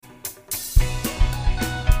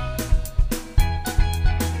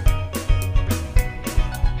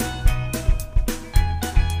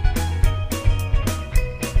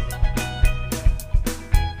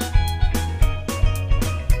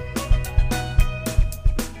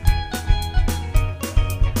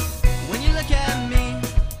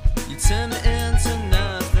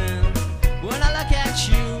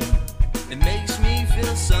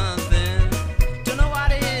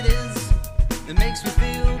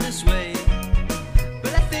this way,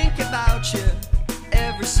 but I think about you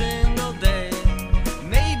every single day.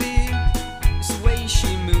 Maybe it's the way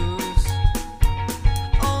she moves,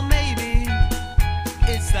 or maybe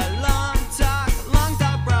it's that long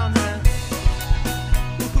dark brown hair.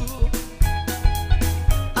 Ooh,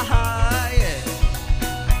 aha, yeah.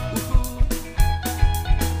 Ooh,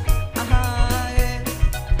 aha, yeah.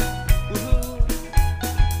 Ooh,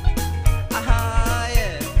 aha,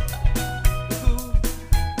 yeah. Ooh.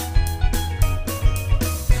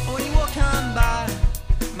 When you walk on by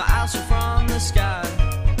my house from the sky,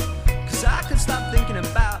 'cause I could stop thinking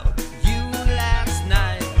about you last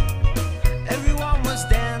night. Everyone was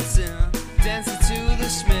dancing to the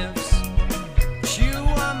Smiths, but you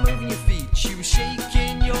were moving your feet, she was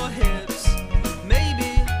shaking your hips.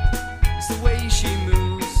 Maybe it's the way she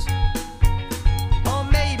moves, or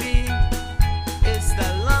maybe it's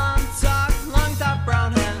that long dark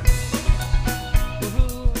brown hair.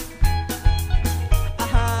 Ooh,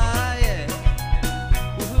 aha, yeah.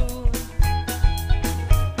 Ooh,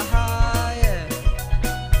 aha, yeah.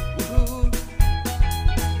 Ooh,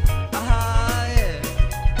 aha, yeah.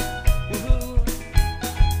 Ooh.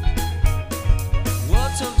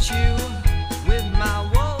 Walked up to you with my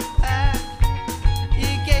wolf pack.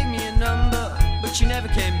 You gave me a number, but you never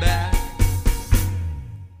came back.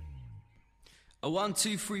 A 1,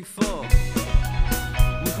 2, 3, 4.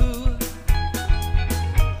 Woohoo.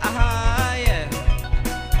 Aha, yeah.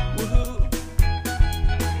 Woohoo.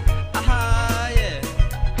 Aha, yeah.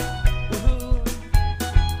 Woohoo.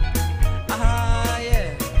 Aha,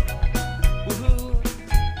 yeah. Woohoo.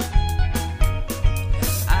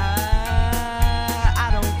 I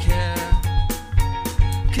don't care,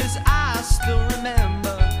 'cause I still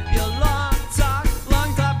remember your long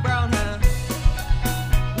dark brown hair.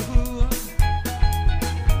 Woohoo.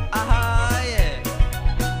 Aha, yeah.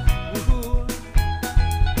 Woohoo.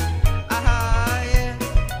 Aha, yeah.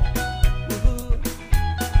 Woohoo.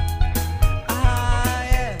 Aha,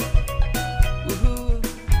 yeah. Woohoo.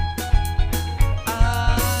 Aha,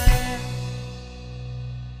 yeah.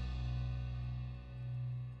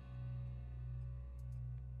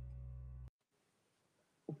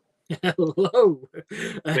 Hello.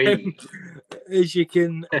 We- As you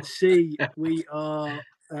can see, we are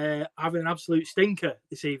having an absolute stinker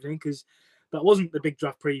this evening because that wasn't the big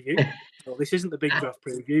draft preview. Well, this isn't the big draft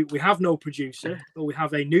preview. We have no producer, but we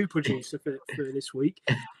have a new producer for this week.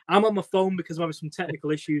 I'm on my phone because I'm having some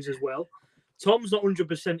technical issues as well. Tom's not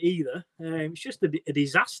 100% either. It's just a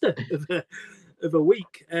disaster of a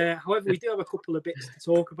week. However, we do have a couple of bits to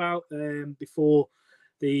talk about before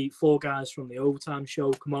the four guys from the Overtime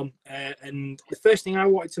Show come on. And the first thing I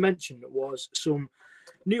wanted to mention was some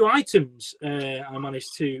new items I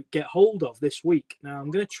managed to get hold of this week. Now,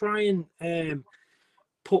 I'm going to try and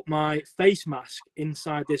put my face mask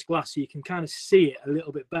inside this glass so you can kind of see it a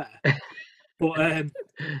little bit better. But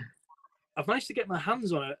I've managed to get my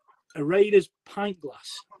hands on a Raiders pint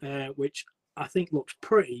glass, which I think looks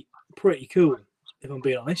pretty cool, if I'm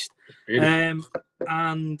being honest.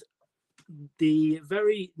 And the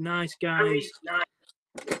very nice guys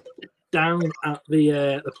down at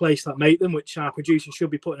the place that make them, which our producer should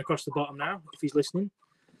be putting across the bottom now, if he's listening.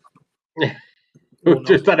 We've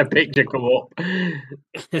just had a picture come up.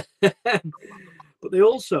 But they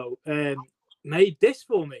also made this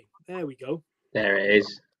for me. There we go. There it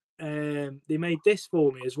is. They made this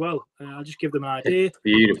for me as well. I'll just give them an idea. It's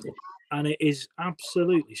beautiful. And it is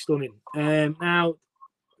absolutely stunning. Now,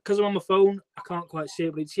 because I'm on my phone, I can't quite see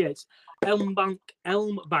it, but it's Elm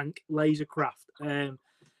Bank Laser Craft.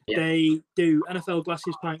 They do NFL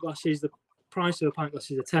glasses, pint glasses. The price of a pint glass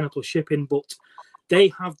is $10 plus shipping, but they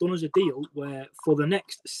have done us a deal where for the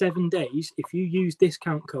next 7 days, if you use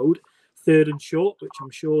discount code Third and Short, which I'm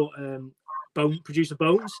sure producer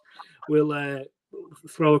Bones will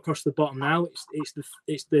throw across the bottom now, it's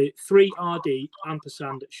the 3RD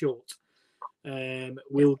ampersand short.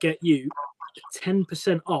 Will get you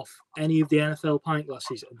 10% off any of the NFL pint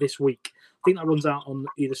glasses this week. I think that runs out on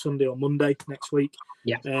either Sunday or Monday next week.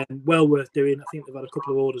 Yeah. Well worth doing. I think they've had a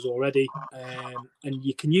couple of orders already. And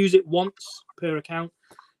you can use it once per account.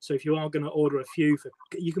 So if you are going to order a few,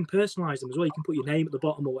 you can personalise them as well. You can put your name at the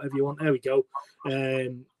bottom or whatever you want. There we go.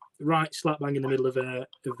 Right slap bang in the middle of the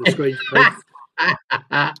screen.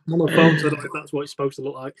 I'm on my phone, so I don't know if that's what it's supposed to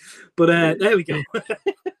look like. But there we go.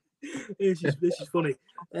 This is funny.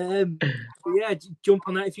 Yeah, jump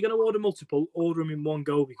on that. If you're going to order multiple, order them in one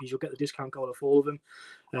go because you'll get the discount code off all of them.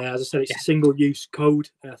 As I said, it's a single-use code.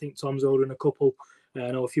 I think Tom's ordering a couple.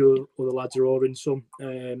 I know a few other lads are ordering some.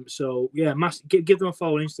 So yeah, give them a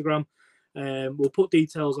follow on Instagram. We'll put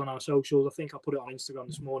details on our socials. I think I put it on Instagram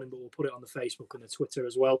this morning, but we'll put it on the Facebook and the Twitter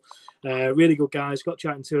as well. Really good guys. Got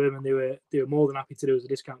chatting to them, and they were more than happy to do as a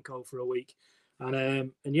discount code for a week.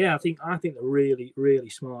 And yeah, I think they're really, really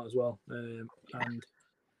smart as well. And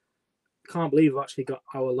can't believe we've actually got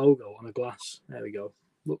our logo on a glass. There we go.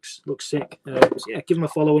 Looks sick. So yeah, give them a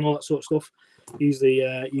follow and all that sort of stuff. Use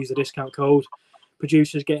the discount code.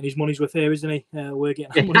 Producer's getting his money's worth here, isn't he? We're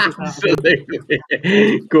getting our money's worth.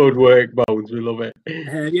 Absolutely. Good work, Bones. We love it.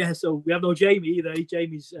 Yeah, so we have no Jamie either.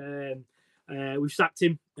 Jamie's we've sacked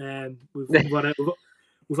him.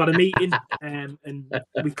 We've had a meeting, and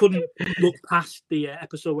we couldn't look past the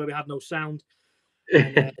episode where we had no sound.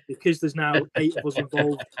 And, because there's now 8 of us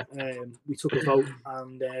involved, we took a vote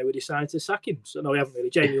and we decided to sack him. So no, we haven't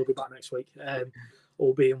really. Jamie will be back next week,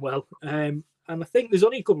 all being well. And I think there's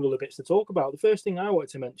only a couple of other bits to talk about. The first thing I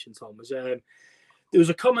wanted to mention, Tom, was there was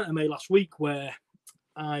a comment I made last week where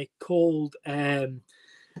I called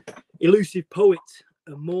Elusive Poet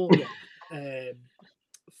a moron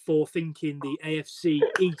for thinking the AFC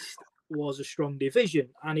East was a strong division.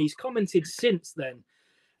 And he's commented since then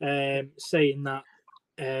saying that,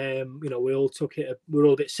 we all took it, we're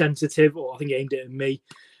all a bit sensitive, or I think he aimed it at me.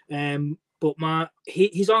 But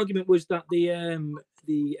his argument was that the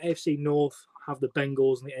AFC North have the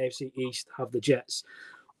Bengals and the AFC East have the Jets.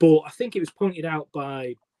 But I think it was pointed out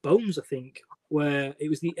by Bones, I think, where it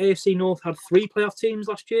was the AFC North had 3 playoff teams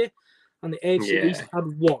last year and the AFC East had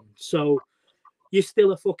 1. So you're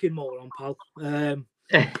still a fucking moron, pal. I'm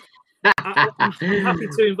happy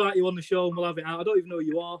to invite you on the show and we'll have it out. I don't even know who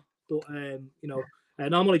you are, but no,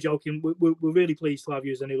 I'm only joking. We're really pleased to have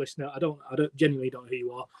you as a new listener. I genuinely don't know who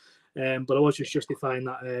you are. But I was just justifying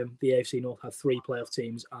that the AFC North had 3 playoff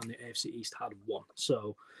teams and the AFC East had 1.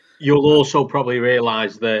 So you'll also probably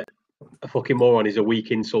realise that a fucking moron is a weak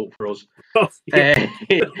insult for us.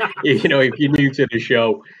 If you're new to the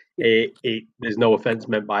show, there's no offence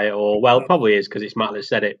meant by it all. Well, it probably is because it's Matt that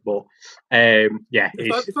said it, but it's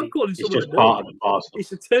just part of the parcel.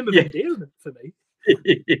 It's a term of endearment for me.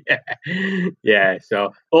 Yeah.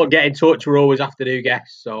 So, get in touch. We're always after new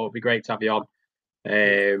guests, so it'd be great to have you on.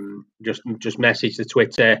 Just message the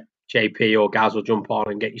Twitter, JP or Gaz will jump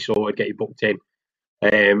on and get you sorted, get you booked in.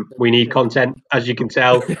 We need content, as you can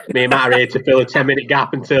tell. Me and Matt are here to fill a 10-minute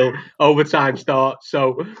gap until overtime starts,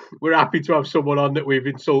 so we're happy to have someone on that we've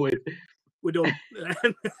insulted. We're done.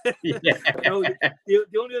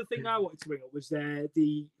 The only other thing I wanted to bring up was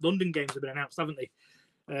the London games have been announced, haven't they?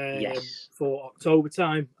 Yes. For October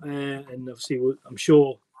time, and obviously I'm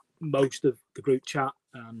sure most of the group chat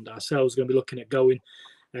and ourselves are going to be looking at going.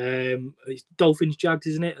 It's Dolphins, Jags,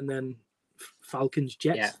 isn't it? And then Falcons,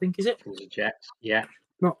 Jets, I think, is it? Jets, yeah.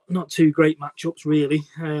 Not 2 great matchups, really.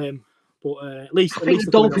 But at least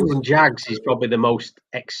Dolphins and Jags is probably the most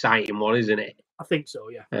exciting one, isn't it? I think so,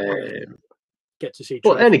 yeah. Get to see.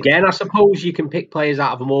 But then again, I suppose you can pick players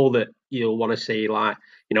out of them all that you'll want to see. Like,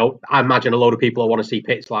 I imagine a load of people will want to see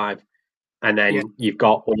Pitts live. And then you've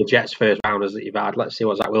got all the Jets first rounders that you've had. Let's see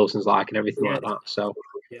what Zach Wilson's like and everything like that. So,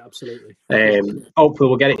 yeah, absolutely. Hopefully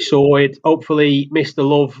we'll get it sorted. Hopefully Mr.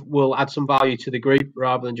 Love will add some value to the group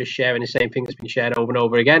rather than just sharing the same thing that's been shared over and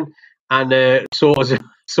over again, and sort us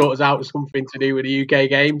out something to do with the UK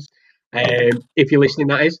games. If you're listening,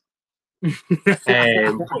 that is.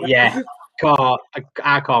 Yeah, I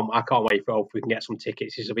can't wait for if we can get some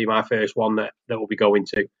tickets. This will be my first one that we'll be going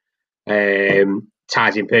to.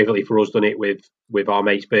 Ties in perfectly for us, done it with our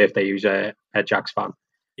mate's birthday, who's a Jags fan.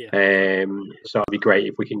 Yeah. So it'd be great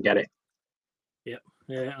if we can get it.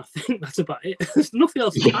 Yeah, I think that's about it. There's nothing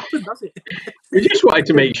else has happened, has it? We just wanted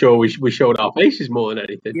to make sure we showed our faces more than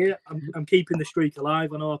anything. Yeah, I'm keeping the streak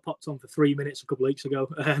alive. I know I popped on for 3 minutes a couple of weeks ago.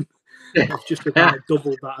 I've just about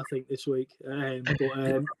doubled that, I think, this week.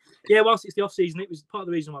 Yeah, whilst it's the off season, it was part of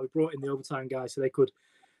the reason why we brought in the overtime guys, so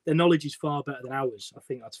their knowledge is far better than ours. I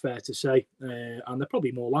think that's fair to say, and they're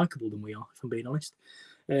probably more likable than we are, if I'm being honest.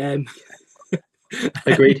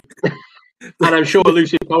 Agreed. And I'm sure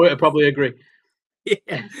Lucy Poet will probably agree.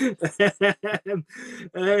 Yeah.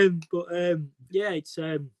 Yeah, it's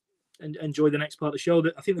enjoy the next part of the show.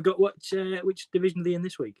 I think they've got which division are they in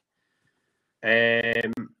this week?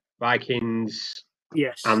 Vikings.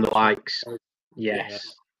 Yes. And the likes.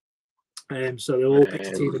 Yes. Yeah. So they'll all pick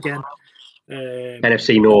a team again.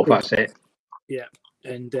 NFC North, that's it. Yeah.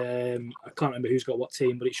 And I can't remember who's got what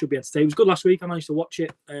team, but it should be entertaining. It was good last week. I managed to watch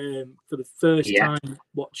it for the first time.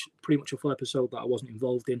 Watch pretty much a full episode that I wasn't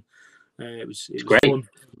involved in. It was great. Fun.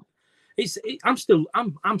 I'm still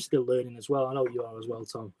learning as well. I know you are as well,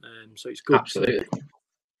 Tom. So it's good to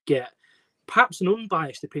get perhaps an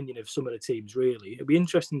unbiased opinion of some of the teams. Really, it'd be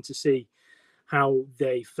interesting to see how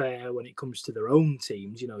they fare when it comes to their own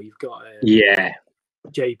teams. You know, you've got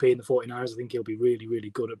JP in the 49ers. I think he'll be really, really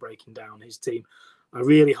good at breaking down his team. I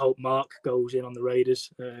really hope Mark goes in on the Raiders.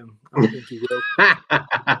 I think he will.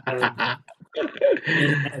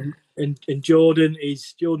 And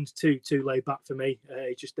Jordan's too laid back for me.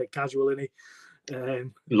 He's just dead casual, isn't he?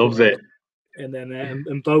 Loves it. And then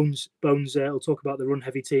and Bones will talk about the run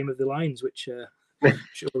heavy team of the Lions, which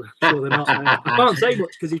sure they're not. I can't say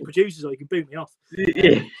much because he's producers, or he can boot me off.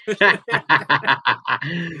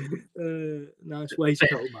 Nice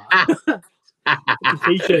waistcoat, Mark.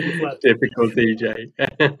 Typical DJ.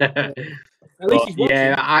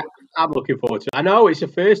 I'm looking forward to it. I know it's a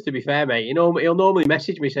first, to be fair, mate. You know, he'll normally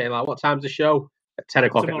message me saying like, "What time's the show?" At 10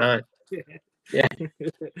 o'clock tomorrow. At night. Yeah.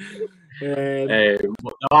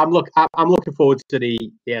 I'm looking forward to the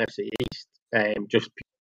NFC East. Just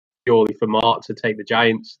purely for Mark to take the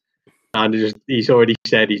Giants, and he's already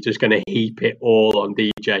said he's just going to heap it all on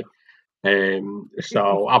DJ.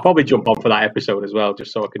 So I'll probably jump on for that episode as well,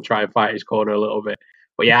 just so I can try and fight his corner a little bit.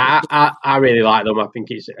 But yeah, I really like them. I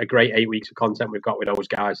think it's a great 8 weeks of content we've got with those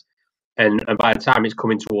guys. And by the time it's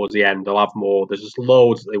coming towards the end, they'll have more. There's just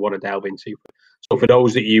loads that they want to delve into. So for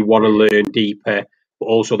those that you want to learn deeper, but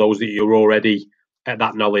also those that you're already at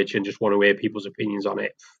that knowledge and just want to hear people's opinions on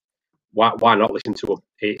it, why not listen to them?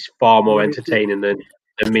 It's far more entertaining than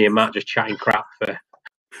me and Matt just chatting crap for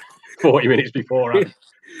 40 minutes beforehand.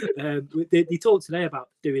 They talked today about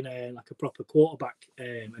doing a proper quarterback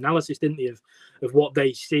analysis, didn't they, of what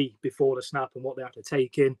they see before the snap and what they have to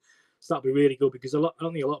take in. So that'd be really good, because I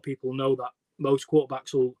don't think a lot of people know that most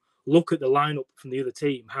quarterbacks will look at the lineup from the other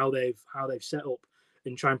team, how they've set up,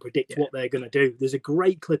 and try and predict what they're going to do. There's a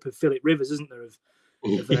great clip of Philip Rivers, isn't there?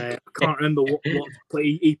 I can't remember what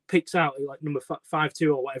play he picks out, like number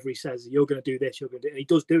 5-2 or whatever he says. You're going to do this. You're going to do it. And he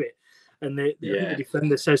does do it. And the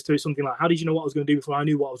defender says to it something like, "How did you know what I was going to do before I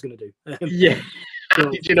knew what I was going to do?" So,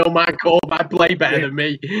 did you know my quarterback play better than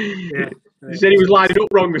me? He said he was lining up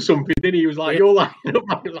wrong or something, didn't he? He was like, "You're lining up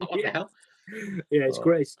wrong." Like, what the hell? Yeah, it's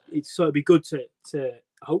great. So it'd be good to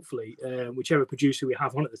hopefully, whichever producer we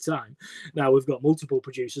have on at the time. Now we've got multiple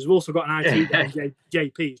producers. We've also got an IT guy,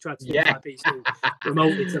 JP, who's tried to get IP still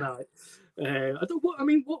remotely tonight. What are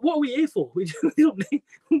we here for? We don't need.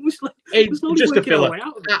 It's just a filler.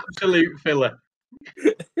 Absolute filler.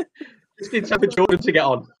 Just need time for Jordan to get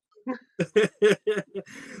on.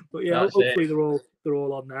 But yeah, hopefully they're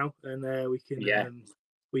all on now, and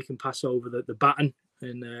we can pass over the baton.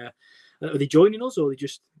 And are they joining us, or are they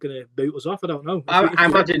just going to boot us off? I don't know. I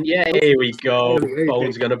imagine. Yeah, here we go.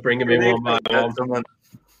 Bones going to bring him in one by one.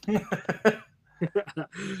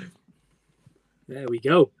 There we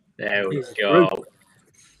go. There we go.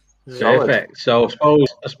 Perfect. So I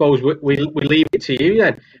suppose we leave it to you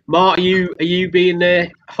then. Mark, are you being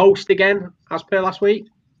the host again as per last week?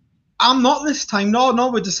 I'm not this time.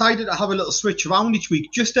 No. We decided to have a little switch around each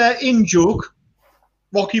week. Just in joke,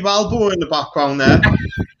 Rocky Balboa in the background there.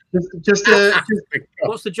 just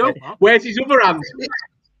What's the joke, Mark? Where's his other hand?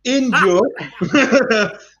 In joke,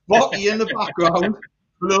 Rocky in the background.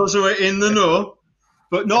 For those who are in the know.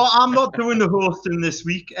 But no, I'm not doing the hosting this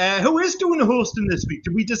week. Who is doing the hosting this week?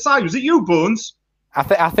 Did we decide? Was it you, Bones?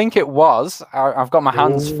 I think it was. I've got my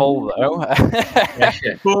hands full though.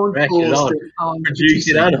 Bones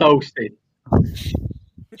producing and hosting.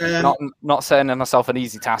 Not setting myself an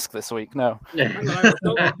easy task this week. No.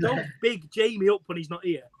 Don't big Jamie up when he's not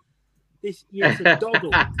here. It's a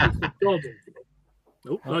doddle. It's a doddle.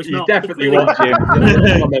 No, it's you not. Definitely want Jim.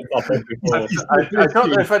 I don't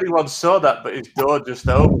know if anyone saw that, but his door just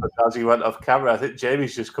opened as he went off camera. I think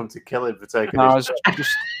Jamie's just come to kill him for taking his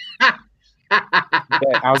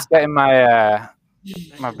I was getting my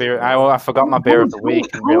beer. I forgot my beer of the week.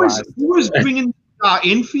 Who was bringing that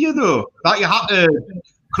in for you, though? That you had to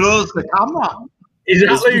close the camera? Is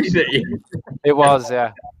that Lucy? It was,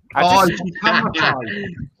 yeah. I haven't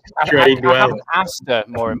asked her,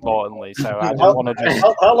 more importantly, so I don't want to just...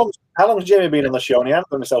 How long has Jamie been on the show and he hasn't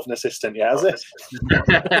got himself an assistant yet, has it?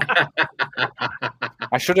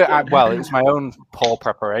 I should have... Well, it was my own poor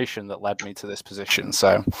preparation that led me to this position,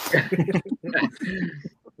 so...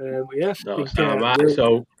 So, yeah,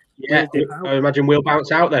 I imagine we'll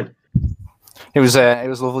bounce out then. It was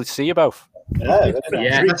lovely to see you both. Yeah.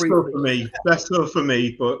 Best stuff for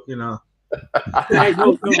me, but, you know... Hey,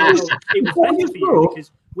 no. It was better for you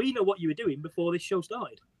because we know what you were doing before this show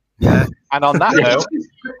started. Yeah. And on that note,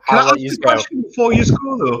 I'll let you go. Before you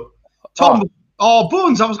go, though, Tom.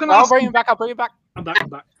 Bones, I was going to. I'll bring him back. I'm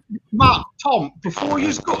back. Matt, Tom, before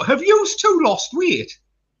you go, have you two lost weight?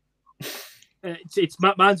 It's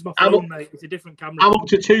mine's my phone, mate. It's a different camera. I'm up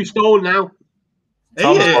to 2 stone now.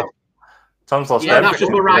 Tom's lost Yeah, that's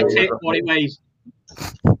just everything. the right tip. What it weighs.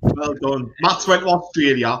 Well done. Matt's went to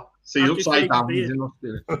Australia, so he's I've just upside taken down. beer. He's in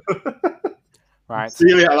Australia. Right. See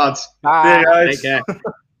you later, lads. Bye. Take care.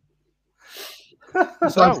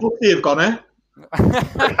 So, fuck Dave gone, eh?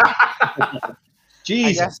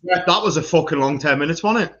 Jesus, guess- that was a fucking long 10 minutes,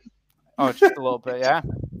 wasn't it? Oh, just a little bit, yeah.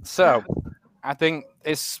 So, I think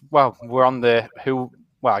we're on the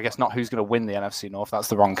well, I guess not who's going to win the NFC North. That's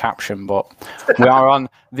the wrong caption, but we are on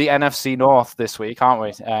the NFC North this week, aren't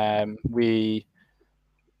we?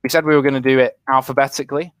 We said we were going to do it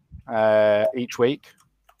alphabetically each week.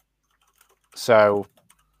 So,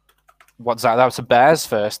 what's that? That was the Bears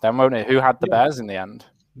first, then, won't it? Who had the Bears in the end?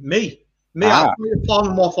 Me. Ah. I put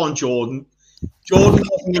them off on Jordan. Jordan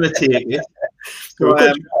wasn't going to take it. So,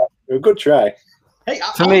 A good try. hey,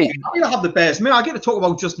 For me- I have the Bears. Man, I get to talk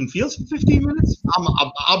about Justin Fields for 15 minutes.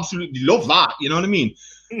 I absolutely love that. You know what I mean?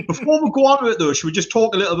 Before we go on to it, though, should we just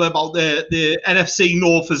talk a little bit about the NFC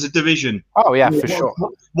North as a division? Oh, yeah, for sure.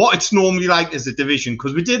 What it's normally like as a division,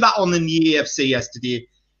 because we did that on the AFC yesterday.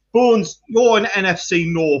 Bones, you're an NFC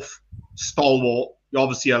North stalwart. You're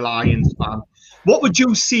obviously a Lions fan. What would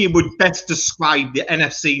you say would best describe the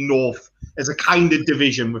NFC North as a kind of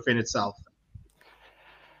division within itself?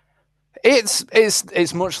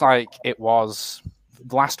 It's much like it was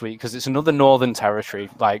last week because it's another Northern Territory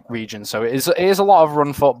like region. So it is a lot of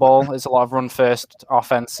run football. It's a lot of run first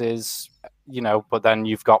offenses, but then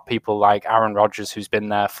you've got people like Aaron Rodgers who's been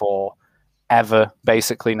there for ever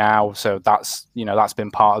basically now. So that's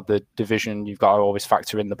been part of the division. You've got to always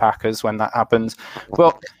factor in the Packers when that happens.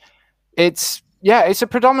 But it's a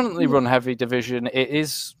predominantly run heavy division.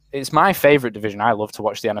 It's my favorite division. I love to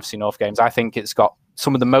watch the NFC North games. I think it's got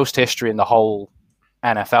some of the most history in the whole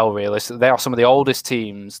NFL. Realistically, they are some of the oldest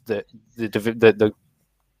teams that the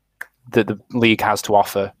league has to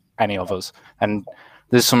offer any of us. And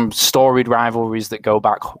there's some storied rivalries that go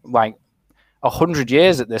back like 100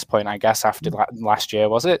 years at this point, I guess, after last year,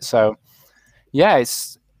 was it? So, yeah,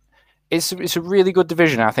 it's a really good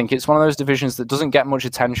division. I think it's one of those divisions that doesn't get much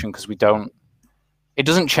attention because it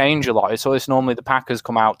doesn't change a lot. It's normally the Packers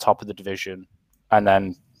come out top of the division, and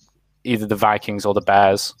then either the Vikings or the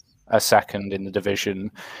Bears are second in the division.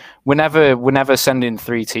 We're never sending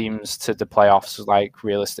three teams to the playoffs. Like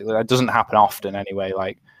realistically, that doesn't happen often anyway.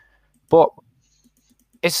 But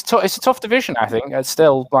it's a tough division. I think it's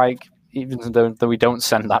still even though we don't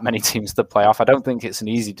send that many teams to the playoff, I don't think it's an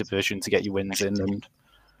easy division to get your wins in. And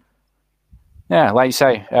yeah, like you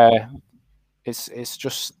say, it's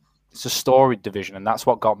a storied division, and that's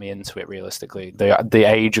what got me into it. Realistically, the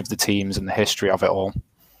age of the teams and the history of it all.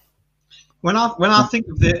 When I think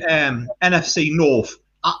of the NFC North,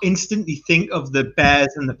 I instantly think of the Bears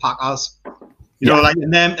and the Packers. You know,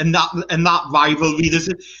 and that rivalry.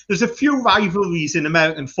 There's a few rivalries in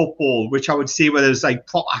American football which I would say where there's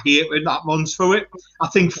proper hatred that runs through it. I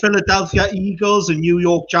think Philadelphia Eagles and New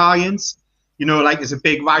York Giants, is a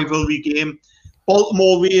big rivalry game.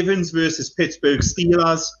 Baltimore Ravens versus Pittsburgh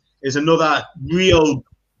Steelers is another real,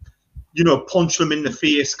 punch them in the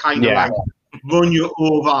face kind of run you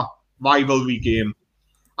over rivalry game.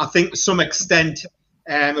 I think to some extent,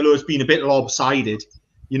 although it's been a bit lopsided,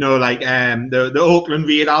 the Oakland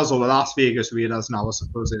Raiders or the Las Vegas Raiders now, I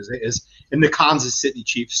suppose it is, and the Kansas City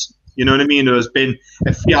Chiefs. You know what I mean? There's been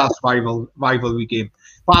a fierce rivalry game.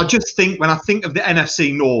 But I just think when I think of the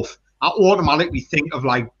NFC North, I automatically think of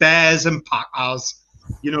Bears and Packers,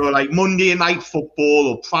 Monday night football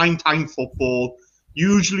or primetime football,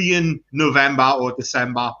 usually in November or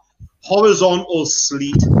December, horizontal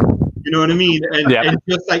sleet. You know what I mean? And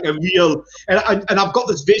just a real, and I've got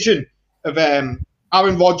this vision of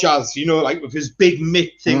Aaron Rodgers, with his big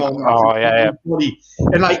mitt thing on his body,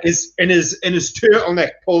 and his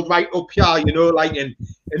turtleneck pulled right up here, and all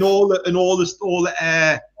the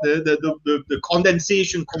air, the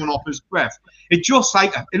condensation coming off his breath. It just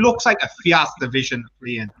it looks like a fierce division to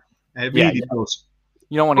play in. It really does.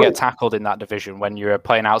 You don't want to get tackled in that division when you're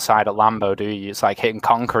playing outside at Lambeau, do you? It's like hitting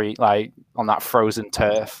concrete, on that frozen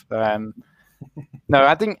turf. No,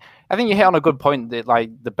 I think you hit on a good point that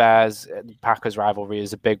the Bears Packers rivalry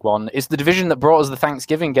is a big one. It's the division that brought us the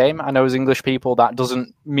Thanksgiving game. I know as English people that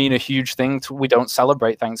doesn't mean a huge thing. We don't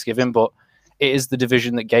celebrate Thanksgiving, but it is the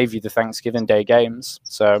division that gave you the Thanksgiving Day games.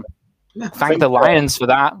 So thank the Lions for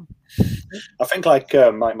that. I think like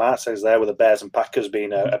Matt says there, with the Bears and Packers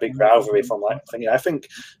being a big rivalry from thinking, I think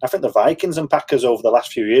the Vikings and Packers over the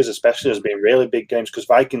last few years especially has been really big games, because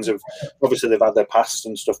Vikings have obviously they've had their past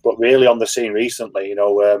and stuff, but really on the scene recently,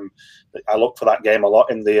 I look for that game a lot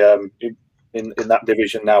in the in that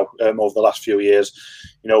division now over the last few years.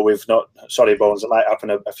 You know, we've not. Sorry, Bones, it might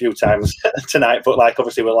happen a few times tonight, but like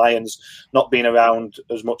obviously with Lions not being around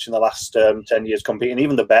as much in the last 10 years competing,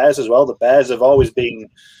 even the Bears as well. The Bears have always been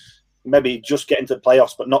maybe just getting to the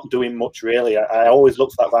playoffs, but not doing much really. I always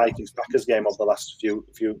look for that Vikings Packers game over the last few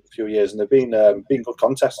years, and they've been good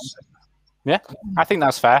contests. Yeah, I think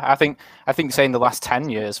that's fair. I think saying the last 10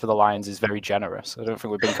 years for the Lions is very generous. I don't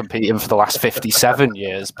think we've been competing for the last 57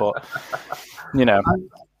 years, but you know,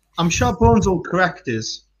 I'm sure Bones will correct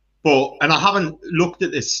us, and I haven't looked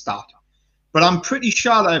at this stat, but I'm pretty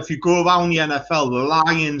sure that if you go around the NFL,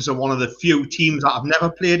 the Lions are one of the few teams that have never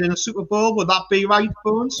played in a Super Bowl. Would that be right,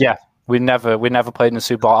 Bones? Yeah, we never played in a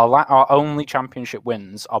Super Bowl. Our only championship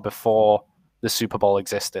wins are before the Super Bowl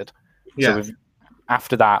existed. Yeah. So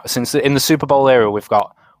after that, since in the Super Bowl era, we've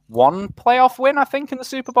got one playoff win, I think, in the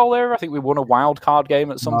Super Bowl era. I think we won a wild card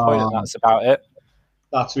game at some point, and that's about it.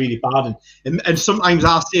 That's really bad. And sometimes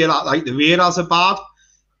I say that like the Raiders are bad,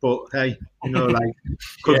 but hey, you know, like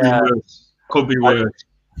could be worse. Could be worse.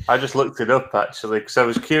 I just looked it up actually because I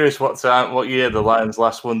was curious what year the Lions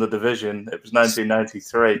last won the division. It was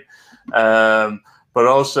 1993. But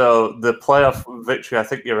also the playoff victory I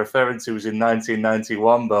think you're referring to was in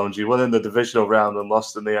 1991, Bones. You won in the divisional round and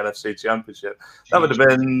lost in the NFC Championship. That would have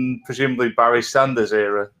been presumably Barry Sanders'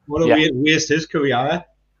 era. What a weird waste his career.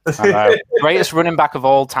 Greatest running back of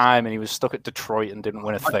all time, and he was stuck at Detroit and didn't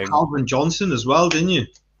win a thing. Calvin Johnson as well, didn't you?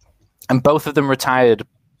 And both of them retired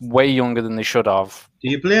way younger than they should have. Do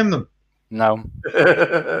you blame them? No.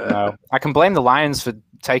 No. I can blame the Lions for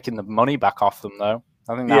taking the money back off them, though.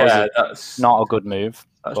 I think that's not a good move.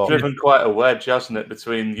 That's driven quite a wedge, hasn't it,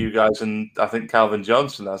 between you guys and I think Calvin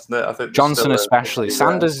Johnson, hasn't it? I think Johnson especially.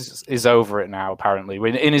 Sanders is over it now, apparently.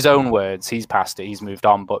 In his own words, he's past it. He's moved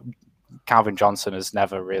on. But Calvin Johnson has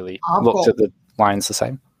never really looked at the Lions the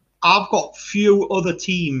same. I've got few other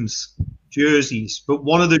teams' jerseys, but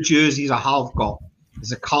one of the jerseys I have got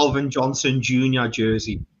is a Calvin Johnson Jr.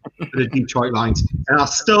 jersey for the Detroit Lions. And I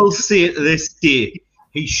still say it to this day,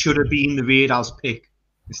 he should have been the Raiders pick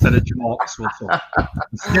instead of Jamarcus Russell.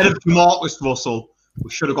 Instead of Jamarcus Russell, we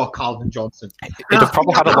should have got Calvin Johnson. He'd have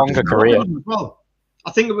probably had a longer career. Well,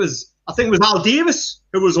 I think it was Al Davis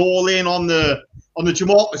who was all in on the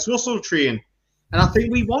Jamarcus Russell train, and I think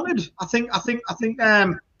we wanted. I think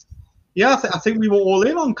we were all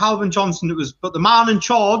in on Calvin Johnson. But the man in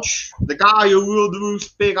charge, the guy who ruled the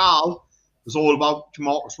roost, Big Al, was all about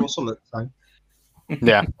Jamarcus Russell at the time.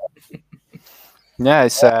 Yeah, yeah.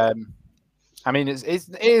 It's. I mean, it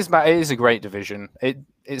is a great division.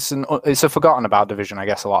 It's a forgotten about division, I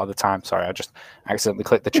guess, a lot of the time. Sorry, I just accidentally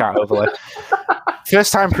clicked the chat overlay.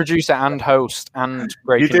 First time producer and host and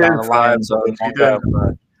breaking down the Lions.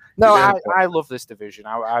 No, I love this division.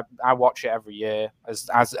 I watch it every year. As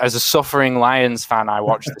a suffering Lions fan, I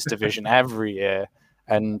watch this division every year,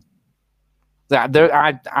 and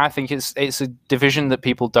I think it's a division that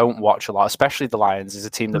people don't watch a lot. Especially the Lions is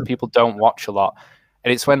a team that people don't watch a lot,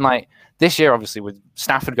 and it's when like this year, obviously with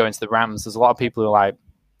Stafford going to the Rams, there's a lot of people who are like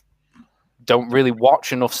don't really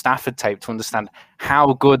watch enough Stafford tape to understand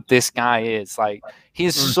how good this guy is. Like, he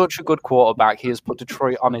is such a good quarterback. He has put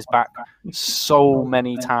Detroit on his back so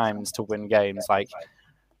many times to win games. Like,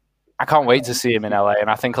 I can't wait to see him in LA. And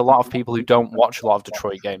I think a lot of people who don't watch a lot of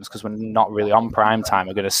Detroit games because we're not really on prime time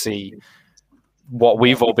are going to see what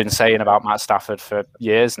we've all been saying about Matt Stafford for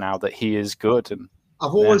years now, that he is good. And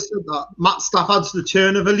I've always said that Matt Stafford's the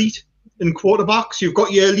turn of elite in quarterbacks. You've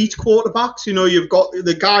got your elite quarterbacks, you know, you've got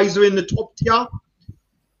the guys who are in the top tier,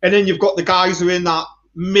 and then you've got the guys who are in that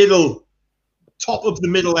top of the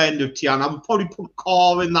middle end of tier. And I would probably put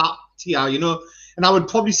Carr in that tier, you know, and I would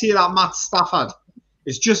probably say that Matt Stafford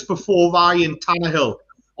is just before Ryan Tannehill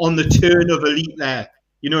on the turn of elite there.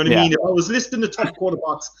 You know what I mean? If I was listing the top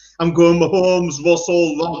quarterbacks, I'm going Mahomes,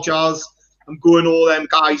 Russell, Rodgers, I'm going all them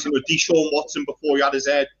guys, you know, Deshaun Watson before he had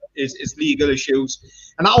his legal issues.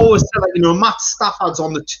 And I always say, like, you know, Matt Stafford's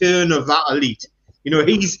on the turn of that elite. You know,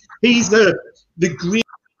 he's the great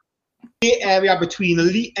area between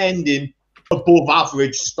elite ending, above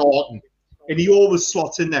average starting. And he always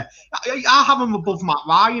slots in there. I have him above Matt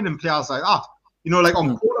Ryan and players like that. You know, like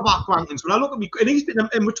on quarterback rankings. When I look at me, and he's been,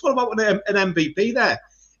 and we're talking about an MVP there,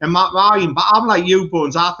 and Matt Ryan. But I'm like you,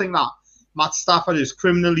 Bones. I think that Matt Stafford is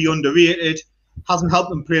criminally underrated. Hasn't helped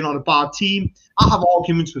them playing on a bad team. I have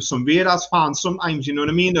arguments with some Raiders fans sometimes, you know what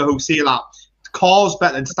I mean, who say that Carr's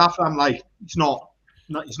better than Stafford. I'm like, he's not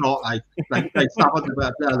like Stafford's a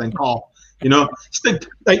better player than Carr. You know,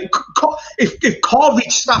 like if Carr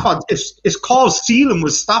reached Stafford, if Carr's ceiling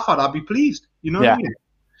was Stafford, I'd be pleased. You know what I mean?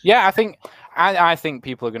 Yeah, I think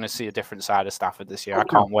people are going to see a different side of Stafford this year. I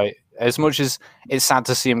can't wait. as much as it's sad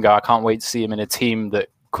to see him go, I can't wait to see him in a team that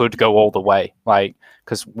could go all the way. Like,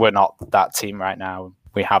 because we're not that team right now.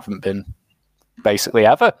 We haven't been basically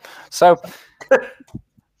ever. So,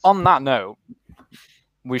 on that note,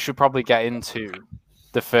 we should probably get into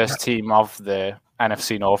the first team of the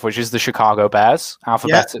NFC North, which is the Chicago Bears,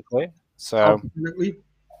 alphabetically. So,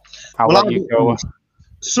 I'll let you go.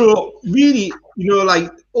 So, really,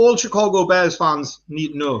 like, all Chicago Bears fans need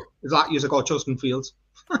to know is that you've got Justin Fields.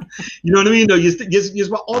 You know what I mean? You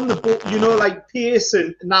were on the book, like Pace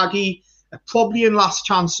and Nagy are probably in last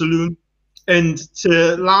chance saloon. And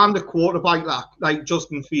to land a quarterback like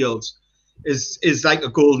Justin Fields is like a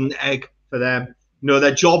golden egg for them.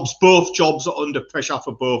 Both jobs are under pressure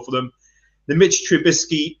for both of them. The Mitch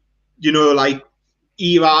Trubisky,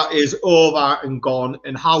 era is over and gone,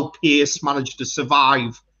 and how Pace managed to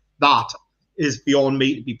survive that is beyond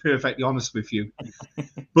me, to be perfectly honest with you.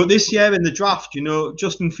 But this year in the draft,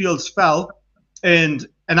 Justin Fields fell, and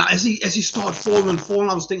as he started falling,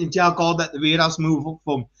 I was thinking, dear God, let the Raiders move up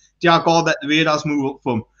from. Dear God, let the Raiders move up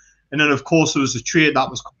from. And then, of course, there was a trade that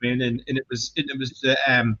was coming in, and it was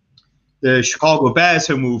the Chicago Bears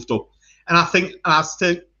who moved up. And I think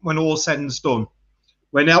when all said and done,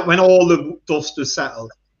 when all the dust is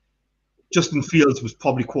settled, Justin Fields was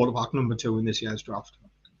probably quarterback number 2 in this year's draft.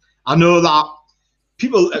 I know that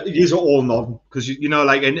people, these are all nodding because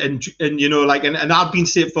and I've been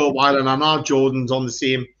saying for a while, and I know Jordan's on the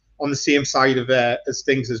same side of as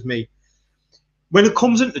things as me. When it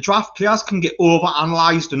comes into draft, players can get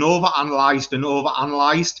overanalyzed and overanalyzed and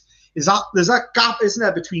overanalyzed. There's that gap, isn't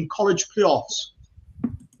there, between college playoffs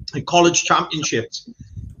and college championships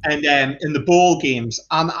and in the bowl games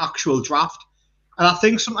and the actual draft. And I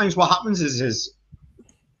think sometimes what happens is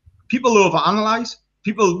people overanalyze.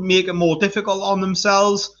 People make it more difficult on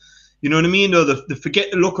themselves. You know what I mean? Or they forget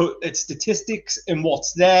to look at statistics and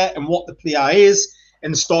what's there and what the player is,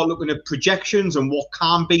 and start looking at projections and what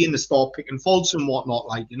can be, and they start picking faults and whatnot,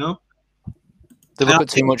 They look at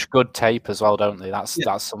too much good tape as well, don't they?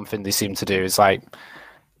 That's something they seem to do. It's like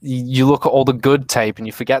you look at all the good tape and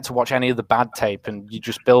you forget to watch any of the bad tape, and you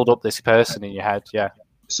just build up this person in your head. Yeah.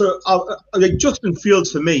 So Justin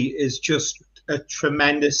Fields for me is just a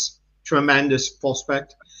tremendous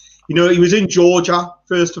prospect. He was in Georgia,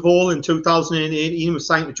 first of all, in 2018. He was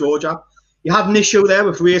signed to Georgia. He had an issue there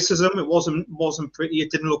with racism. It wasn't pretty. It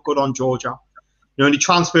didn't look good on Georgia. And he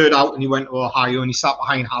transferred out and he went to Ohio and he sat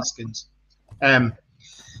behind Haskins.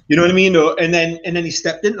 You know what I mean? And then he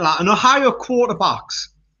stepped into that. And Ohio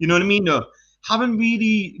quarterbacks, you know what I mean? Haven't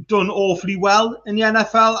really done awfully well in the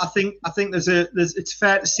NFL. I think it's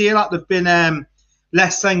fair to say that they've been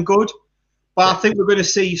less than good. But I think we're going to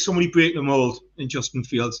see somebody break the mold in Justin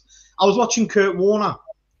Fields. I was watching Kurt Warner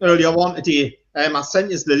earlier on today. I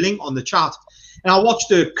sent you the link on the chat. And I watched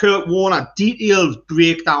the Kurt Warner detailed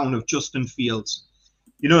breakdown of Justin Fields.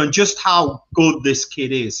 And just how good this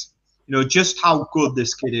kid is.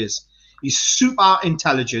 He's super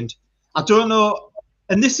intelligent. I don't know,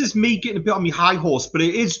 and this is me getting a bit on my high horse, but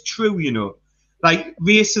it is true, like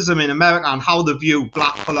racism in America and how they view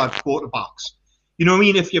black-coloured quarterbacks. You know what I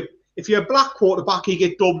mean? If you're a black quarterback, you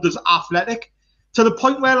get dubbed as athletic. To the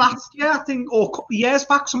point where last year, I think, or a couple of years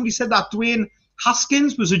back, somebody said that Dwayne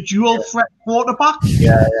Haskins was a dual threat quarterback.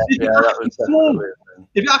 Yeah, that was definitely.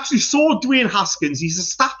 If you actually saw Dwayne Haskins, he's a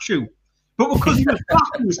statue. But because he was black,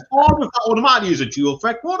 he was hard with that automatically. He's a dual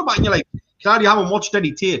threat quarterback. And you're like, God, you haven't watched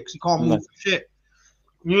any takes. You can't move for shit.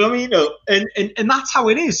 You know what I mean? And that's how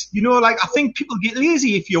it is. I think people get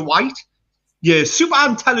lazy if you're white. You're super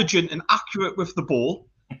intelligent and accurate with the ball.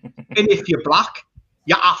 And if you're black,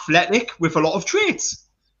 you're athletic with a lot of traits.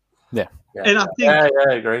 Yeah. And I think...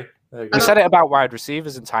 I agree. We said it about wide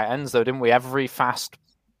receivers and tight ends, though, didn't we? Every fast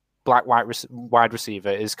black wide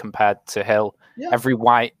receiver is compared to Hill. Yeah. Every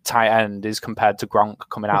white tight end is compared to Gronk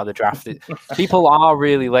coming out of the draft. People are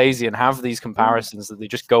really lazy and have these comparisons that they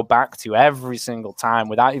just go back to every single time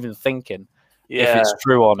without even thinking if it's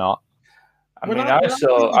true or not. I mean,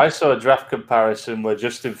 I saw a draft comparison where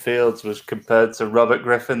Justin Fields was compared to Robert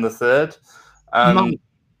Griffin III. And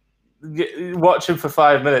watch him for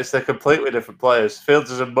 5 minutes, they're completely different players.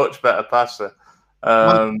 Fields is a much better passer.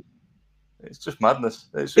 It's just madness.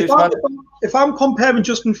 If I'm comparing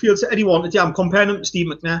Justin Fields to anyone today, I'm comparing him to Steve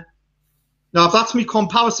McNair. Now, if that's my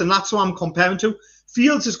comparison, that's who I'm comparing to.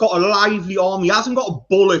 Fields has got a lively arm. He hasn't got a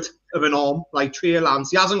bullet of an arm like Trey Lance.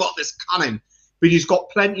 He hasn't got this cannon, but he's got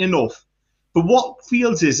plenty enough. But what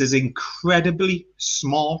Fields is incredibly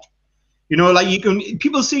smart.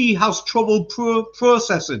 People see he has trouble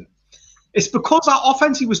processing. It's because that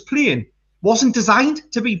offense he was playing wasn't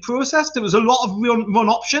designed to be processed. There was a lot of run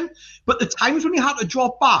option, but the times when he had to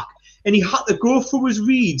drop back and he had to go through his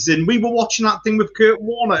reads. And we were watching that thing with Kurt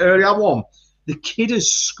Warner earlier on. The kid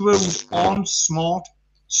is screwed on smart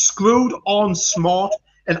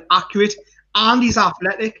and accurate, and he's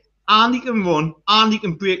athletic, and he can run, and he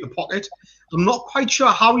can break the pocket. I'm not quite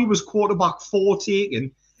sure how he was quarterback 4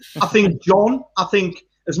 taken. I think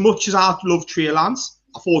as much as I love Trey Lance,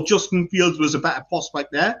 I thought Justin Fields was a better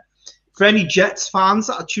prospect there. For any Jets fans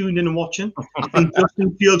that are tuned in and watching, I think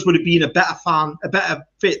Justin Fields would have been a better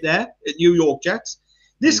fit there at New York Jets.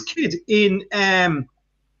 This kid in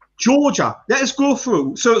Georgia, let us go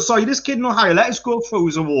through. This kid in Ohio, let us go through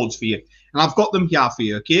his awards for you. And I've got them here for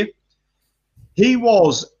you, okay? He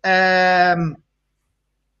was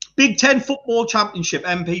Big Ten Football Championship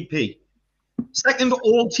MVP, second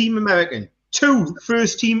All-Team American, 2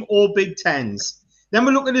 first-team All-Big Tens. Then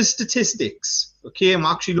we look at his statistics. Okay, I'm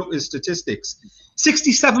actually looking at his statistics.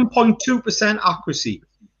 67.2% accuracy,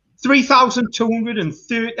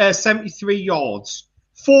 3,273 yards,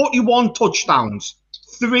 41 touchdowns,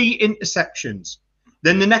 3 interceptions.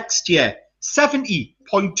 Then the next year,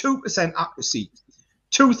 70.2% accuracy,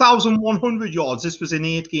 2,100 yards. This was in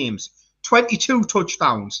 8 games, 22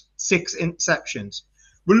 touchdowns, 6 interceptions.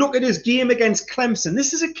 We look at his game against Clemson.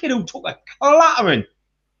 This is a kid who took a clattering,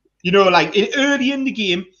 early in the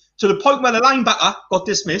game, to the point where the linebacker got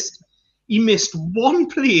dismissed. He missed 1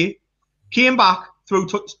 play, came back, threw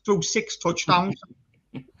 6 touchdowns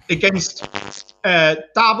against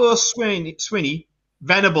Dabo Swinney,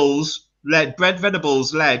 Brett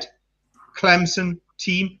Venables led Clemson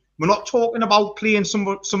team. We're not talking about playing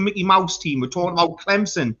some Mickey Mouse team. We're talking about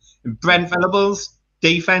Clemson and Brent Venables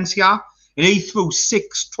defense here. And he threw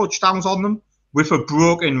 6 touchdowns on them with a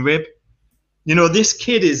broken rib. This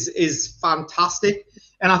kid is fantastic.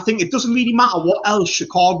 And I think it doesn't really matter what else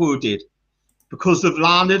Chicago did, because they've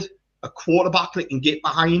landed a quarterback that can get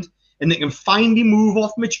behind and they can finally move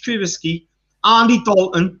off Mitch Trubisky, Andy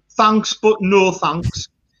Dalton, thanks but no thanks.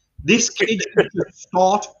 This kid can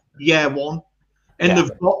start year 1. And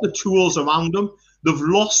they've got the tools around them. They've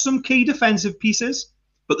lost some key defensive pieces,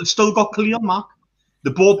 but they've still got Khalil Mack.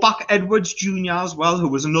 They brought back Edwards Jr. as well, who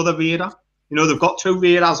was another Raider. They've got 2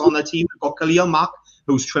 Raiders on their team. They've got Khalil Mack,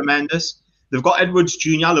 who's tremendous. They've got Edwards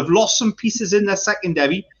Jr. They've lost some pieces in their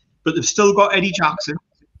secondary, but they've still got Eddie Jackson.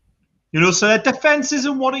 So their defense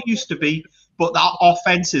isn't what it used to be, but that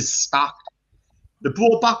offense is stacked. They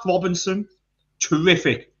brought back Robinson,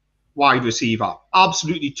 terrific wide receiver,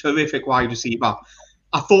 absolutely terrific wide receiver.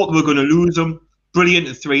 I thought they were going to lose him. Brilliant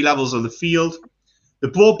at 3 levels of the field. They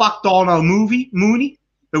brought back Darnell Mooney,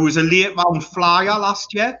 who was a late round flyer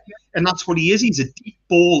last year, and that's what he is. He's a deep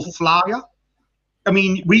ball flyer. I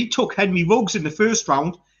mean, we took Henry Ruggs in the 1st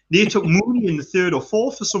round. They took Mooney in the 3rd or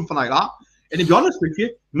 4th or something like that. And to be honest with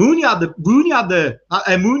you, Mooney had the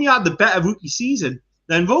better rookie season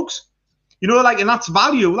than Ruggs. And that's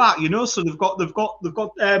value that. So they've got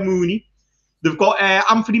Mooney. They've got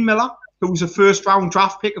Anthony Miller, who was a 1st round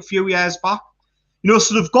draft pick a few years back.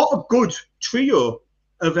 So they've got a good trio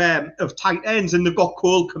of tight ends, and they've got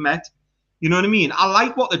Cole Kmet. You know what I mean? I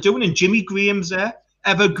like what they're doing, and Jimmy Graham's there,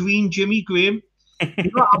 evergreen Jimmy Graham. I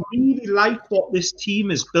really like what this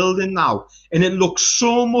team is building now, and it looks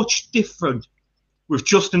so much different with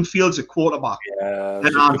Justin Fields at quarterback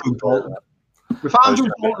than Andrew Dalton. With Andrew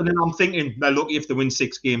Dalton, then I'm thinking they're lucky if they win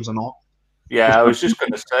 6 games or not. Yeah, I was just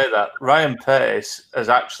going to say that Ryan Pace has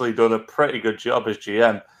actually done a pretty good job as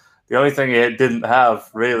GM. The only thing he didn't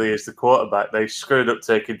have really is the quarterback. They screwed up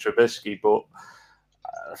taking Trubisky, but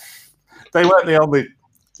they weren't the only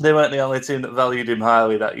team that valued him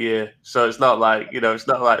highly that year. So it's not like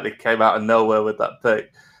they came out of nowhere with that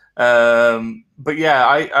pick. But yeah,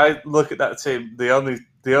 I look at that team. The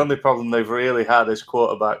only problem they've really had is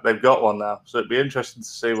quarterback. They've got one now, so it'd be interesting to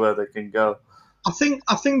see where they can go. I think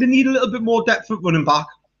they need a little bit more depth at running back.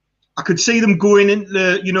 I could see them going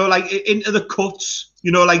into into the cuts.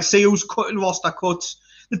 See who's cutting roster cuts.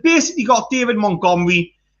 They've basically got David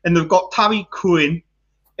Montgomery and they've got Tariq Cohen,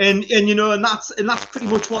 and that's pretty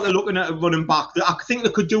much what they're looking at running back. I think they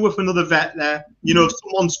could do with another vet there. If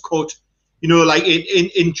someone's cut,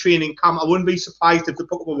 in training camp, I wouldn't be surprised if they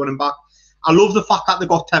put up a running back. I love the fact that they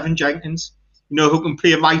got Tevin Jenkins, who can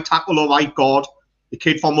play right tackle or right guard. The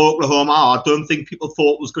kid from Oklahoma, I don't think people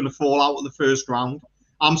thought was going to fall out of the 1st round.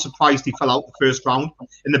 I'm surprised he fell out the 1st round.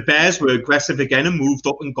 And the Bears were aggressive again and moved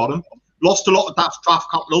up and got him. Lost a lot of that draft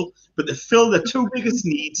capital, but they filled their 2 biggest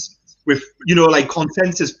needs with,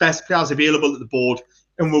 consensus best players available at the board,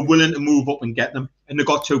 and were willing to move up and get them. And they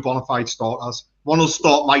got 2 bona fide starters. One will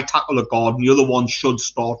start right tackle or guard, and the other one should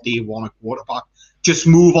start day 1 at quarterback. Just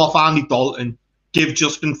move off Andy Dalton. Give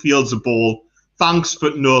Justin Fields the ball. Thanks,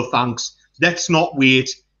 but no thanks. Let's not wait.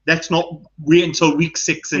 let's not wait until week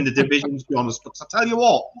 6 in the division, to be honest. Because I tell you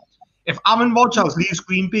what, if Aaron Rodgers leaves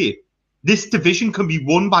Green Bay, this division can be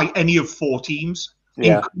won by any of 4 teams,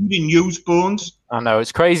 including News Bones. I know,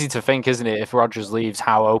 it's crazy to think, isn't it, if Rodgers leaves,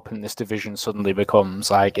 how open this division suddenly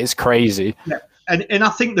becomes. Like, it's crazy. Yeah. And I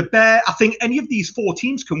think I think any of these 4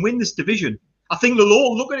 teams can win this division. I think they'll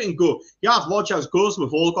all look at it and go, yeah, if Rodgers goes,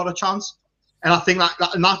 we've all got a chance. And I think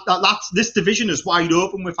that's this division is wide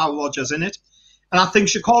open without Rodgers in it. And I think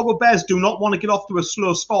Chicago Bears do not want to get off to a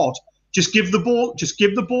slow start. Just give the ball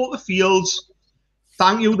to Fields.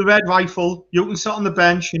 Thank you, the Red Rifle. You can sit on the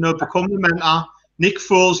bench, become the mentor. Nick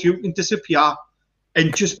Foles, you can disappear.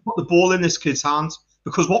 And just put the ball in this kid's hands.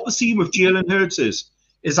 Because what we're seeing with Jalen Hurts is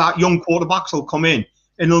that young quarterbacks will come in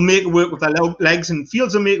and they'll make it work with their legs, and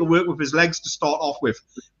Fields will make it work with his legs to start off with.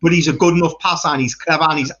 But he's a good enough passer, and he's clever,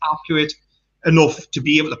 and he's accurate enough to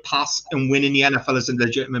be able to pass and win in the NFL as a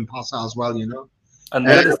legitimate passer as well, And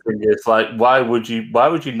the other thing is, like, why would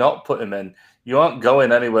you not put him in? You aren't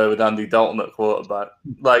going anywhere with Andy Dalton at quarterback.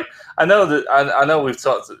 Like, I know we've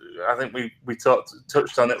talked. I think we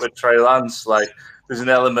touched on it with Trey Lance. Like, there's an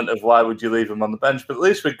element of why would you leave him on the bench, but at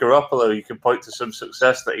least with Garoppolo, you can point to some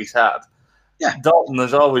success that he's had. Yeah, Dalton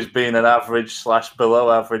has always been an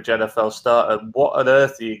average/below average NFL starter. What on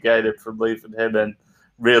earth are you getting from leaving him in?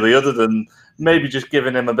 Really, other than maybe just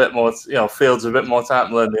giving him a bit more, Fields a bit more time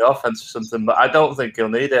to learn the offense or something. But I don't think he'll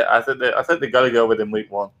need it. I think they got to go with him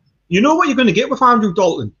week 1. You know what you're going to get with Andrew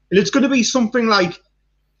Dalton, and it's going to be something like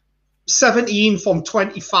 17 from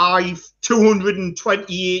 25,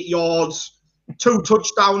 228 yards, 2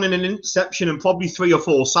 touchdowns and an interception, and probably 3 or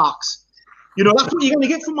 4 sacks. That's what you're going to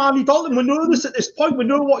get from Andy Dalton. We know this at this point. We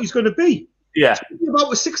know what he's going to be. Yeah. He's going to be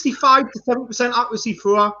about a 65 to 70% accuracy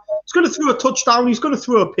thrower. He's going to throw a touchdown. He's going to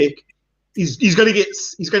throw a pick. He's going to get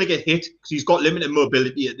hit because he's got limited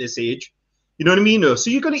mobility at this age. You know what I mean?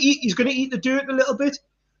 So he's going to eat the dirt a little bit.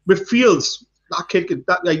 With Fields, that kid,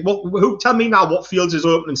 who tell me now what Fields'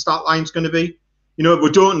 opening start line is going to be?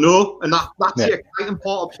 We don't know, and that's the exciting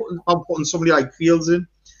part of putting somebody like Fields in.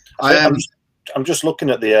 I'm just looking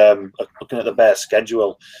at the Bears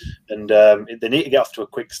schedule, and they need to get off to a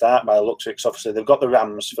quick start by the looks of it. Obviously, they've got the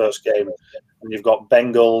Rams first game, and you've got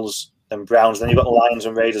Bengals and Browns. Then you've got the Lions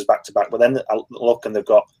and Raiders back to back. But then I look, and they've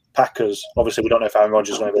got Packers. Obviously, we don't know if Aaron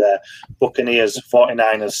Rodgers is going to be there. Buccaneers,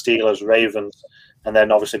 49ers, Steelers, Ravens, and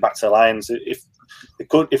then obviously back to the Lions. If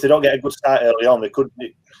they don't get a good start early on, they could.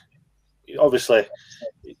 Obviously,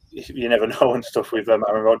 you never know and stuff with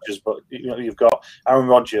Aaron Rodgers, but you've got Aaron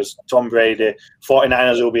Rodgers, Tom Brady,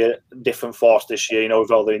 49ers will be a different force this year,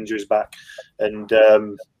 with all the injuries back, and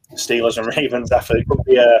Steelers and Ravens after it could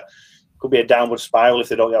be a downward spiral if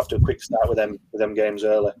they don't get off to a quick start with them games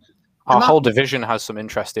early. Our whole division has some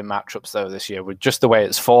interesting matchups though this year with just the way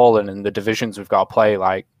it's fallen and the divisions we've got to play.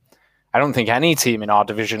 Like, I don't think any team in our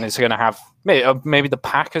division is going to have. Maybe the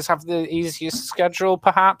Packers have the easiest schedule,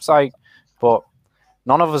 perhaps. But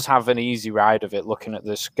none of us have an easy ride of it, looking at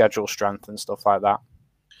the schedule strength and stuff like that.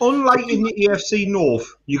 Unlike in the AFC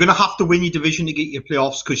North, you're going to have to win your division to get your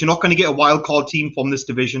playoffs because you're not going to get a wild card team from this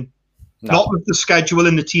division. No. Not with the schedule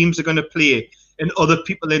and the teams are going to play and other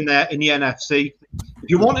people in there in the NFC. If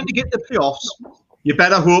you wanted to get the playoffs, you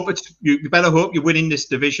better hope you're winning this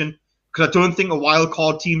division because I don't think a wild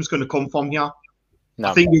card team is going to come from here. No.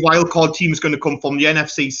 I think the wild card team is going to come from the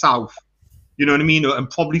NFC South. You know what I mean? And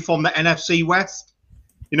probably from the NFC West.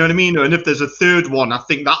 You know what I mean? And if there's a third one, I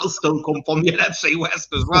think that'll still come from the NFC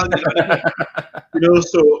West as well. You know what I mean?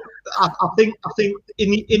 So I think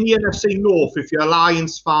in the NFC North, if you're a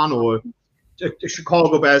Lions fan or a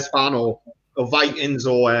Chicago Bears fan or Vikings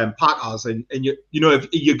or Packers, and you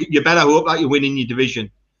better hope that you're winning your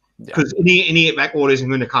division. Because an 8-8 record isn't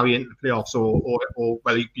going to carry into the playoffs, or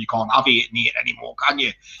well, you can't have 8-8 anymore, can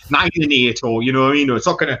you? 9-8, or you know what I mean? It's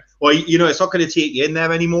not going to, it's not going to take you in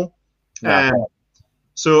there anymore. No.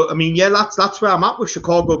 So I mean, that's where I'm at with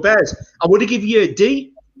Chicago Bears. I would have given you a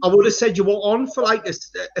D. I would have said you were on for like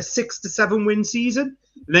a 6 to 7 win season,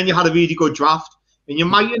 and then you had a really good draft, and you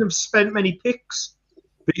mightn't have spent many picks,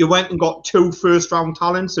 but you went and got 2 first-round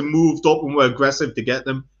talents and moved up and were aggressive to get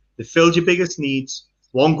them. They filled your biggest needs.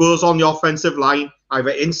 One goes on the offensive line, either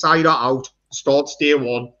inside or out, starts day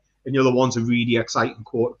one, and the other one's a really exciting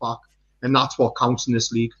quarterback. And that's what counts in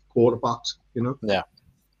this league, quarterbacks, Yeah.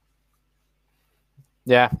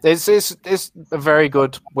 Yeah, it's a very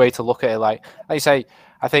good way to look at it. Like I say,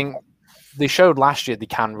 I think they showed last year they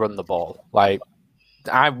can run the ball. Like,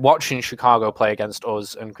 I'm watching Chicago play against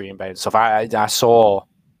us and Green Bay and stuff. I saw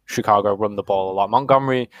Chicago run the ball a lot.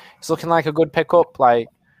 Montgomery is looking like a good pickup. Like,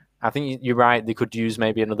 I think you're right. They could use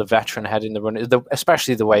maybe another veteran head in the run,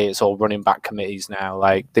 especially the way it's all running back committees now.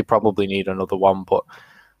 Like they probably need another one, but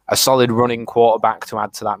a solid running quarterback to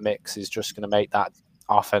add to that mix is just going to make that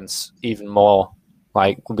offense even more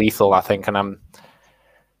like lethal, I think. And I'm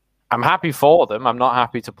happy for them. I'm not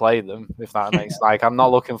happy to play them, if that makes like I'm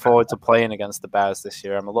not looking forward to playing against the Bears this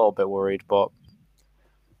year. I'm a little bit worried, but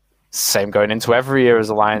same going into every year as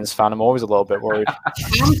a Lions fan. I'm always a little bit worried.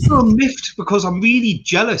 I'm so miffed because I'm really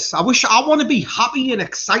jealous. I want to be happy and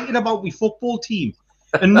excited about my football team.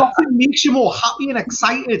 And nothing makes you more happy and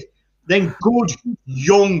excited than good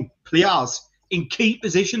young players in key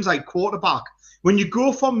positions like quarterback. When you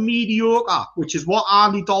go from mediocre, which is what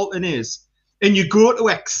Andy Dalton is, and you go to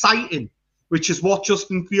exciting, which is what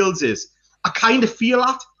Justin Fields is, I kind of feel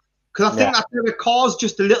that. Because I think that Derek Carr's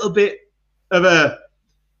just a little bit of a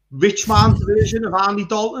rich man's version of Andy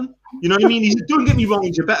Dalton. You know what I mean? Don't get me wrong,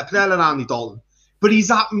 he's a better player than Andy Dalton. But he's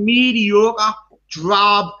that mediocre,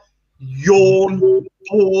 drab, yawn,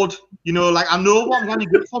 bored. You know, like I know what I'm going to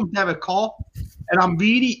get from Derek Carr. And I'm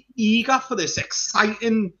really eager for this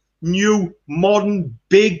exciting, new, modern,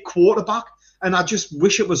 big quarterback. And I just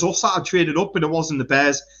wish it was us that I traded up and it wasn't the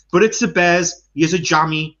Bears. But it's the Bears. He's a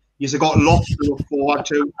jammy. You've got lots to look forward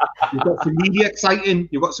to. You've got some really exciting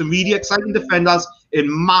defenders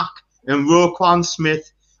in Mack and Roquan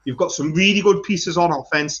Smith. You've got some really good pieces on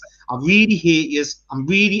offense. I really hate you. I'm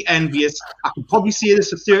really envious. I can probably say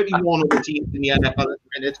this to 31 other teams in the NFL at the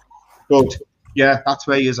minute. But yeah, that's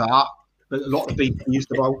where you are. A lot to be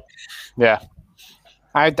pleased about. Yeah.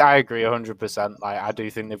 I agree 100%. Like I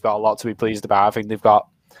do think they've got a lot to be pleased about. I think they've got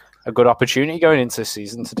a good opportunity going into the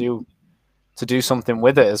season to do something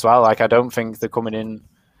with it as well. Like I don't think they're coming in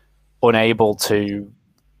unable to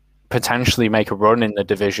potentially make a run in the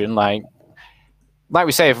division. Like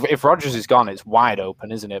we say, if Rodgers is gone, it's wide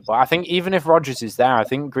open, isn't it? But I think even if Rodgers is there, I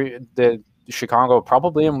think the Chicago are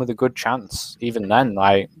probably in with a good chance. Even then,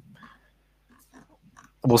 like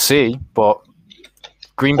we'll see. But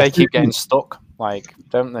Green Bay keep getting stuck. Like,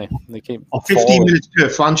 don't they? They keep 15 minutes per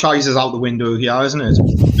franchise is out the window here, isn't it?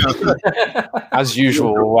 As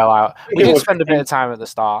usual, we're well out. We did spend a bit of time at the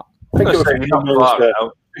start. I think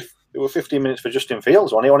it was 15 minutes for Justin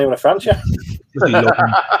Fields, wasn't he? Wasn't even a franchise. He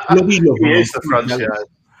is the franchise.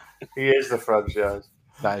 He is the franchise.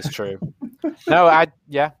 That is true. No,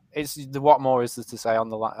 it's what more is there to say on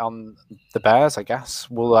the Bears? I guess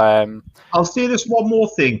we'll. I'll say this one more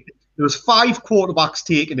thing. There was 5 quarterbacks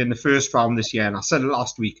taken in the first round this year, and I said it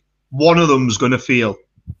last week. One of them's going to fail.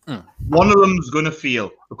 One of them's going to fail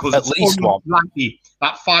because at least one. Likely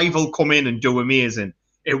that 5 will come in and do amazing.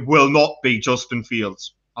 It will not be Justin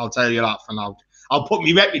Fields. I'll tell you that for now. I'll put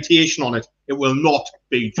my reputation on it. It will not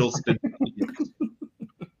be Justin Fields.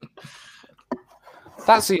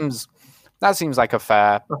 That seems like a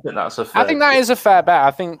fair. I think that's a fair. I think that is a fair bet.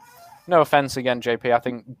 I think, no offense again, JP. I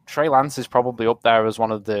think Trey Lance is probably up there as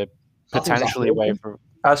one of the potentially away from.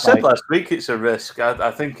 I said last week it's a risk.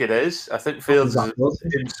 I think it is. I think Fields,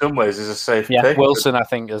 in some ways, is a safe pick. Wilson, I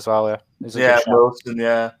think, as well. Wilson,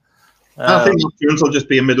 yeah. I think Jones will just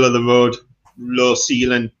be a middle of the road, low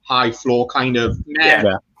ceiling, high floor kind of.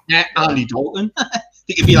 Andy Dalton.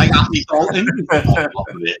 He could be like Andy Dalton.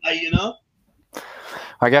 You know.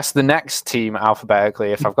 I guess the next team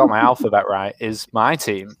alphabetically, if I've got my alphabet right, is my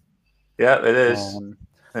team. Yeah, it is.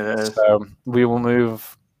 It is. So we will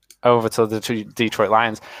move over to the Detroit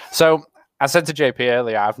Lions. So I said to JP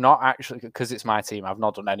earlier, I've not actually, because it's my team, I've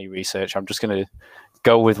not done any research. I'm just going to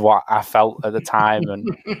go with what I felt at the time and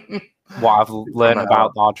what I've learned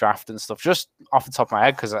about our draft and stuff, just off the top of my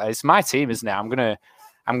head, because it's my team, isn't it?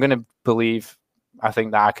 I'm gonna believe, I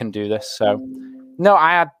think that I can do this. So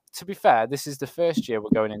no, to be fair, this is the first year we're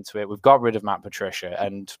going into it. We've got rid of Matt Patricia,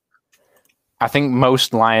 and I think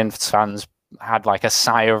most Lions fans had like a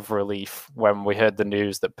sigh of relief when we heard the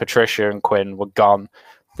news that Patricia and Quinn were gone.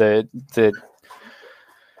 The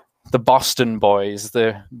Boston boys,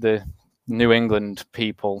 the New England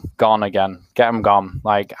people, gone again. Get them gone.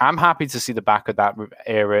 Like, I'm happy to see the back of that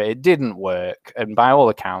era. It didn't work, and by all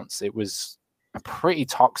accounts, it was a pretty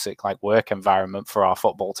toxic like work environment for our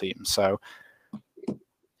football team. So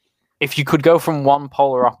if you could go from one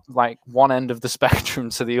one end of the spectrum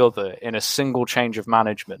to the other in a single change of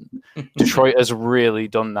management, Detroit has really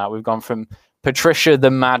done that. We've gone from Patricia, the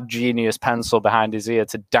mad genius pencil behind his ear,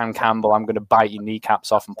 to Dan Campbell, I'm going to bite your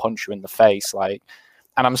kneecaps off and punch you in the face. Like,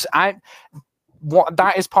 and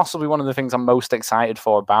that is possibly one of the things I'm most excited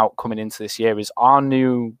for about coming into this year is our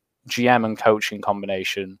new GM and coaching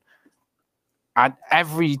combination.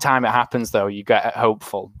 Every time it happens, though, you get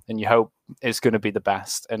hopeful and you hope it's going to be the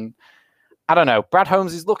best. And I don't know. Brad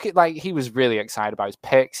Holmes is looking like he was really excited about his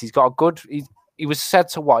picks. He's got a good. He was said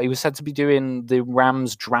to what? He was said to be doing the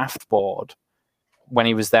Rams draft board when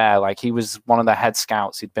he was there. Like he was one of the head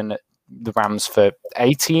scouts. He'd been at the Rams for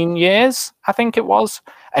 18 years, I think it was,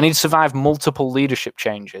 and he'd survived multiple leadership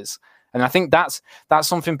changes. And I think that's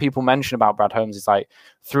something people mention about Brad Holmes is like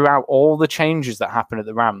throughout all the changes that happened at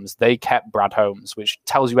the Rams, they kept Brad Holmes, which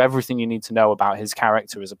tells you everything you need to know about his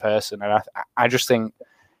character as a person. And I just think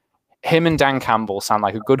him and Dan Campbell sound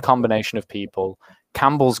like a good combination of people.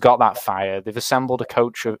 Campbell's got that fire. They've assembled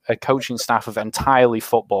a coaching staff of entirely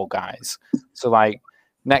football guys. So like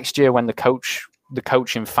next year when the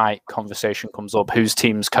coaching fight conversation comes up, whose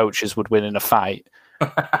team's coaches would win in a fight,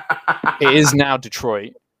 it is now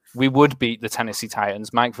Detroit. We would beat the Tennessee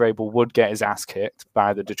Titans. Mike Vrabel would get his ass kicked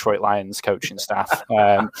by the Detroit Lions coaching staff.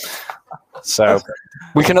 So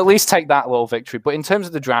we can at least take that little victory. But in terms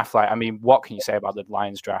of the draft, like, I mean, what can you say about the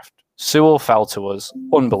Lions draft? Sewell fell to us.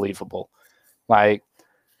 Unbelievable. Like,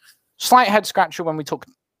 slight head scratcher when we took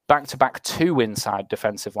back-to-back 2 inside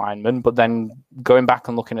defensive linemen, but then going back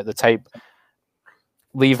and looking at the tape,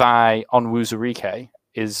 Levi Onwuzurike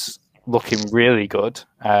is looking really good.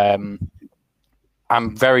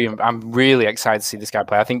 I'm really excited to see this guy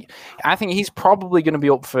play. I think he's probably going to be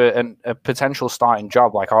up for a potential starting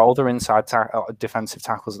job. Like our other inside defensive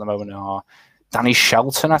tackles at the moment are Danny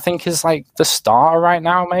Shelton. I think is like the starter right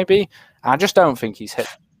now. Maybe I just don't think he's hit.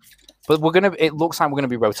 But it looks like we're gonna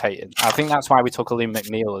be rotating. I think that's why we took Aleem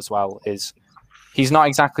McNeil as well. Is he's not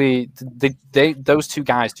exactly those two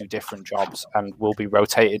guys do different jobs and will be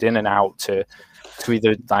rotated in and out to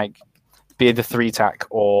either like be the 3-tack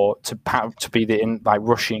or to be the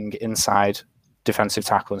rushing inside defensive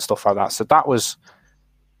tackle and stuff like that. So that was,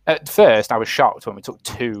 at first I was shocked when we took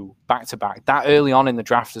 2 back-to-back that early on in the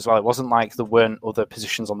draft as well. It wasn't like there weren't other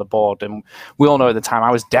positions on the board, and we all know at the time I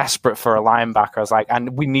was desperate for a linebacker. I was like,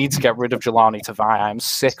 and we need to get rid of Jelani Tavai. I'm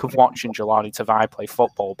sick of watching Jelani Tavai play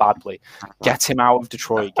football badly. Get him out of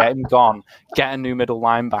Detroit, get him gone, get a new middle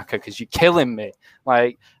linebacker because you're killing me.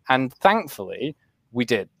 And thankfully we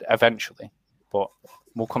did eventually, but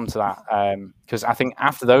we'll come to that because I think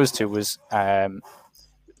after those 2 was Ifeatu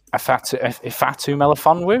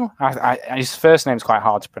Melifonwu. His first name's quite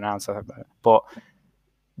hard to pronounce, but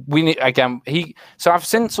we need So I've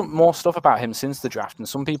seen some more stuff about him since the draft, and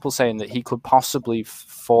some people saying that he could possibly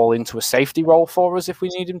fall into a safety role for us if we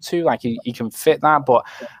need him to. Like he can fit that, but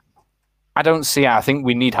I don't see it. I think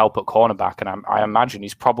we need help at cornerback, and I imagine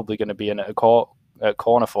he's probably going to be in at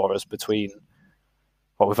corner for us between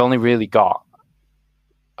what we've only really got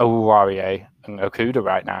Oruwariye and Okudah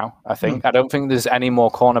right now. I think I don't think there's any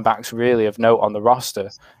more cornerbacks really of note on the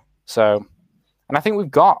roster. So, and I think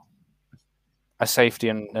we've got a safety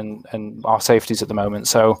and our safeties at the moment.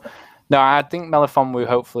 So, no, I think Melifonwu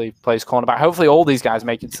hopefully plays cornerback. Hopefully, all these guys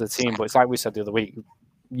make it to the team. But it's like we said the other week.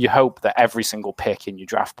 You hope that every single pick in your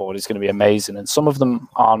draft board is going to be amazing, and some of them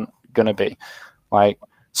aren't going to be. Like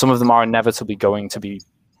some of them are inevitably going to be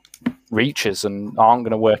reaches and aren't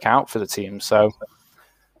going to work out for the team. So.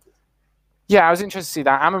 Yeah, I was interested to see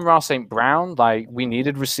that. Amon-Ra St. Brown, like we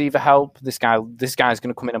needed receiver help. This guy's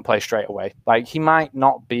going to come in and play straight away. Like he might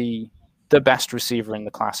not be the best receiver in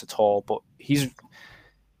the class at all, but he's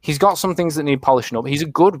got some things that need polishing up. He's a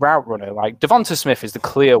good route runner. Like Devonta Smith is the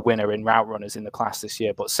clear winner in route runners in the class this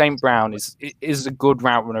year, but St. Brown is a good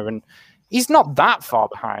route runner, and he's not that far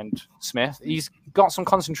behind Smith. He's got some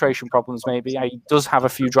concentration problems. Maybe he does have a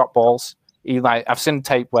few drop balls. I've seen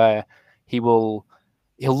tape where he'll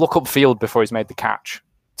look upfield before he's made the catch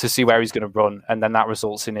to see where he's going to run, and then that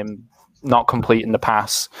results in him not completing the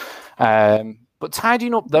pass. But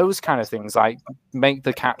tidying up those kind of things, like make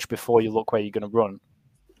the catch before you look where you're going to run,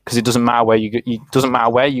 because it doesn't matter where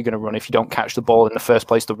you're going to run if you don't catch the ball in the first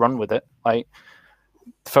place to run with it. Like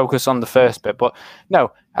focus on the first bit. But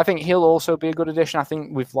no, I think he'll also be a good addition. I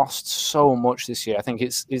think we've lost so much this year. I think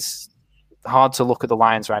it's hard to look at the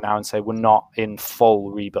Lions right now and say we're not in full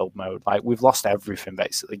rebuild mode. Like we've lost everything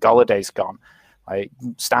basically. Galladay's gone, like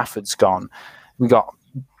Stafford's gone. We got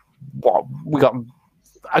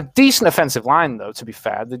a decent offensive line though. To be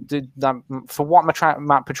fair, they did for what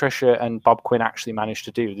Matt Patricia and Bob Quinn actually managed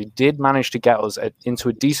to do. They did manage to get us into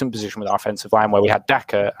a decent position with our offensive line where we had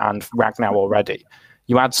Decker and Ragnow already.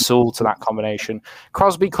 You add Sewell to that combination.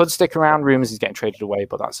 Crosby could stick around. Rumors he's getting traded away,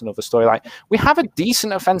 but that's another story. Like we have a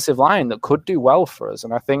decent offensive line that could do well for us,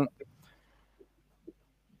 and I think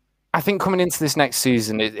coming into this next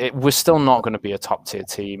season, we're still not going to be a top tier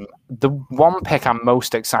team. The one pick I'm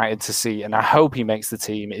most excited to see, and I hope he makes the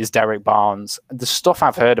team, is Derek Barnes. The stuff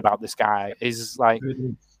I've heard about this guy is like,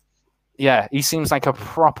 yeah, he seems like a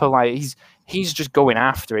proper he's just going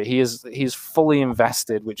after it. He's fully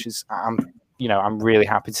invested, which is I'm really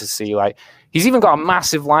happy to see. Like, he's even got a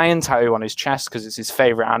massive lion tattoo on his chest because it's his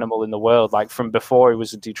favorite animal in the world, like from before he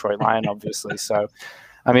was a Detroit Lion, obviously. So,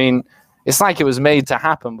 I mean, it's like it was made to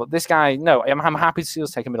happen. But this guy, no, I'm happy to see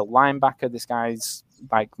us take a middle linebacker. This guy's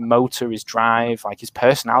like motor, his drive, like his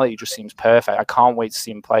personality just seems perfect. I can't wait to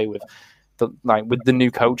see him play with the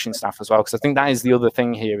new coaching staff as well, because I think that is the other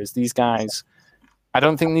thing here is these guys. I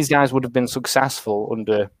don't think these guys would have been successful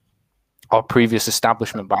under our previous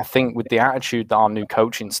establishment, but I think with the attitude that our new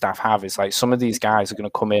coaching staff have, is like some of these guys are going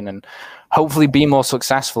to come in and hopefully be more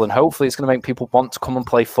successful, and hopefully it's going to make people want to come and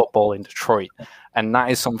play football in Detroit. And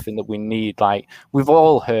that is something that we need. Like, we've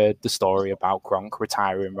all heard the story about Gronk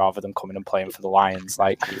retiring rather than coming and playing for the Lions.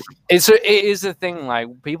 Like, it is a thing. Like,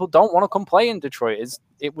 people don't want to come play in Detroit.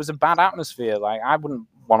 It was a bad atmosphere. Like, I wouldn't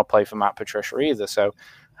want to play for Matt Patricia either. So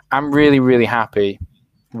I'm really, really happy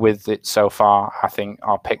with it so far. I think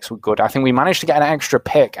our picks were good. I think we managed to get an extra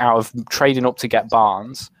pick out of trading up to get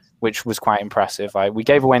Barnes, which was quite impressive. Like, we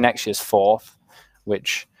gave away next year's 4th,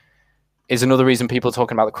 which is another reason people are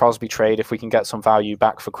talking about the Crosby trade. If we can get some value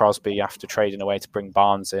back for Crosby after trading away to bring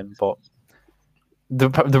Barnes in, but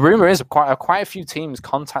the rumor is quite a few teams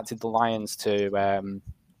contacted the Lions to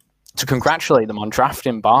congratulate them on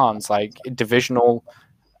drafting Barnes, like divisional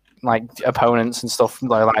like opponents and stuff.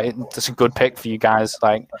 Like that's a good pick for you guys.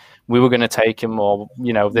 Like, we were going to take him, or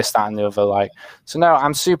this, that, and the other. Like, so no,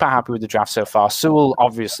 I'm super happy with the draft so far. Sewell,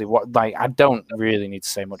 obviously, I don't really need to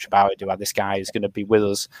say much about it, do I? This guy is going to be with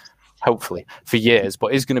us, hopefully, for years,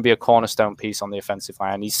 but is going to be a cornerstone piece on the offensive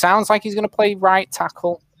line. He sounds like he's going to play right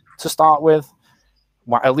tackle to start with,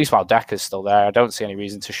 at least while Decker's still there. I don't see any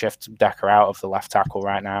reason to shift Decker out of the left tackle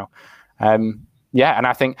right now. Yeah, and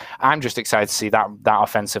I think I'm just excited to see that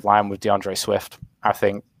offensive line with DeAndre Swift. I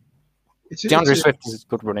think DeAndre Swift is a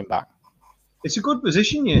good running back. It's a good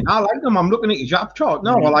position, yeah. I like them. I'm looking at your draft chart.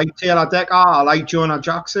 No, I like Taylor Decker. I like Jonah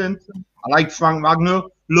Jackson. I like Frank Wagner.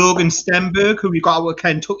 Logan Stenberg, who we got out of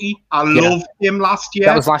Kentucky. I loved him last year.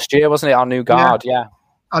 That was last year, wasn't it? Our new guard, yeah.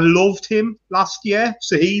 I loved him last year.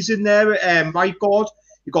 So he's in there at right guard.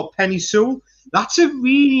 You got Penny Sewell. That's a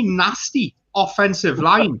really nasty offensive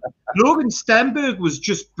line. Logan Stenberg was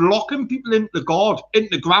just blocking people into the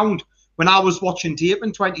ground when I was watching tape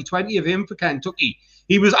in 2020 of him for Kentucky.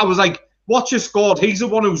 I was like, watch this guard. He's the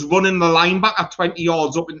one who's running the linebacker 20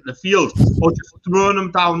 yards up into the field, or just throwing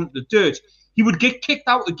him down the dirt. He would get kicked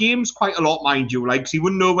out of games quite a lot, mind you, like, 'cause he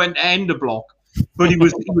wouldn't know when to end the block. But he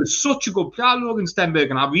was such a good player, Logan Stenberg,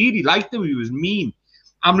 and I really liked him. He was mean.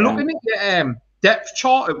 I'm looking at your depth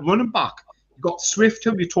chart at running back. You've got Swift,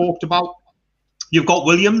 who you talked about. You've got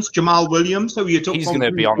Jamal Williams, who you took. He's going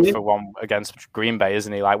to be on for one against Green Bay,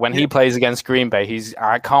 isn't he? Like, when he plays against Green Bay,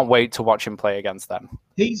 I can't wait to watch him play against them.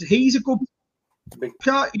 He's a good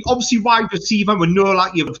player. Obviously, wide receiver. We know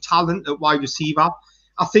like you have talent at wide receiver.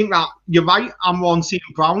 I think that you're right. Amon St.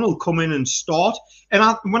 Brown will come in and start. And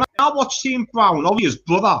when I watch St. Brown, obviously his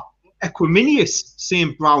brother, Equiminius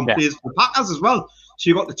St. Brown, plays for the Packers as well. So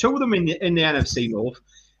you've got the two of them in the NFC North.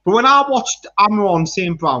 But when I watched Amon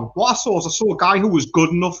St. Brown, what I saw a guy who was good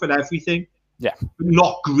enough at everything. Yeah.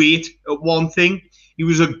 Not great at one thing. He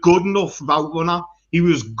was a good enough route runner. He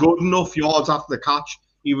was good enough yards after the catch.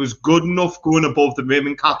 He was good enough going above the rim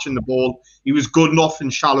and catching the ball. He was good enough in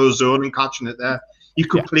shallow zone and catching it there. He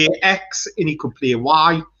could play X and he could play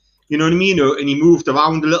Y. You know what I mean? And he moved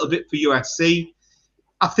around a little bit for USC.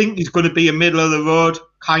 I think he's going to be a middle of the road,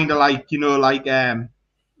 kind of like,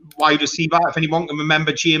 wide receiver. If anyone can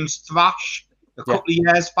remember James Thrash a couple of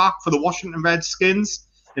years back for the Washington Redskins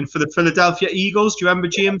and for the Philadelphia Eagles. Do you remember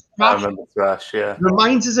James Thrash? I remember Thrash, yeah.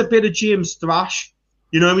 Reminds us a bit of James Thrash.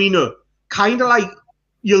 You know what I mean? Kind of like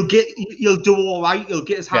he'll do all right. He'll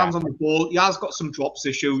get his hands on the ball. He has got some drops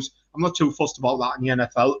issues. I'm not too fussed about that in the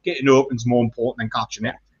NFL. Getting open is more important than catching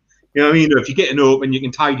it. You know what I mean? If you're getting open, you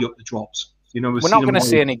can tidy up the drops. We're not going to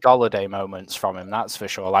see any Golladay moments from him, that's for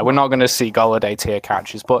sure. Like, we're not going to see Golladay tier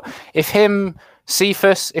catches. But if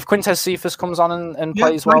Quintez Cephas comes on and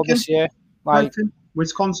plays well this year, like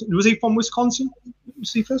Wisconsin, was he from Wisconsin?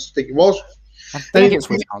 Cephas, I think he was. I think it's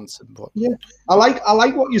Wisconsin, but I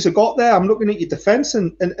like what you've got there. I'm looking at your defense,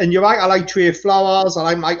 and you're right. I like Trey Flowers. I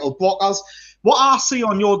like Michael Brockers. What I see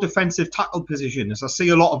on your defensive tackle position is I see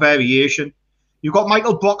a lot of variation. You've got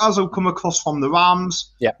Michael Brockers who come across from the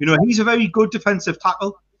Rams. Yeah. He's a very good defensive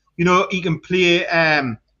tackle. He can play.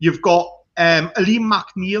 You've got Aleem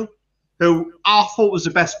McNeil, who I thought was the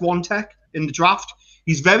best one tech in the draft.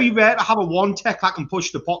 He's very rare to have a one tech that can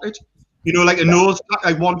push the pocket. Like a nose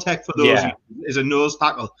tackle, like one tech for those is a nose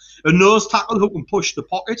tackle. A nose tackle who can push the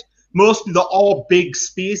pocket. Mostly they're all big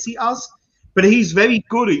space eaters. but he's very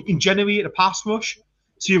good in generating a pass rush.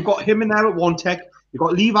 So you've got him in there at 1 tech. You've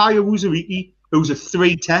got Levi Owuzurike, who's a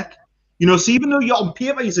 3 tech. You know, so even though you're on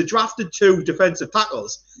paper, he's a drafted 2 defensive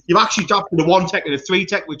tackles, you've actually drafted a 1 tech and a 3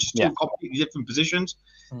 tech, which is 2 completely different positions.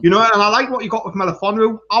 You know, and I like what you got with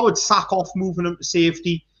Melifonwu. I would sack off moving him to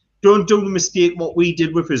safety. Don't do the mistake what we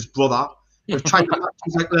did with his brother of trying to match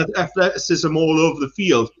his athleticism all over the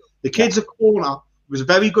field. The kid's a corner. He was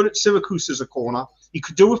very good at Syracuse as a corner. He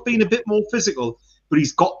could do with being a bit more physical, but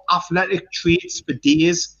he's got athletic traits for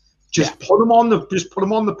days. Just put him on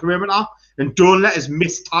the perimeter and don't let his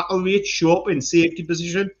missed tackle rate show up in safety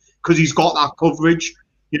position because he's got that coverage.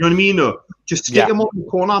 You know what I mean? No, just stick him up in the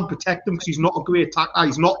corner and protect him because he's not a great tackler.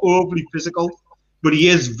 He's not overly physical, but he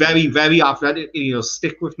is very, very athletic. And he'll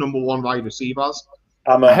stick with number 1 wide receivers.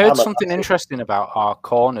 I heard something interesting about our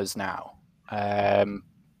corners now.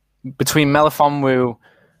 Between Melifonwu,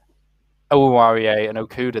 Owarie, and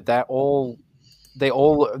Okuda, all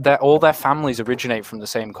their families originate from the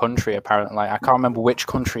same country. Apparently, I can't remember which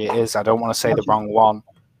country it is. I don't want to say the wrong one.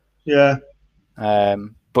 Yeah.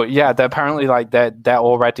 But yeah, they're apparently they've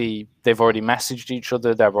already messaged each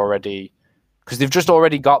other. Because they've just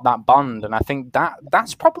already got that bond, and I think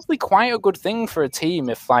that's probably quite a good thing for a team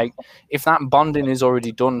if that bonding is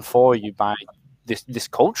already done for you by this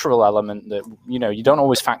cultural element that you don't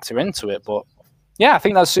always factor into it. But yeah, I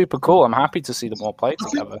think that's super cool. I'm happy to see them all play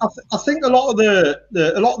together. I think a lot of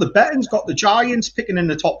the betting's got the Giants picking in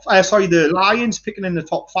the top. The Lions picking in the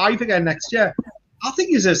top 5 again next year. I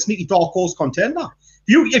think he's a sneaky dark horse contender.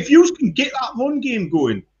 If you can get that run game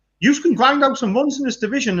going, you can grind out some runs in this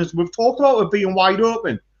division, as we've talked about it being wide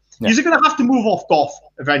open. Yeah. You're going to have to move off Goff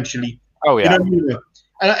eventually. Oh yeah. You know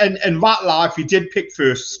what I mean? And Rattler, if you did pick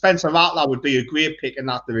first, Spencer Rattler would be a great pick in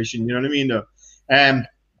that division. You know what I mean?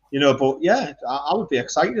 But yeah, I would be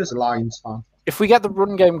excited as a Lions fan. If we get the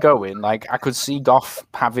run game going, I could see Goff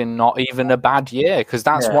having not even a bad year because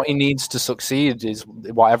that's what he needs to succeed. Is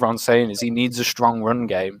what everyone's saying is he needs a strong run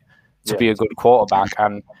game to be a good quarterback.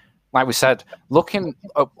 And like we said, looking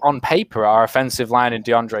on paper, our offensive line in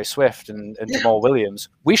DeAndre Swift and Jamal Williams,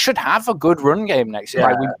 we should have a good run game next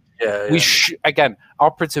year. We again,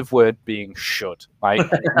 operative word being should.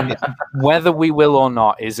 Whether we will or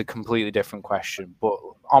not is a completely different question. But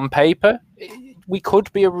on paper, we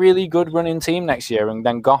could be a really good running team next year, and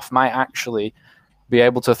then Goff might actually be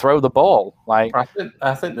able to throw the ball.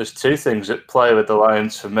 I think there's 2 things at play with the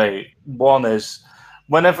Lions for me. One is,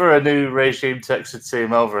 whenever a new regime takes a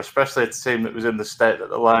team over, especially a team that was in the state that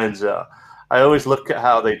the Lions are, I always look at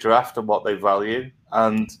how they draft and what they value.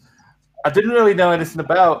 And I didn't really know anything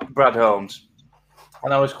about Brad Holmes.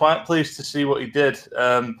 And I was quite pleased to see what he did,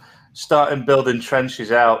 starting building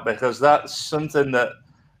trenches out, because that's something that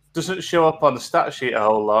doesn't show up on the stat sheet a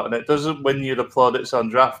whole lot, and it doesn't win you the plaudits on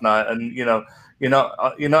draft night. And, you're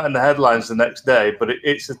not in the headlines the next day, but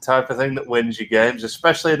it's the type of thing that wins you games,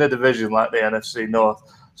 especially in a division like the NFC North.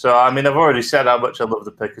 So, I mean, I've already said how much I love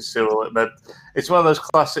the pick of Sewell. It's one of those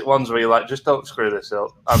classic ones where you're like, just don't screw this up.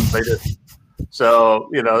 And they did. So,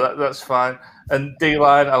 that's fine. And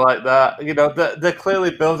D-line, I like that. They're clearly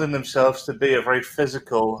building themselves to be a very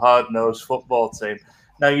physical, hard-nosed football team.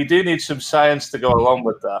 Now, you do need some science to go along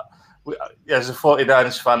with that. As a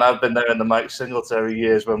 49ers fan, I've been there in the Mike Singletary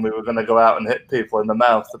years when we were going to go out and hit people in the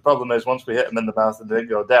mouth. The problem is, once we hit them in the mouth and they didn't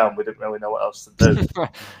go down, we didn't really know what else to do.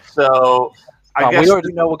 So, I guess we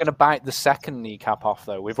already know we're going to bite the second kneecap off,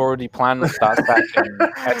 though. We've already planned that second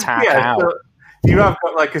attack out. So you have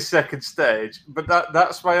got a second stage, but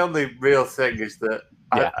that's my only real thing is that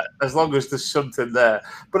as long as there's something there.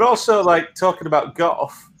 But also, talking about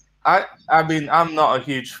Goff, I mean, I'm not a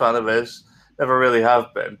huge fan of his, never really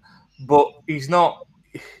have been. But he's not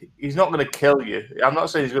going to kill you. I'm not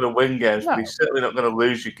saying he's going to win games, but he's certainly not going to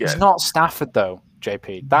lose you games. He's not Stafford, though,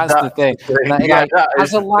 JP. That's the thing.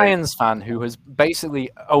 As a Lions fan who has basically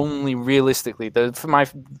only realistically, for my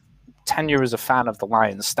tenure as a fan of the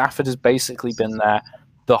Lions, Stafford has basically been there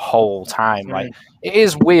the whole time. It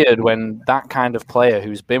is weird when that kind of player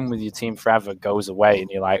who's been with your team forever goes away and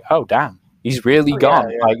you're like, oh, damn. He's really gone.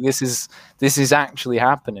 Yeah. This is actually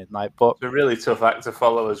happening. But it's a really tough act to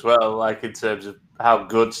follow as well. In terms of how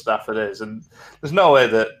good Stafford is, and there's no way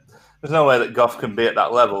that Goff can be at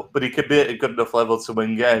that level, but he could be at a good enough level to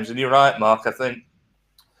win games. And you're right, Mark. I think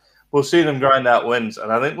we'll see them grind out wins,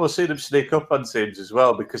 and I think we'll see them sneak up on teams as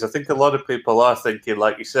well. Because I think a lot of people are thinking,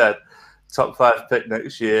 like you said, top 5 pick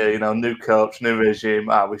next year. New coach, new regime.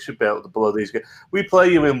 We should be able to blow these guys. We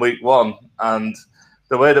play you in week 1, and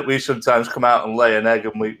the way that we sometimes come out and lay an egg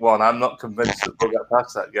in week 1, I'm not convinced that we'll get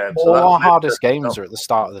past that game. All our hardest games are at the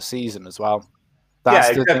start of the season as well.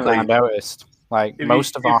 That's the thing that I noticed. Like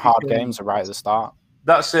most of our hard games are right at the start.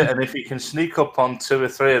 That's it. And if you can sneak up on 2 or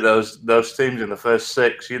 3 of those teams in the first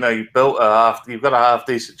 6, you've got a half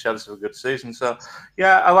decent chance of a good season. So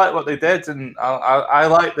yeah, I like what they did, and I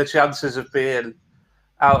like the chances of being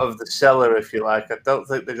out of the cellar, if you like. I don't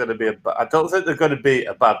think they're going to be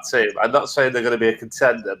a bad team. I'm not saying they're going to be a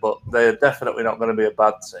contender, but they're definitely not going to be a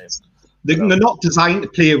bad team. They're not designed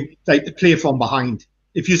to play from behind.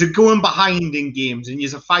 If you're going behind in games and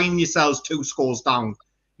you're finding yourselves 2 scores down,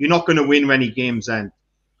 you're not going to win many games then.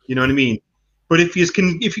 You know what I mean? But if you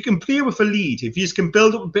can play with a lead, if you can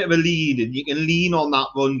build up a bit of a lead and you can lean on that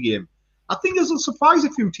run game, I think this will surprise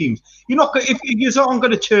a few teams. You're not if you aren't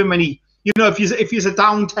going to turn many. If you're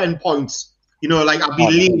down 10 points,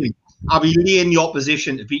 I'll be laying the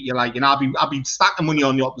opposition to beat you, and I'll be stacking money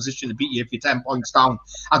on the opposition to beat you if you're 10 points down.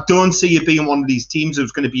 I don't see you being one of these teams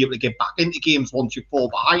who's going to be able to get back into games once you fall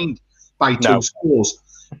behind by 2 scores.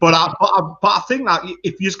 But I think that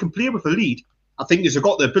if you can play with a lead, I think you've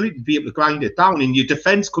got the ability to be able to grind it down, and your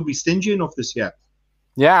defense could be stingy enough this year.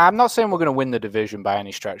 Yeah, I'm not saying we're going to win the division by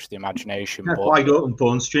any stretch of the imagination. Yeah, but wide open,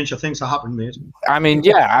 Bones. Stranger things are happening, mate. I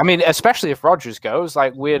mean, especially if Rodgers goes,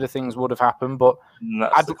 weirder things would have happened. But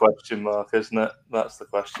that's the question mark, isn't it? That's the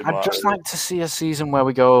question mark. I'd just like to see a season where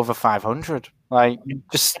we go over 500.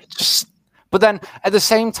 Just. But then at the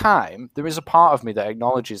same time, there is a part of me that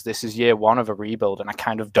acknowledges this is year 1 of a rebuild, and I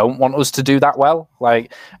kind of don't want us to do that well.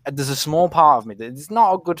 There's a small part of me that it's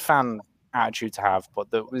not a good fan attitude to have,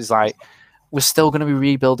 but that was we're still going to be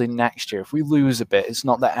rebuilding next year. If we lose a bit, it's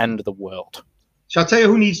not the end of the world. Shall I tell you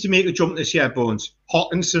who needs to make a jump this year, Bones?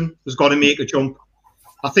 Hawkinson has got to make a jump.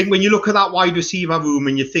 I think when you look at that wide receiver room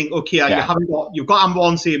and you think, okay, you've got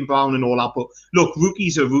Amon St. Brown and all that, but look,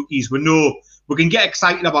 rookies are rookies. We can get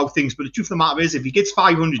excited about things, but the truth of the matter is, if he gets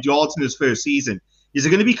 500 yards in his first season, is it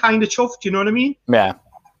going to be kind of chuffed? Do you know what I mean? Yeah.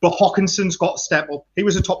 But Hawkinson's got to step up. He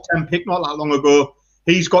was a top 10 pick not that long ago.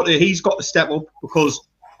 He's got to step up because,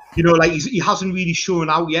 he hasn't really shown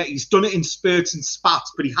out yet. He's done it in spurts and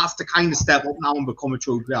spats, but he has to kind of step up now and become a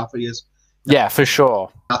true player for years. Yeah, for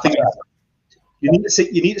sure. I think you need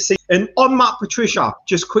to see. And on Matt Patricia,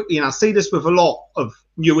 just quickly, and I say this with a lot of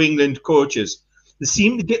New England coaches, they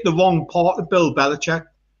seem to get the wrong part of Bill Belichick.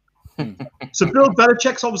 So Bill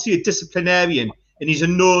Belichick's obviously a disciplinarian, and he's a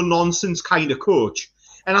no-nonsense kind of coach.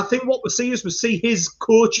 And I think what we see his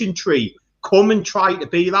coaching tree come and try to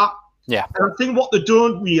be that. Yeah. And I think what they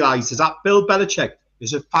don't realise is that Bill Belichick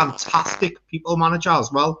is a fantastic people manager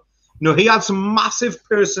as well. He had some massive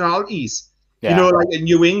personalities, in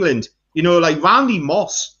New England. Randy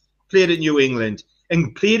Moss played at New England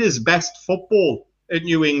and played his best football at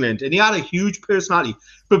New England, and he had a huge personality.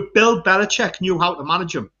 But Bill Belichick knew how to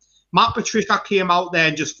manage him. Matt Patricia came out there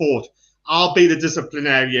and just thought, I'll be the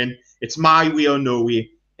disciplinarian. It's my way or no way.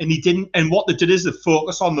 And he didn't. And what they did is they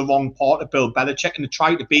focus on the wrong part of Bill Belichick, and they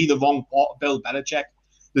try to be the wrong part of Bill Belichick.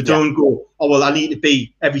 They don't go, I need to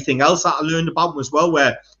be everything else that I learned about him as well,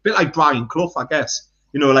 where a bit like Brian Clough, I guess,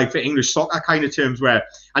 for English soccer kind of terms, where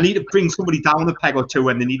I need to bring somebody down a peg or two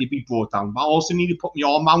when they need to be brought down, but I also need to put my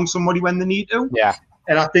arm around somebody when they need to. Yeah.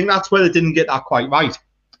 And I think that's where they didn't get that quite right.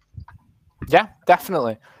 Yeah,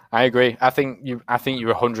 definitely. I agree. I think you're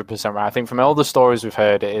 100% right. I think from all the stories we've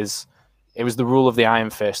heard, it was the rule of the Iron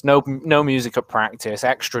Fist. No music at practice,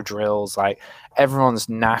 extra drills. Everyone's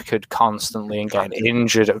knackered constantly and getting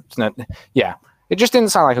injured. Yeah, it just didn't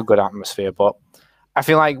sound like a good atmosphere. But I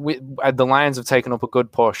feel like the Lions have taken up a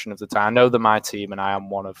good portion of the time. I know they're my team, and I am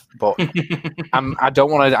one of. But I don't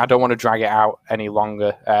want to drag it out any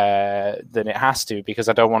longer than it has to, because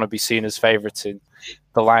I don't want to be seen as favoriting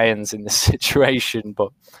the Lions in this situation.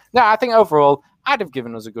 But no, I think overall, I'd have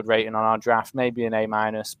given us a good rating on our draft, maybe an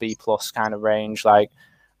A-, B+ kind of range. I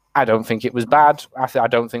don't think it was bad. I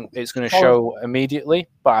don't think it's going to show immediately,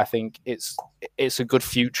 but I think it's a good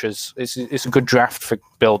futures. It's a good draft for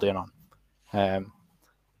building on.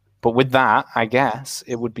 But with that, I guess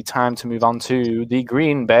it would be time to move on to the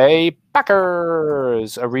Green Bay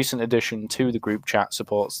Packers. A recent addition to the group chat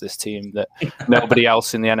supports this team that nobody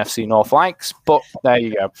else in the NFC North likes, but there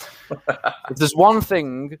you go. If there's one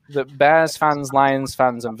thing that Bears fans, Lions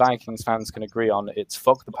fans, and Vikings fans can agree on, it's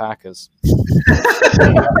fuck the Packers.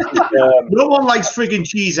 No one likes friggin'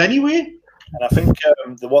 cheese anyway. And I think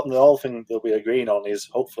the whole thing they'll be agreeing on is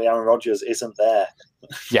hopefully Aaron Rodgers isn't there.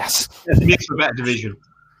 Yes. It makes a better division.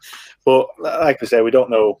 But like I say, we don't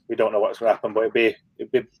know what's going to happen. But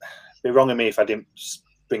it'd be wrong of me if I didn't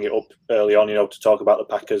bring it up early on, to talk about the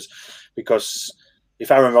Packers, because if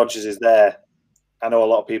Aaron Rodgers is there, I know a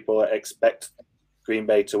lot of people expect Green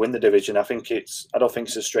Bay to win the division. I don't think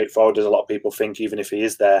it's as straightforward as a lot of people think, even if he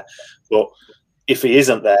is there. But if he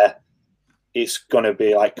isn't there, it's going to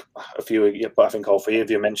be like a few, but I think all three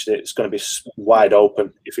of you mentioned it. It's going to be wide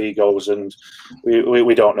open if he goes, and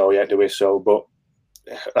we don't know yet, do we? So, but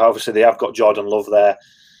obviously they have got Jordan Love there,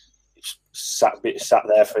 sat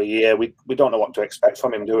there for a year. We don't know what to expect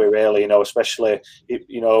from him, do we? Really, especially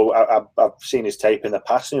I've seen his tape in the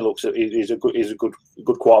past, and he's a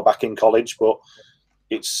good quarterback in college, but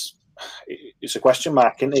it's a question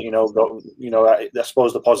mark, isn't it? I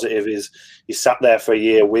suppose the positive is he sat there for a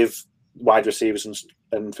year with wide receivers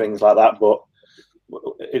and things like that, but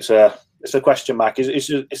it's a question mark.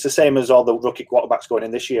 It's the same as all the rookie quarterbacks going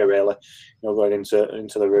in this year, really. Going into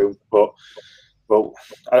the room. But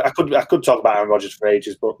I could talk about Aaron Rodgers for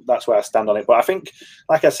ages, but that's where I stand on it. But I think,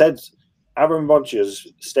 like I said, Aaron Rodgers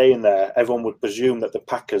staying there, everyone would presume that the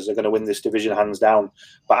Packers are going to win this division hands down.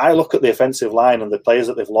 But I look at the offensive line and the players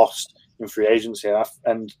that they've lost in free agency,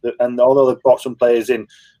 and although they've brought some players in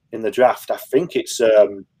the draft, I think it's.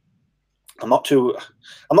 I'm not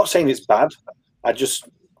saying it's bad.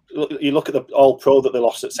 You look at the All-Pro that they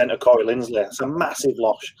lost at centre, Corey Linsley. It's a massive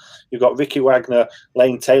loss. You've got Ricky Wagner,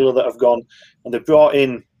 Lane Taylor that have gone, and they brought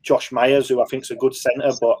in Josh Myers, who I think is a good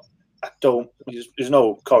centre, but there's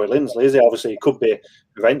no Corey Linsley, is he? Obviously, he could be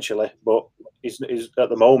eventually, but he's at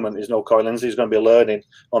the moment. There's no Corey Linsley. He's going to be learning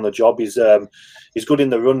on the job. He's good in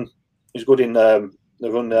the run. He's good in the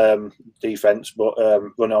run defense, but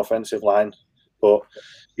run offensive line. But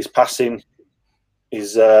his passing,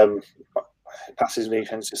 his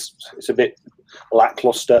defense it's a bit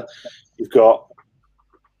lackluster. You've got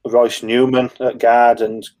Royce Newman at guard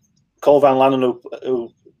and Cole Van Lanen,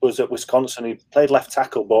 who was at Wisconsin. He played left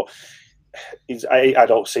tackle, but I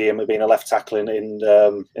don't see him being a left tackle in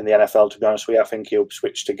the NFL. To be honest with you, I think he'll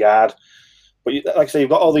switch to guard. But like I say, you've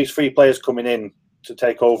got all these three players coming in to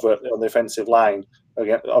take over on the offensive line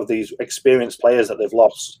of these experienced players that they've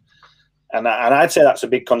lost. And I'd say that's a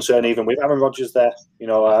big concern, even with Aaron Rodgers there.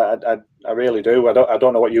 I really do. I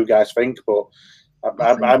don't know what you guys think, but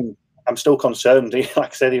I'm still concerned. Like I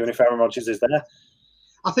said, even if Aaron Rodgers is there.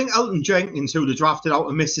 I think Elton Jenkins, who they drafted out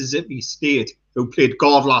of Mississippi State, who played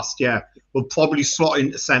guard last year, will probably slot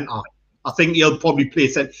into centre. I think he'll probably play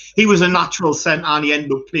centre. He was a natural centre, and he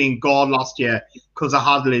ended up playing guard last year because I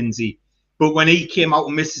had Lindsay. But when he came out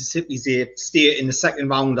of Mississippi State in the second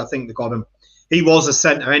round, I think they got him. He was a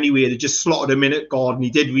centre anyway. They just slotted him in at guard, and he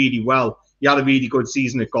did really well. He had a really good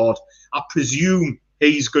season at guard. I presume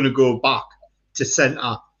he's going to go back to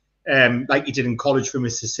centre, like he did in college for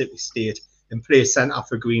Mississippi State, and play centre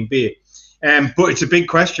for Green Bay. But it's a big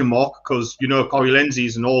question mark because, Corey Lindsey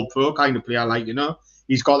is an all-pro kind of player.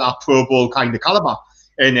 He's got that Pro Bowl kind of calibre.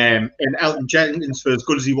 And Elton Jenkins, for as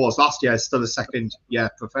good as he was last year, is still a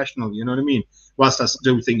second-year professional. You know what I mean? Whilst I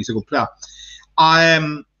do think he's a good player.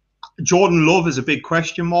 Jordan Love is a big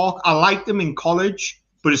question mark. I liked him in college,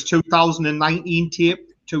 but his 2019 tape,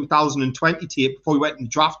 2020 tape before he went in the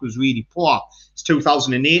draft was really poor. His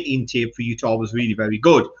 2018 tape for Utah was really, very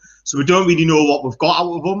good. So we don't really know what we've got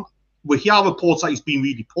out of him. We hear reports that he's been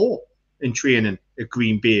really poor in training at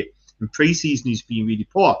Green Bay. In pre-season, he's been really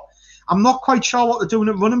poor. I'm not quite sure what they're doing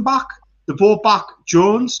at running back. They brought back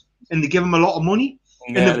Jones, and they give him a lot of money.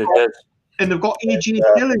 Yeah, they did. And they've got A.J.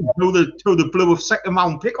 Dillon, who they blew a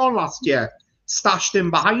second-round pick on last year, stashed him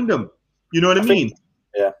behind him. You know what I mean?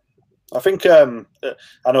 Yeah. I think I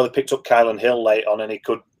know they picked up Kylan Hill late on, and it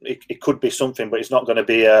could be something, but it's not going to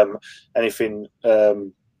be anything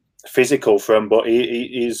physical for him. But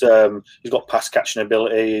he's got pass catching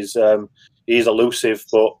ability. He's elusive,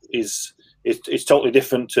 but it's totally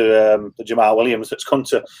different to the Jamal Williams that's gone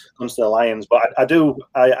to the Lions. But I do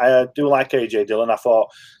like A.J. Dillon. I thought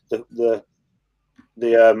the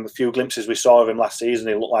few glimpses we saw of him last season,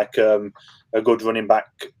 he looked like a good running back,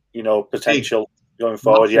 potential going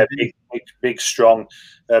forward. Yeah, big, strong.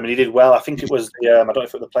 And he did well. I think it was I don't know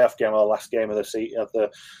if it was the playoff game or the last game of the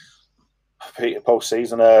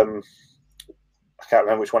postseason. I can't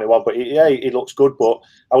remember which one it was, but he looks good. But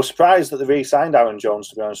I was surprised that they re-signed Aaron Jones,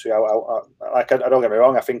 to be honest with you. I don't get me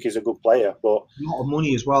wrong, I think he's a good player, but a lot of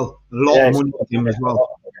money as well. A lot of money for him as well.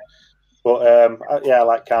 But I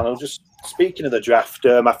like Carnell. Just speaking of the draft,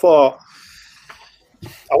 I thought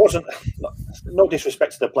I wasn't. No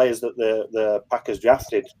disrespect to the players that the Packers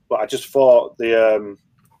drafted, but I just thought a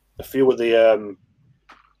few of the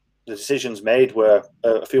decisions made were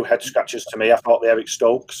a few head scratchers to me. I thought the Eric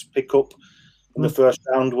Stokes pickup in the first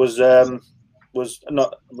round was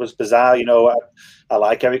bizarre. I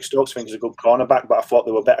like Eric Stokes. I think he's a good cornerback, but I thought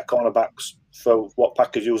there were better cornerbacks for what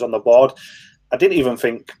Packers use on the board. I didn't even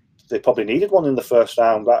think they probably needed one in the first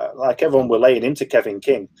round. Like everyone were laying into Kevin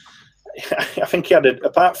King. I think he had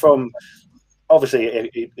apart from obviously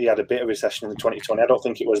he had a bit of recession in 2020. I don't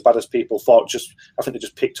think it was as bad as people thought. I think they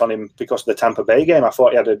just picked on him because of the Tampa Bay game. I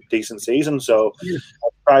thought he had a decent season, so I'm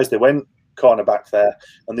surprised they went cornerback there.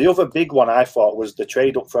 And the other big one I thought was the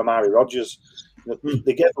trade up for Amari Rodgers.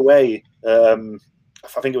 They gave away, I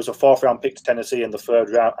think it was a 4th round pick to Tennessee in the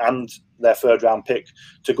 3rd round and their 3rd round pick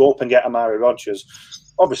to go up and get Amari Rodgers.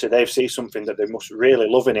 Obviously, they've seen something that they must really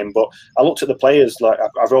love in him. But I looked at the players, like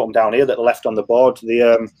I wrote them down here that are left on the board.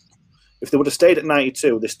 If they would have stayed at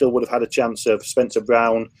 92, they still would have had a chance of Spencer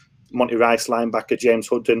Brown, Monty Rice linebacker, James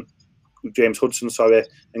Hudson,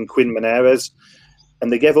 and Quinn Menares.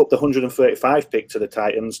 And they gave up the 135 pick to the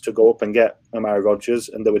Titans to go up and get Amari Rodgers.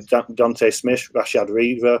 And there were Dante Smith, Rashad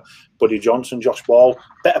Reaver, Buddy Johnson, Josh Ball.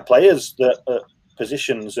 Better players that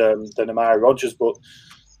positions than Amari Rodgers.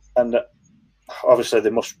 And obviously they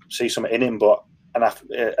must see something in him. And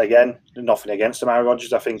again, nothing against Amari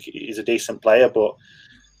Rodgers. I think he's a decent player, but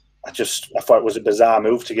I thought it was a bizarre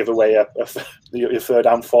move to give away your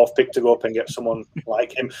 3rd and 4th pick to go up and get someone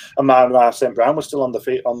like him. And Amon-Ra St. Brown was still on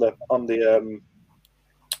the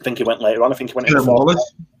I think he went later on. I think he went.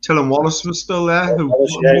 Tillon Wallace was still there. It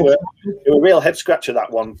was a real head scratcher,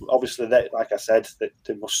 that one. Obviously, like I said,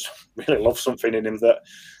 they must really love something in him.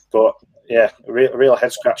 But yeah, a real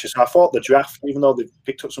head scratcher. So I thought the draft, even though they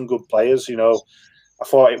picked up some good players, I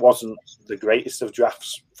thought it wasn't the greatest of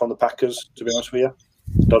drafts from the Packers, to be honest with you.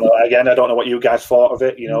 Don't know. Again, I don't know what you guys thought of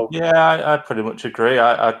it. Yeah, I pretty much agree.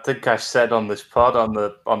 I think I said on this pod on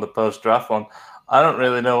the post draft one, I don't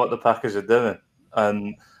really know what the Packers are doing,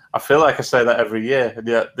 and I feel like I say that every year, and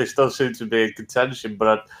yet they still seem to be in contention.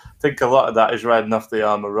 But I think a lot of that is riding off the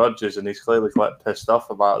arm of Rodgers, and he's clearly quite pissed off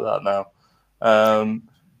about that now.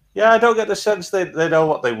 Yeah, I don't get the sense they know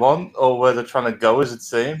what they want or where they're trying to go as a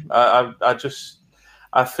team.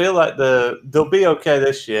 I feel like they'll be okay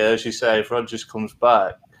this year, as you say, if Rodgers comes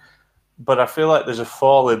back. But I feel like there's a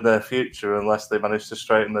fall in their future unless they manage to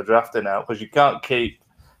straighten the drafting out, because you can't keep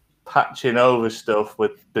patching over stuff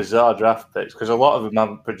with bizarre draft picks, because a lot of them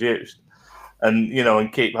haven't produced, and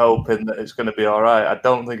keep hoping that it's going to be all right. I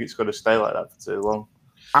don't think it's going to stay like that for too long.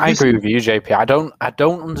 I agree with you, JP. I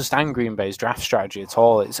don't understand Green Bay's draft strategy at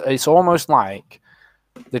all. It's almost like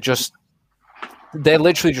they're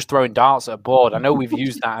literally just throwing darts at a board. I know we've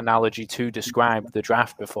used that analogy to describe the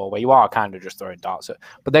draft before, where you are kind of just throwing darts at,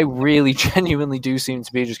 but they really genuinely do seem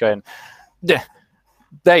to be just going, yeah,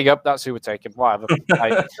 there you go, that's who we're taking, whatever.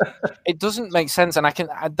 It doesn't make sense, and I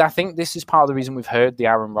think this is part of the reason we've heard the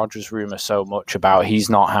Aaron Rodgers rumor so much about he's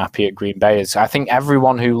not happy at Green Bay. I think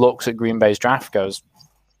everyone who looks at Green Bay's draft goes,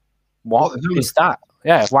 what is that?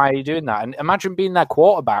 Yeah, why are you doing that? And imagine being their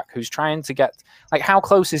quarterback who's trying to get, how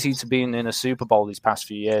close is he to being in a Super Bowl these past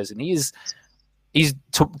few years? And he's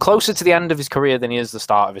closer to the end of his career than he is the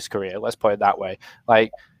start of his career. Let's put it that way. I'll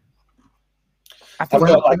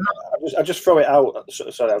just throw it out.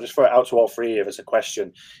 Sorry, I'll just throw it out to all three of us. A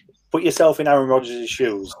question: put yourself in Aaron Rodgers'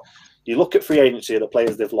 shoes. You look at free agency, the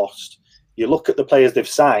players they've lost. You look at the players they've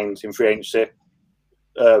signed in free agency.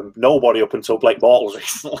 Nobody up until Blake Bortles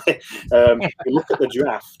recently. You look at the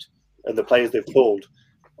draft and the players they've pulled.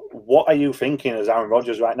 What are you thinking as Aaron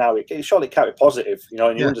Rodgers right now? It surely can't be positive,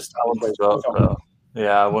 and you understand where he's coming from.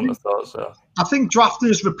 Yeah, I wouldn't have thought so. I think drafting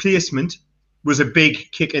his replacement was a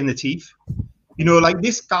big kick in the teeth.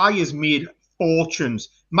 This guy has made fortunes.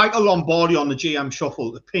 Michael Lombardi on the GM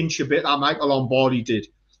Shuffle, the pinch a bit that Michael Lombardi did,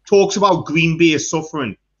 talks about Green Bay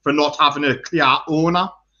suffering for not having a clear owner.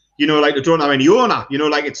 They don't have any owner.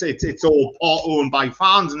 It's all part owned by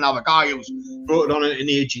fans and have a guy who's voted on it in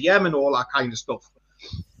AGM and all that kind of stuff.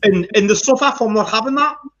 And the suffer from not having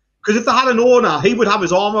that. Because if they had an owner, he would have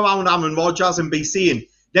his arm around Aaron Rodgers and be saying,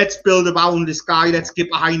 let's build around this guy, let's get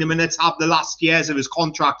behind him, and let's have the last years of his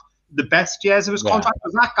contract, the best years of his contract,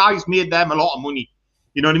 because that guy's made them a lot of money.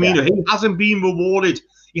 You know what I mean? He hasn't been rewarded.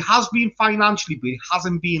 He has been financially, but he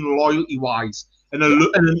hasn't been loyalty-wise. And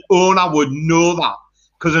an owner would know that,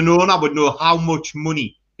 because an owner would know how much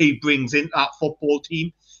money he brings into that football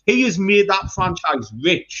team. He has made that franchise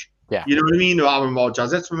rich. Yeah. You know what I mean, Aaron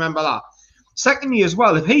Rodgers? Let's remember that. Secondly, as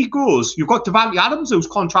well, if he goes, you've got Davante Adams, whose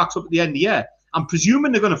contract's up at the end of the year. I'm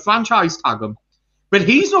presuming they're going to franchise tag him. But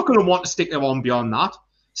he's not going to want to stick around beyond that.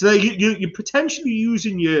 So you're potentially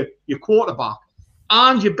using your quarterback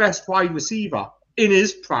and your best wide receiver in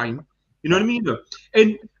his prime. You know what I mean?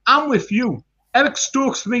 And I'm with you. Eric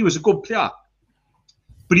Stokes, for me, was a good player.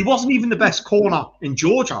 But he wasn't even the best corner in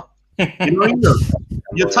Georgia. You know what I mean?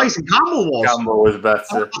 Your Tyson Campbell was. Campbell was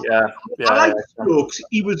better. Yeah. I like Stokes.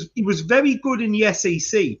 He was very good in the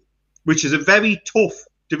SEC, which is a very tough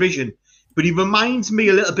division. But he reminds me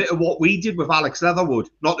a little bit of what we did with Alex Leatherwood,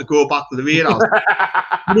 not to go back to the Raiders.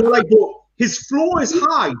 But his floor is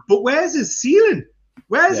high, but where's his ceiling?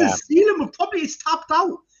 Where's his ceiling? Well, probably it's tapped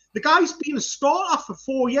out. The guy's been a starter for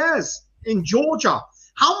 4 years in Georgia.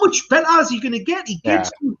 How much better is he going to get? He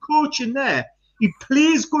gets good coaching there. He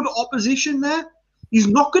plays good opposition there. He's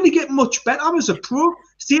not going to get much better as a pro.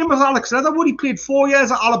 Same as Alex Leatherwood. He played 4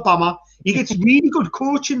 years at Alabama. He gets really good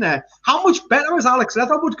coaching there. How much better is Alex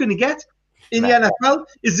Leatherwood going to get in the NFL?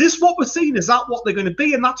 Is this what we're seeing? Is that what they're going to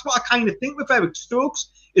be? And that's what I kind of think with Eric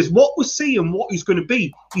Stokes, is what we're seeing, what he's going to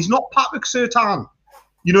be. He's not Patrick Surtain.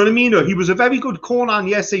 You know what I mean? He was a very good corner in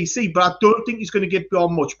the SEC, but I don't think he's going to get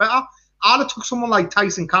beyond much better. I'd have took someone like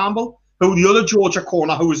Tyson Campbell, who the other Georgia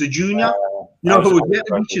corner, who was a junior, who was yet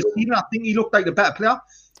to reach his season. I think he looked like the better player.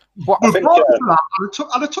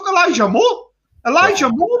 I'd have took Elijah Moore. Elijah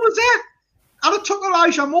Moore was there. I'd have took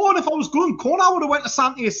Elijah Moore, and if I was going corner, I would have went to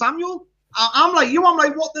Santiago Samuel. I'm like you. I'm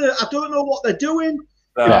like, I don't know what they're doing.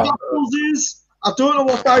 I don't know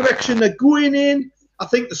what direction they're going in. I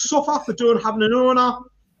think they suffer for don't having an owner,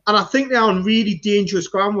 and I think they're on really dangerous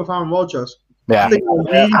ground with Aaron Rodgers. Yeah.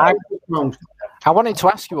 I wanted to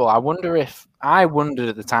ask you all. I wondered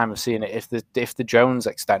at the time of seeing it if the Jones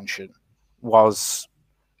extension was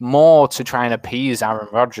more to try and appease Aaron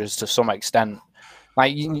Rodgers to some extent.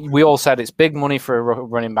 Like we all said, it's big money for a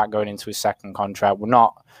running back going into his second contract. We're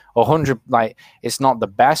not 100. Like it's not the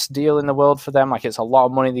best deal in the world for them. Like it's a lot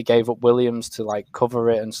of money they gave up Williams to like cover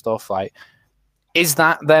it and stuff. Like, is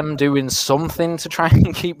that them doing something to try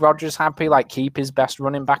and keep Rodgers happy? Like keep his best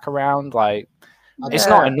running back around? Like it's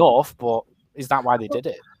not enough, but is that why they did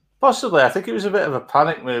it? Possibly. I think it was a bit of a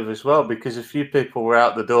panic move as well because a few people were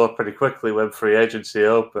out the door pretty quickly when free agency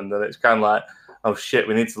opened, and it's kind of like, oh shit,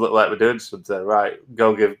 we need to look like we're doing something. Right,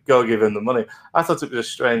 go give him the money. I thought it was a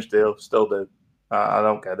strange deal. Still do. I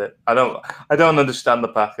don't get it. I don't understand the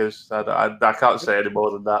Packers. I can't say any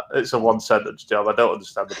more than that. It's a one-sentence job. I don't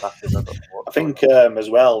understand the Packers. I think as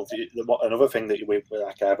well, another thing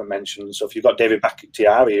that I haven't mentioned. So if you've got David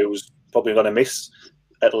Bakhtiari, who's probably going to miss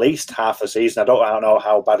at least half the season. I don't know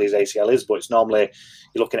how bad his ACL is, but it's normally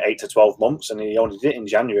you're looking at 8 to 12 months, and he only did it in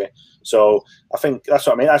January. So I think that's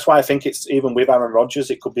what I mean. That's why I think it's even with Aaron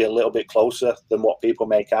Rodgers, it could be a little bit closer than what people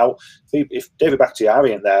make out. If David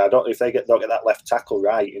Bakhtiari in there, if they don't get that left tackle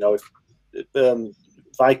right, if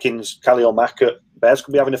Vikings, Khalil Mack, Bears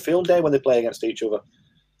could be having a field day when they play against each other.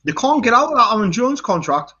 They can't get out of that Aaron Jones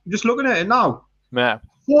contract. I'm just looking at it now. Yeah,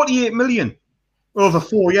 $48 million over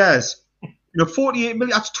 4 years. 48 million.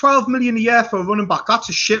 That's 12 million a year for a running back. That's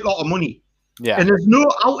a shit lot of money. Yeah. And there's no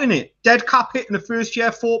out in it. Dead cap hit in the first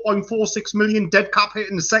year, 4.46 million. Dead cap hit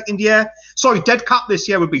in the second year. Sorry, dead cap this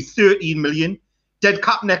year would be 13 million. Dead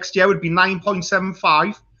cap next year would be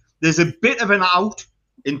 9.75. There's a bit of an out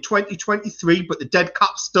in 2023, but the dead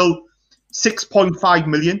cap's still 6.5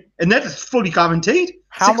 million. And that is fully guaranteed.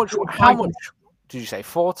 How much did you say?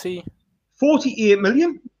 40? 48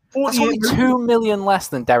 million. That's only $2 million less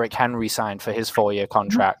than Derrick Henry signed for his 4-year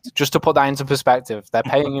contract. Just to put that into perspective, they're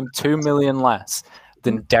paying him $2 million less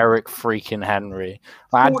than Derrick freaking Henry.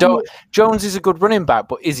 Like, Jones is a good running back,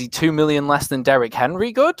 but is he $2 million less than Derrick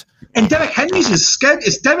Henry good? And Derrick Henry's is scared.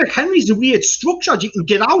 Derrick Henry's a weird structure. You can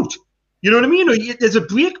get out. You know what I mean? There's a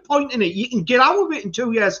break point in it. You can get out of it in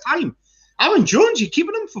 2 years' time. Aaron Jones, you're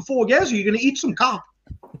keeping him for 4 years, or you're going to eat some cap.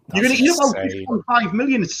 You're going to eat about $6.5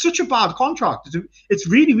 million. It's such a bad contract. It's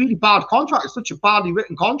really, really bad contract. It's such a badly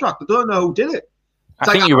written contract. I don't know who did it.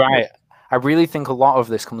 I think you're right. I really think a lot of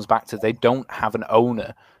this comes back to they don't have an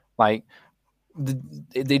owner. Like,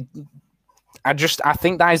 I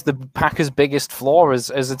think that is the Packers' biggest flaw as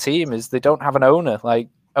a team is they don't have an owner. Like,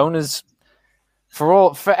 owners,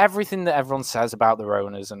 for everything that everyone says about their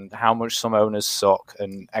owners and how much some owners suck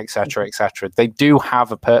and et cetera, they do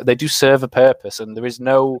have they do serve a purpose, and there is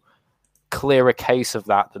no clearer case of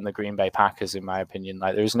that than the Green Bay Packers, in my opinion.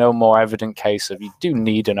 Like, there is no more evident case of you do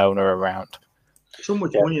need an owner around. So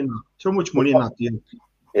much money in that. So much money in that deal.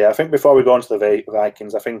 Yeah, I think before we go on to the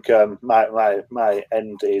Vikings, I think my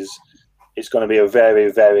end is it's going to be a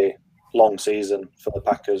very, very long season for the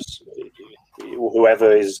Packers.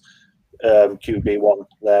 Whoever is QB1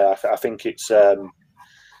 there. I think it's.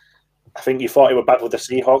 I think you thought it were bad with the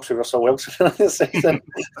Seahawks with Russell Wilson this season.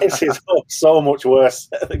 This is so much worse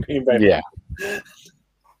than Green Bay. Yeah.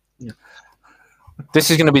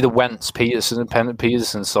 This is going to be the Wentz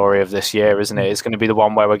Peterson story of this year, isn't it? It's going to be the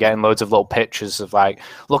one where we're getting loads of little pictures of like,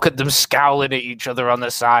 look at them scowling at each other on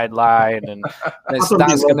the sideline, and that's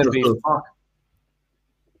going to be.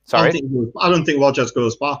 Sorry, I don't think Rodgers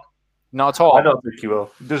goes back. Not at all. I don't think he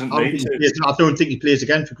will. He doesn't need to. I don't think he plays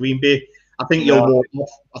again for Green Bay. I think he'll walk off.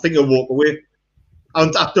 I think he'll walk away.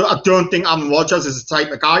 And I don't think Aaron Rodgers is the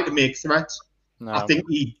type of guy to make threats. No. I think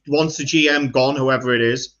he wants the GM gone, whoever it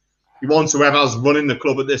is. He wants whoever's running the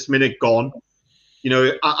club at this minute gone. You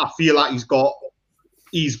know, I feel like he's got.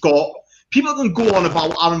 People can go on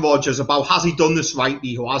about Aaron Rodgers about has he done this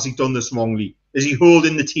rightly or has he done this wrongly? Is he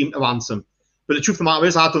holding the team to ransom? But the truth of the matter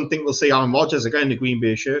is, I don't think we'll see Aaron Rodgers again in the Green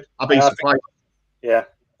Bay shirt. I'd be surprised.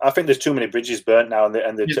 I think there's too many bridges burnt now, and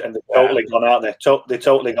they're totally gone out there. They're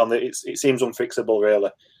totally gone. It seems unfixable, really.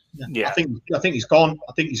 Yeah. I think he's gone.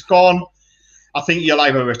 I think you'll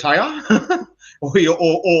either retire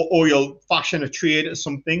or you'll fashion a trade or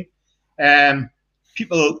something.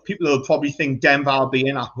 People will probably think Denver will be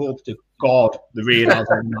in. I hope to God the Raiders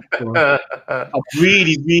are on that front. I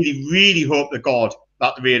really, really, really hope to God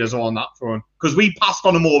that the Raiders are on that front because we passed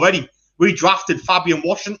on them already. We drafted Fabian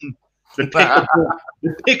Washington. The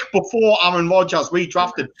pick before Aaron Rodgers. We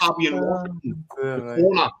drafted Fabian Washington. The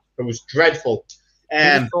corner. It was dreadful.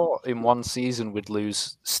 I thought in one season we'd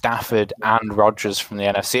lose Stafford and Rodgers from the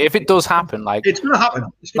NFC. If it does happen, it's going to happen.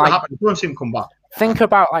 It's going to happen. We won't see him come back. Think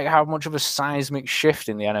about how much of a seismic shift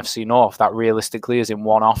in the NFC North that realistically is in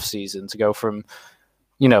one off season to go from,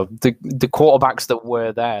 the quarterbacks that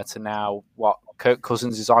were there to now what Kirk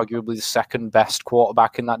Cousins is arguably the second best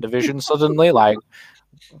quarterback in that division. Suddenly,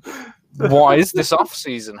 what is this off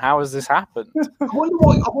season? How has this happened? I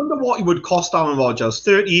wonder what it would cost Aaron Rodgers.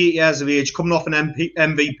 38 years of age, coming off an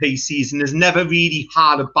MVP season, has never really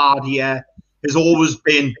had a bad year. Has always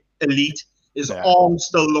been elite. His arm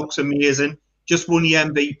still looks amazing. Just won the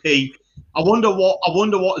MVP. I wonder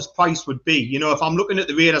what his price would be. If I'm looking at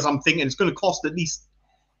the Raiders, I'm thinking it's going to cost at least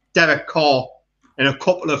Derek Carr and a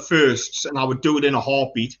couple of firsts, and I would do it in a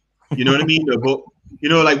heartbeat. You know what I mean? But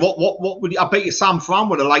what would I bet you Sam Fran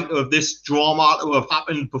would have liked to have this drama to have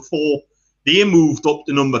happened before they moved up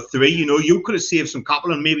to number 3. You could have saved some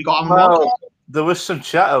capital and maybe got him. Well, there was some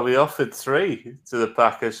chatter. We offered 3 to the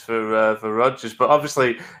Packers for Rodgers, but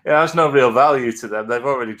obviously it has no real value to them. They've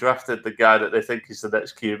already drafted the guy that they think is the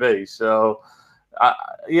next QB. So,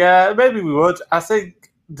 maybe we would. I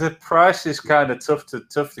think the price is kind of tough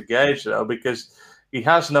to gauge though, because he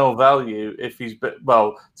has no value if he's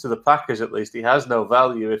to the Packers at least. He has no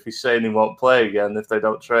value if he's saying he won't play again if they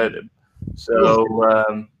don't trade him. So.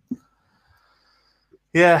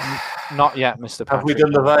 Not yet, Mr. Patrick. Have we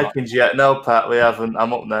done the Vikings yet? No, Pat, we haven't.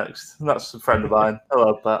 I'm up next. That's a friend of mine.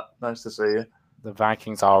 Hello, Pat. Nice to see you. The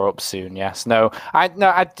Vikings are up soon, yes.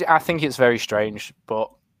 I think it's very strange,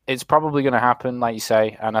 but it's probably going to happen, like you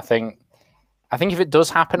say. And I think if it does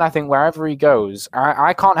happen, I think wherever he goes,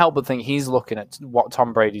 I can't help but think he's looking at what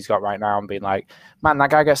Tom Brady's got right now and being like, man, that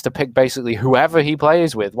guy gets to pick basically whoever he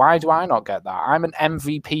plays with. Why do I not get that? I'm an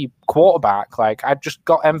MVP quarterback. I just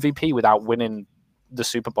got MVP without winning the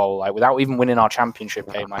Super Bowl, without even winning our championship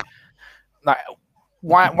game.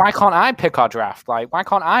 Why can't I pick our draft? Why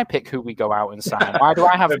can't I pick who we go out and sign? Why do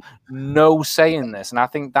I have no say in this? And I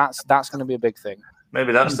think that's going to be a big thing.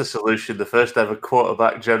 Maybe that's the solution. The first ever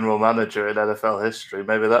quarterback general manager in NFL history.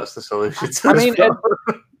 Maybe that's the solution.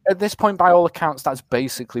 At this point, by all accounts, that's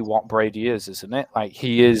basically what Brady is, isn't it?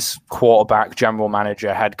 He is quarterback, general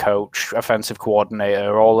manager, head coach, offensive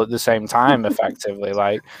coordinator, all at the same time, effectively.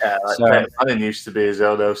 Manning used to be his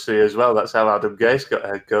own OC as well. That's how Adam Gase got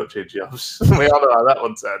head coaching jobs. We all know how that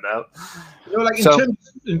one turned out.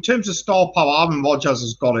 In terms of star power, Aaron Rodgers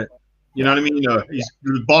has got it. You know what I mean? He's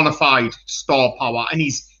bona fide star power, and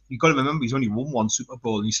you've got to remember he's only won 1 Super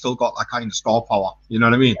Bowl, and he's still got that kind of star power. You know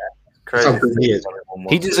what I mean?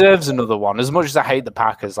 He deserves another one. As much as I hate the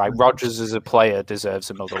Packers, Rodgers as a player deserves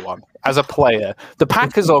another one. As a player, the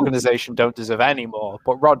Packers organization don't deserve any more,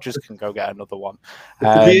 but Rodgers can go get another one.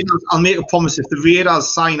 I'll make a promise: if the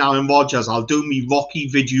Raiders sign Aaron Rodgers, I'll do me Rocky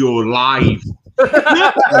video live.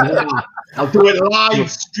 I'll do it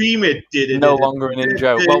live, stream it. No longer an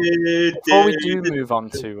in-joke. Well, before we do move on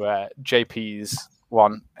to JP's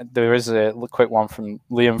one, there is a quick one from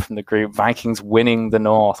Liam from the group. Vikings winning the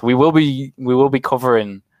North. We will be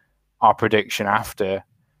covering our prediction after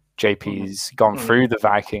JP's gone through the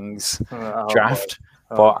Vikings draft.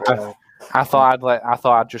 I thought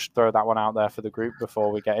I'd just throw that one out there for the group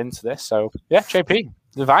before we get into this. So yeah, JP,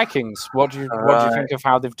 the Vikings. What do you think of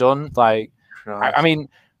how they've done? I mean,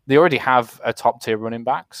 they already have a top tier running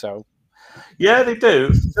back. So yeah, they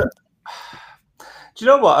do. Do you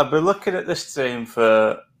know what? I've been looking at this team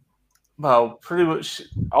for, pretty much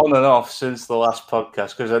on and off since the last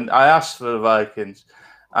podcast, because I asked for the Vikings.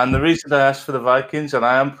 And the reason I asked for the Vikings, and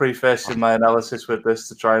I am prefacing my analysis with this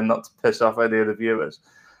to try and not to piss off any of the viewers,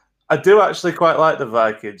 I do actually quite like the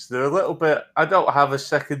Vikings. They're a little bit, I don't have a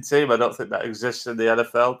second team. I don't think that exists in the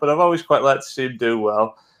NFL, but I've always quite liked to see them do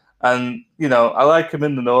well. And, I like them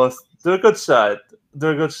in the North. They're a good side.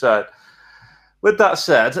 with that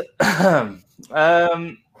said, I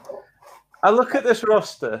look at this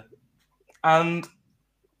roster and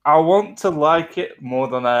I want to like it more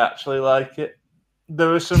than I actually like it.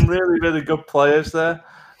 There are some really, really good players there.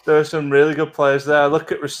 I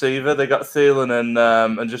look at receiver; they got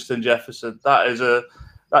Thielen and Justin Jefferson. That is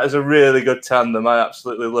a really good tandem. I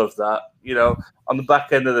absolutely love that. You know, on the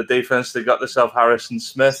back end of the defense, they got themselves Harrison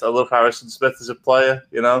Smith. I love Harrison Smith as a player.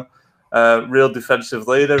 You know, real defensive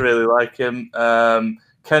leader. Really like him.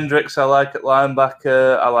 Kendricks, I like at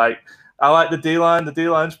linebacker. I like the D-line. The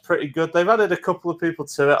D-line's pretty good. They've added a couple of people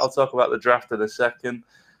to it. I'll talk about the draft in a second.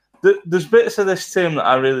 There's bits of this team that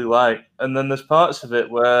I really like, and then there's parts of it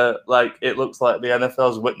where, like, it looks like the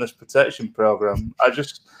NFL's witness protection program.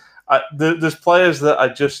 There's players that I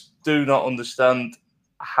just do not understand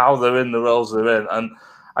how they're in the roles they're in, and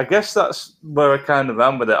I guess that's where I kind of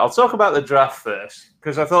am with it. I'll talk about the draft first,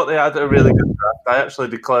 because I thought they had a really good draft. I actually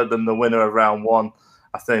declared them the winner of round one,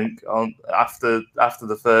 I think, after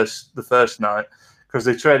the first night, because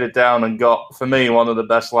they traded down and got, for me, one of the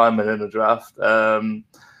best linemen in the draft.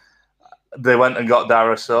 They went and got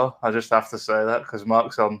Darasaw. I just have to say that because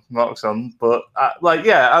Mark's on. But I like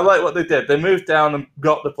what they did. They moved down and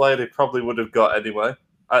got the player they probably would have got anyway.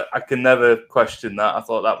 I can never question that. I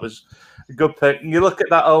thought that was a good pick. And you look at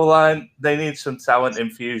that O-line, they need some talent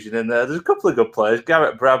infusion in there. There's a couple of good players.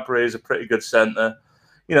 Garrett Bradbury is a pretty good centre.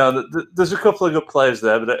 You know, there's a couple of good players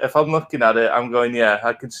there. But if I'm looking at it, I'm going, yeah,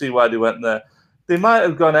 I can see why they went there. They might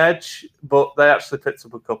have gone edge, but they actually picked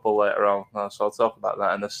up a couple later on. So I'll talk about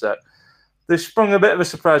that in a sec. They sprung a bit of a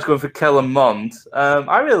surprise going for Kellen Mond.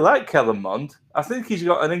 I really like Kellen Mond. I think he's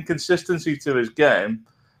got an inconsistency to his game,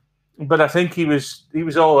 but I think he was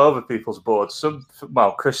all over people's boards.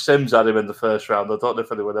 Chris Sims had him in the first round. I don't know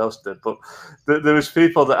if anyone else did, but there was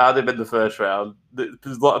people that had him in the first round.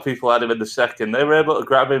 There's a lot of people had him in the second. They were able to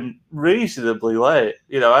grab him reasonably late.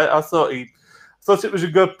 You know, I thought it was a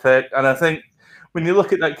good pick, and I think when you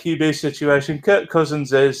look at that QB situation, Kirk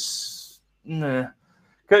Cousins is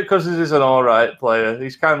an all right player.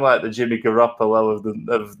 He's kind of like the Jimmy Garoppolo of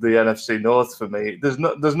the NFC North for me. There's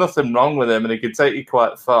nothing wrong with him, and he can take you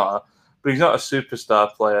quite far, but he's not a superstar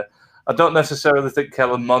player. I don't necessarily think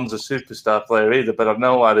Kellen Mond's a superstar player either, but I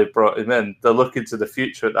know why they brought him in. They're looking to the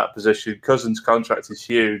future at that position. Cousins' contract is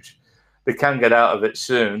huge. They can get out of it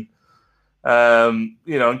soon. And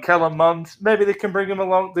Kellen Mond, maybe they can bring him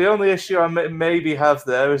along. The only issue I maybe have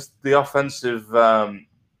there is the offensive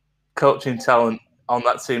coaching talent on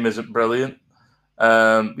that team isn't brilliant.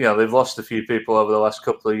 They've lost a few people over the last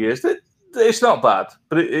couple of years. It's not bad,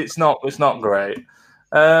 but it's not great.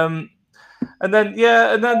 And then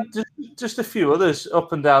just a few others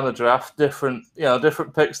up and down the draft, different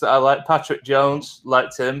picks that I like. Patrick Jones,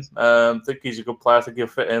 liked him. Think he's a good player. I think he'll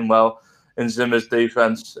fit in well in Zimmer's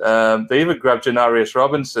defense. They even grabbed Janarius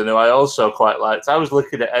Robinson, who I also quite liked. I was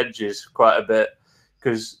looking at edges quite a bit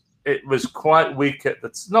because it was quite weak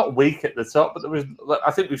not weak at the top, but there was,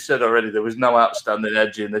 I think we've said already, there was no outstanding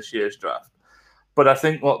edge in this year's draft. But I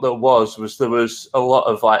think what there was a lot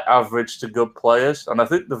of like average to good players. And I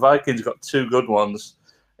think the Vikings got two good ones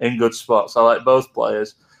in good spots. I like both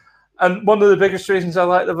players. And one of the biggest reasons I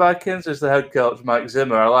like the Vikings is the head coach, Mike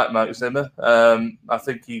Zimmer. I like Mike Zimmer. I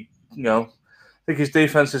think his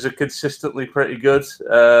defenses are consistently pretty good.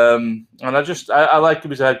 And I like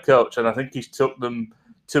him as a head coach, and I think he's took them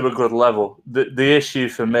to a good level. The issue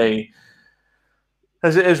for me,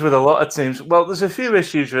 as it is with a lot of teams, well, there's a few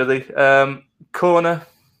issues really. Corner,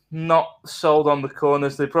 not sold on the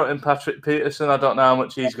corners. They brought in Patrick Peterson. I don't know how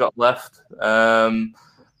much he's got left.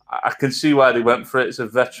 I can see why they went for it. It's a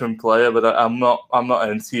veteran player, but I'm not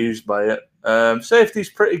enthused by it.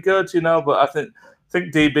 Safety's pretty good, but I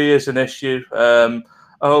think DB is an issue.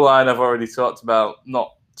 O-line I've already talked about.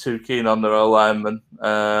 Not too keen on their O-lineman.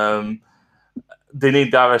 They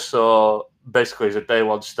need Darasaw basically as a day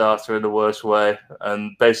one starter in the worst way,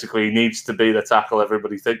 and basically he needs to be the tackle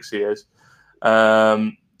everybody thinks he is.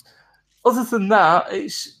 Other than that,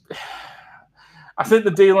 I think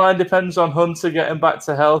the D-line depends on Hunter getting back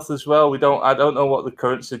to health as well. I don't know what the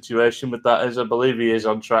current situation with that is. I believe he is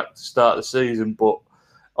on track to start the season, but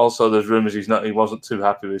also there's rumours he wasn't too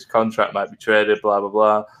happy with his contract, might be traded, blah, blah,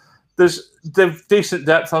 blah. They've decent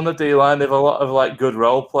depth on the D-line. They've a lot of like good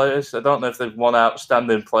role players. I don't know if they've one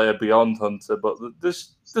outstanding player beyond Hunter, but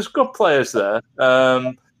there's good players there.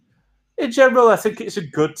 In general, I think it's a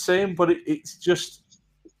good team, but it's just,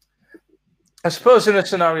 I suppose in a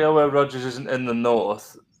scenario where Rodgers isn't in the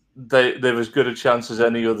North, they've as good a chance as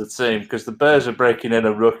any other team, because the Bears are breaking in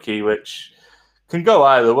a rookie, which can go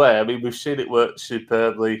either way. I mean, we've seen it work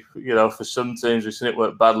superbly, for some teams. We've seen it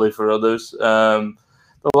work badly for others.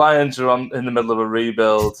 the Lions are in the middle of a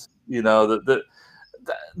rebuild. You know that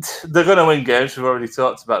they're going to win games. We've already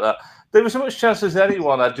talked about that. There was as much chance as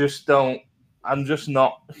anyone. I'm just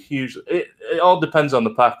not huge. It all depends on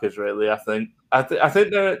the Packers, really. I think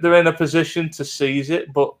they're in a position to seize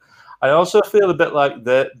it, but I also feel a bit like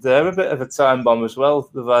they're a bit of a time bomb as well.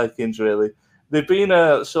 The Vikings, really, they've been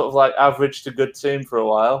a sort of like average to good team for a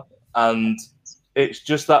while, and it's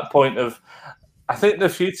just that point of. I think a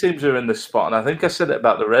few teams are in this spot, and I think I said it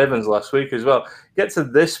about the Ravens last week as well. Get to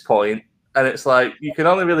this point, and it's like you can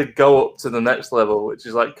only really go up to the next level, which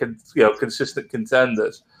is like consistent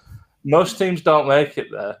contenders. Most teams don't make it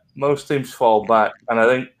there. Most teams fall back, and I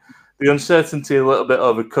think the uncertainty a little bit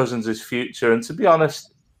over Cousins' future. And to be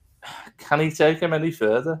honest, can he take him any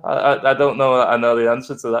further? I don't know. I know the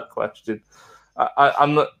answer to that question.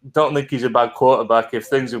 Don't think he's a bad quarterback. If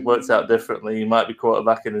things have worked out differently, he might be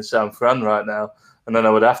quarterbacking in San Fran right now, and then I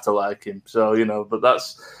would have to like him. So, but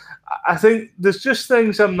I think there's just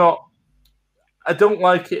things I don't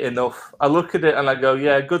like it enough. I look at it and I go,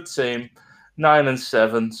 yeah, good team,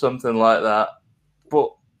 9-7, something like that, but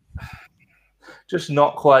just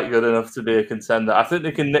not quite good enough to be a contender. I think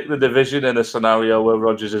they can nick the division in a scenario where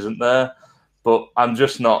Rodgers isn't there, but I'm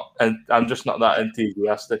just not that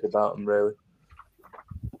enthusiastic about them, really.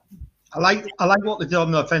 I like what they did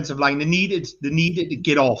on the offensive line. They needed to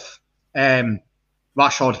get off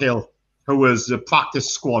Rashard Hill, who was a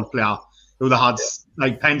practice squad player who they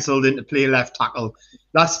had penciled in to play left tackle.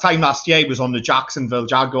 Last year he was on the Jacksonville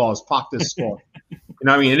Jaguars practice squad. You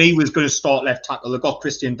know what I mean? And he was going to start left tackle. They got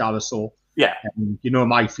Christian Darrisaw. Yeah. You know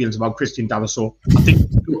my feelings about Christian Darrisaw. I think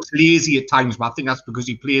he looks lazy at times, but I think that's because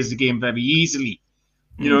he plays the game very easily.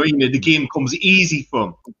 You know, the game comes easy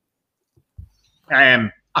for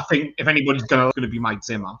him. I think if anybody's going to be Mike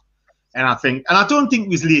Zimmer. And I don't think he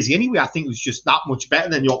was lazy anyway. I think he was just that much better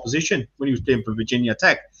than the opposition when he was playing for Virginia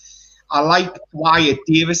Tech. I like Wyatt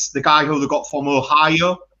Davis, the guy who they got from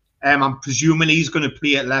Ohio. I'm presuming he's going to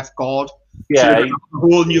play at left guard. Yeah. So a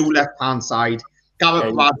whole new left-hand side.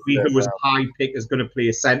 Garrett Bradbury, who was a high pick, is going to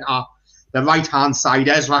play centre. The right-hand side,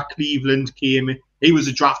 Ezra Cleveland came. He was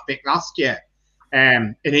a draft pick last year.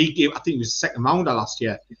 And I think he was a second rounder last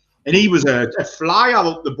year. And he was a flyer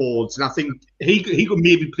up the boards. And I think he could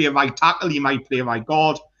maybe play right tackle. He might play right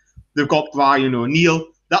guard. They've got Brian O'Neill.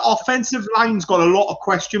 The offensive line's got a lot of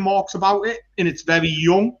question marks about it, and it's very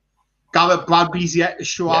young. Garrett Bradbury's yet to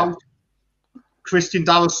show out. Christian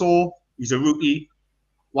Darrisaw, he's a rookie.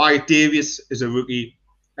 Wyatt Davis is a rookie.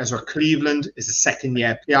 Ezra Cleveland is a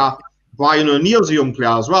second-year player. Brian O'Neill's a young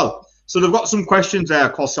player as well. So they've got some questions there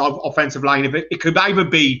across the offensive line. It could either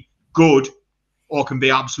be good or can be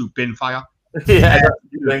absolute bin fire. Yeah, that's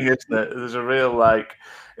the thing, isn't it? There's a real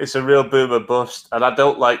it's a real boom or bust, and I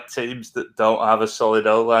don't like teams that don't have a solid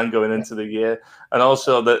O-line going into the year, and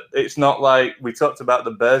also that it's not like we talked about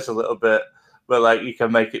the Bears a little bit, where you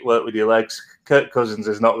can make it work with your legs. Kirk Cousins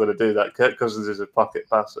is not going to do that. Kirk Cousins is a pocket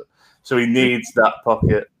passer, so he needs that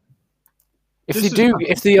pocket.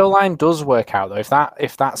 If the O-line does work out, though,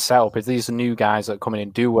 if that setup, if these new guys that are coming in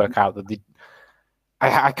do work out, that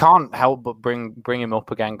I can't help but bring him up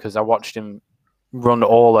again because I watched him run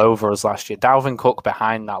all over us last year. Dalvin Cook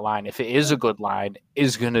behind that line, if it is a good line,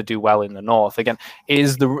 is going to do well in the North. Again,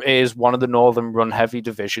 is one of the Northern run-heavy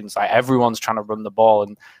divisions. Everyone's trying to run the ball,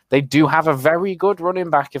 and they do have a very good running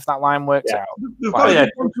back if that line works out. They've got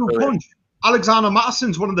a good punch. Alexander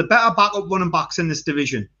Mattison's one of the better backup running backs in this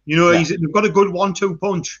division. They've got a good 1-2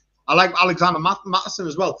 punch. I like Alexander Mattison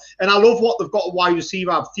as well. And I love what they've got a wide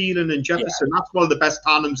receiver, Thielen and Jefferson. Yeah. That's one of the best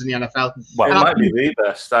tandems in the NFL. Well, it might be the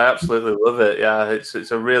best. I absolutely love it. Yeah,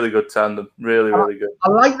 it's a really good tandem. Really, really good. I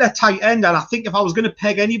like their tight end. And I think if I was going to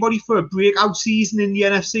peg anybody for a breakout season in the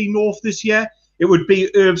NFC North this year, it would be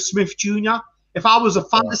Irv Smith Jr. If I was a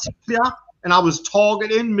fantasy player and I was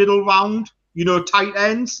targeting middle round, tight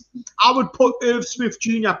ends, I would put Irv Smith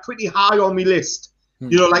Jr. pretty high on my list.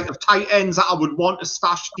 Of tight ends that I would want to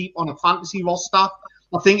stash deep on a fantasy roster.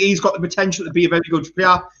 I think he's got the potential to be a very good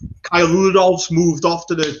player. Kyle Rudolph's moved off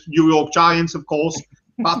to the New York Giants, of course.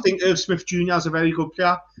 But I think Irv Smith Jr. is a very good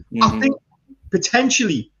player. Mm-hmm. I think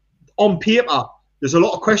potentially, on paper, there's a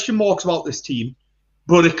lot of question marks about this team,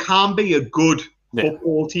 but it can be a good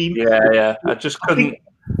football team. Yeah. I just couldn't.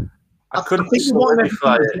 I couldn't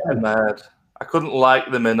solidify it in my head. I couldn't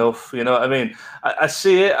like them enough. You know what I mean? I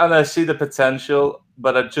see it and I see the potential,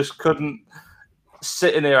 but I just couldn't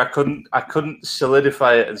sit in here. I couldn't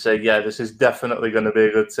solidify it and say, yeah, this is definitely going to be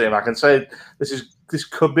a good team. I can say this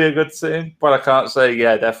could be a good team, but I can't say,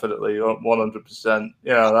 yeah, definitely 100%.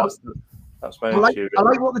 That's my issue. I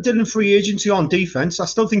like what they did in free agency on defense. I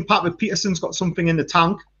still think Patrick Peterson's got something in the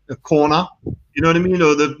tank a corner. You know what I mean?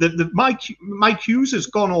 Or the Mike Hughes has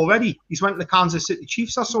gone already. He's went to the Kansas City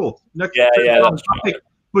Chiefs. I saw. That's right.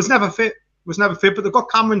 Was never fit. But they've got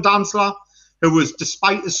Cameron Dantzler, who was,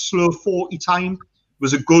 despite his slow 40 time,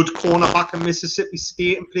 was a good cornerback in Mississippi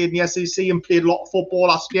State and played in the SEC and played a lot of football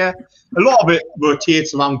last year. A lot of it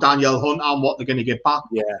rotates around Danielle Hunter and what they're going to get back.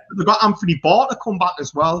 Yeah. But they've got Anthony Barr to come back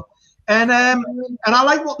as well. And I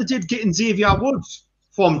like what they did getting Xavier Woods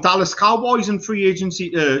from Dallas Cowboys in free agency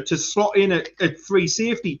to slot in at free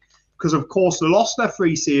safety, because, of course, they lost their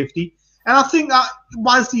free safety. And I think that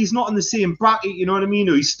whilst he's not in the same bracket, you know what I mean,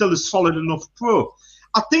 he's still a solid enough pro.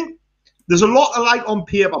 I think there's a lot to like on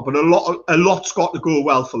paper, but a lot's got to go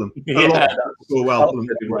well for them. A lot to go well for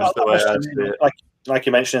them. Like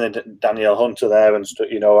you mentioned, Danielle Hunter there, and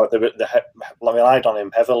you know, they relied on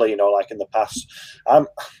him heavily. You know, like in the past.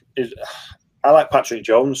 I like Patrick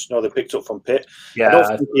Jones. You know, they picked up from Pitt. Yeah, I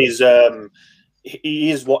don't think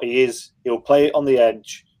he is what he is. He'll play it on the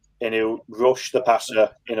edge, and he'll rush the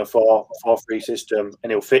passer in a 4-4-3 system,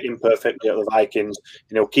 and he'll fit in perfectly at the Vikings,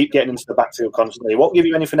 and he'll keep getting into the backfield constantly. He won't give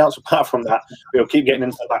you anything else apart from that, but he'll keep getting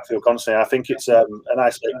into the backfield constantly. I think it's a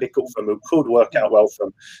nice pick-up for him. Who could work out well for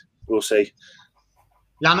him. We'll see.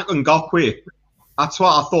 Yannick Ngakoue. That's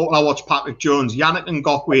what I thought when I watched Patrick Jones. Yannick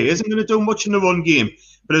Ngakoue isn't going to do much in the run game,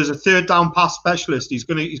 but as a third down pass specialist, he's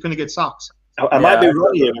going to get sacks. I might be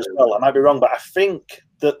wrong here as well. I might be wrong, but I think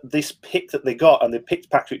that this pick that they got, and they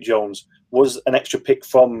picked Patrick Jones, was an extra pick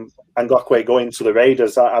from Ngakoue going to the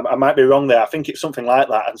Raiders. I might be wrong there. I think it's something like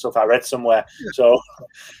that and stuff I read somewhere. So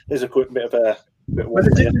there's a quick bit of a...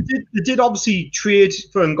 They did obviously trade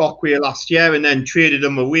for Ngakoue last year and then traded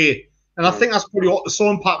him away. And I think that's probably what they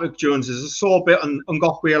saw in Patrick Jones is they saw a bit on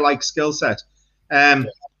Ngakoue-like skill set.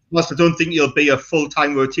 Whilst I don't think he'll be a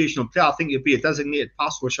full-time rotational player, I think he'll be a designated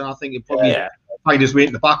pass rusher. I think he'll probably find his way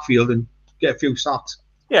in the backfield and get a few sacks.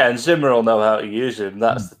 Yeah, and Zimmer will know how to use him.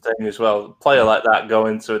 That's the thing as well. A player like that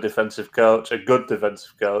going to a defensive coach, a good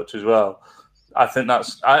defensive coach as well. I think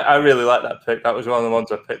that's... I really like that pick. That was one of the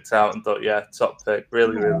ones I picked out and thought, yeah, top pick.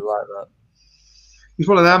 Really like that. He's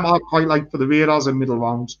one of them I quite like for the Raiders in middle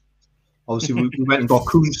rounds. Obviously, we went and got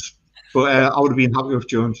Coons, but I would have been happy with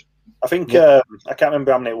Jones. I think I can't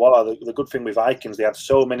remember how many it was. The good thing with Vikings, they had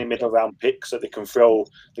so many middle round picks that they can throw,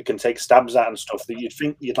 they can take stabs at and stuff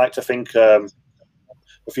that you'd like to think a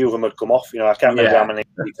few of them would come off. You know, I can't remember how many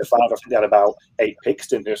to 5. I think they had about 8 picks,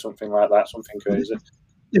 didn't they, or something like that? Something crazy.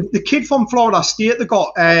 The kid from Florida State, they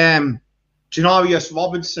got Janarius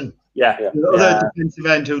Robinson. Yeah. The other defensive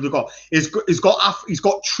end who they got. He's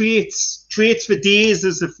got traits for days,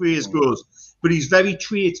 as the phrase goes, but he's very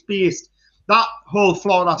traits based. That whole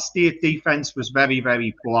Florida State defense was very,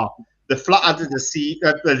 very poor. They flattered to deceive.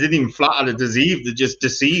 They didn't even flatter to deceive. They just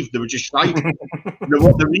deceived. They were just shite. They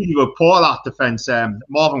really were poor, that defense.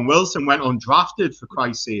 Marvin Wilson went undrafted, for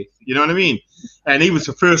Christ's sake. You know what I mean? And he was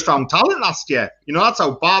a first-round talent last year. You know, that's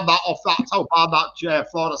how bad that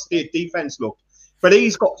Florida State defense looked. But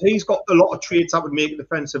he's got a lot of traits that would make a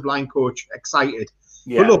defensive line coach excited.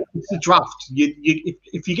 Yeah. But look, it's the draft.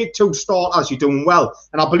 If you get 2 starters, you're doing well.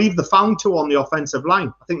 And I believe they found 2 on the offensive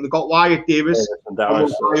line. I think they got Wyatt Davis.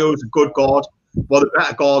 Ohio's a good guard. One of the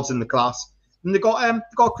better guards in the class. And they got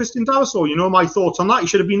Christian Darrisaw. You know my thoughts on that. He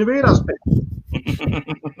should have been a Raiders pick.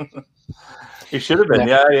 He should have been,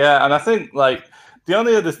 yeah. And I think, like, the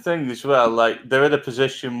only other thing as well, like, they're in a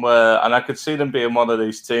position where, and I could see them being one of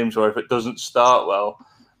these teams where if it doesn't start well,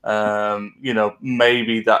 you know,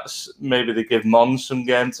 maybe they give Mons some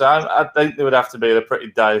game time. I think they would have to be in a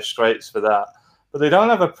pretty dire straits for that. But they don't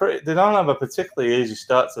have a particularly easy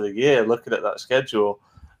start to the year. Looking at that schedule,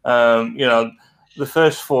 you know, the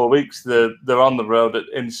first 4 weeks they're on the road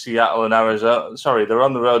in Seattle and Arizona. Sorry, they're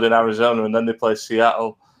on the road in Arizona and then they play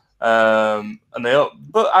Seattle. But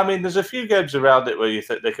I mean, there's a few games around it where you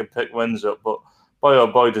think they can pick wins up, but boy oh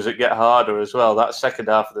boy, does it get harder as well. That second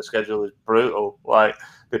half of the schedule is brutal. Like,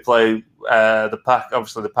 they play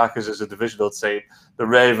obviously the Packers as a divisional team, the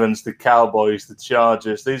Ravens, the Cowboys, the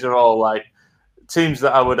Chargers. These are all like teams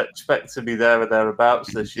that I would expect to be there or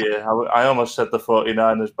thereabouts this year. I almost said the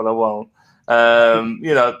 49ers, but I won't.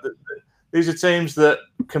 You know, these are teams that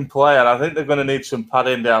can play, and I think they're going to need some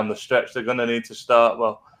padding down the stretch. They're going to need to start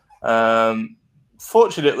well.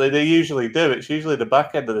 Fortunately, they usually do. It's usually the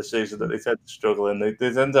back end of the season that they tend to struggle in. They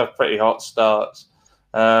tend to have pretty hot starts.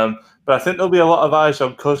 But I think there'll be a lot of eyes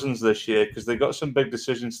on Cousins this year because they've got some big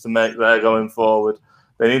decisions to make there going forward.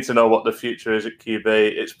 They need to know what the future is at QB.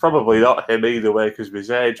 It's probably not him either way because of his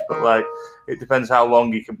age, but like it depends how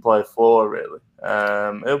long he can play for, really.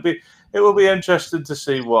 It will be interesting to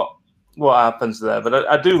see what what happens there. But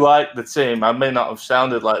I do like the team. I may not have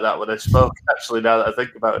sounded like that when I spoke, actually, now that I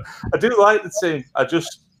think about it. I do like the team. I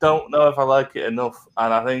just don't know if I like it enough.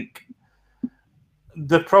 And I think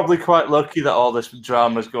they're probably quite lucky that all this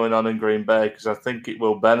drama is going on in Green Bay, because I think it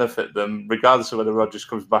will benefit them, regardless of whether Rodgers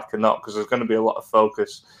comes back or not, because there's going to be a lot of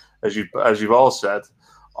focus, as you've all said,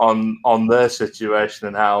 on their situation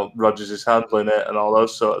and how Rodgers is handling it and all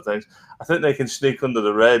those sort of things. I think they can sneak under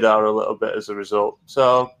the radar a little bit as a result.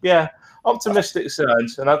 So, yeah, optimistic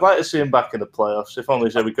signs. And I'd like to see him back in the playoffs, if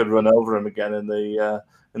only so we could run over him again in the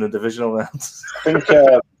divisional rounds.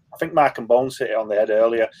 I think Mark and Bones hit it on the head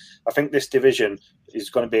earlier. I think this division is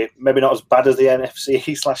going to be maybe not as bad as the NFC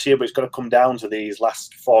East last year, but it's going to come down to these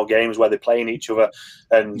last 4 games where they're playing each other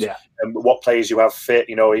and what players you have fit.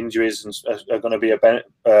 Injuries are going to be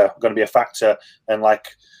a factor. And I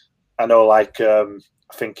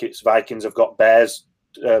think it's Vikings have got Bears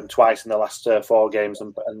twice in the last 4 games,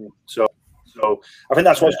 and so I think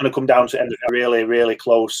that's what's going to come down to. End really, really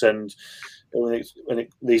close, and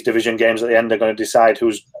these division games at the end are going to decide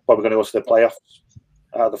who's probably going to go to the playoffs.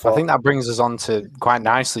 I think that brings us on to quite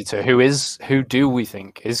nicely to who do we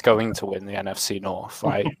think is going to win the NFC North,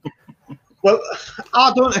 right? Well,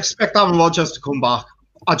 I don't expect Aaron Rodgers to come back.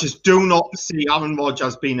 I just do not see Aaron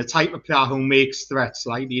Rodgers being the type of player who makes threats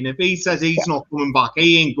like that. And if he says he's not coming back,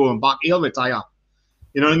 he ain't going back. He'll retire.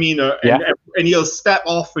 You know what I mean? And he'll step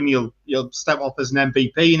off, and he'll step off as an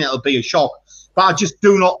MVP, and it'll be a shock. But I just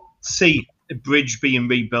do not see a bridge being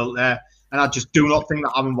rebuilt there. And I just do not think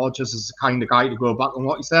that Aaron Rodgers is the kind of guy to go back on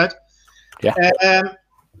what he said. Yeah.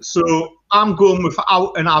 So I'm going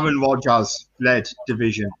without an Aaron Rodgers-led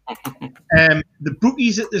division. The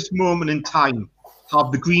bookies at this moment in time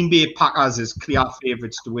have the Green Bay Packers as clear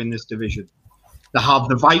favourites to win this division. They have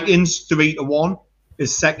the Vikings 3-1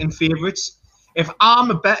 as second favourites. If I'm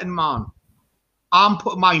a betting man, I'm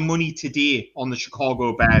putting my money today on the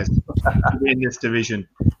Chicago Bears to win this division.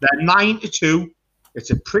 They're 9-2. It's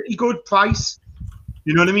a pretty good price.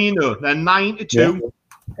 You know what I mean, though? They're 9-2. Yeah.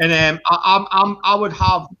 And I would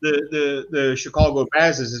have the Chicago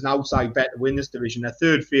Bears as an outside bet to win this division. They're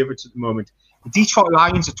third favourites at the moment. The Detroit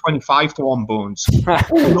Lions are 25-1 Bones.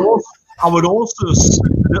 I would also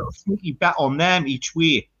slip a little sneaky bet on them each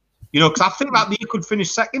way. Because I think that they could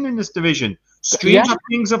finish second in this division. Stranger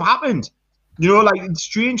things have happened.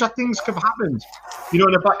 Stranger things have happened.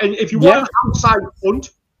 And if you want an outside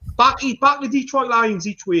punt, back the Detroit Lions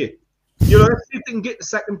each way. Let's see if they can get the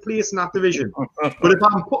second place in that division. But if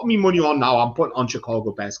I'm putting my money on now, I'm putting on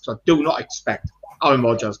Chicago Bears, because I do not expect Aaron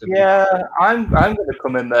Rodgers to be. Yeah, I'm going to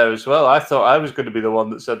come in there as well. I thought I was going to be the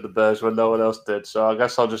one that said the Bears when no one else did. So I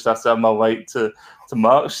guess I'll just have to have my weight to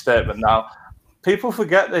Mark's statement now. People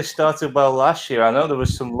forget they started well last year. I know there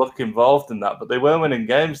was some luck involved in that, but they were winning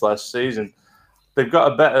games last season. They've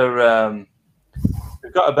got a better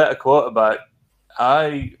quarterback.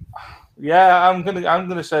 I'm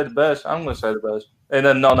gonna say the Bears. I'm gonna say the Bears in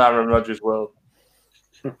a non-Aaron Rodgers world.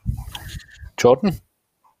 Jordan,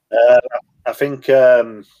 I think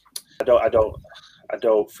I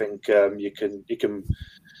don't think you can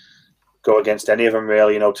go against any of them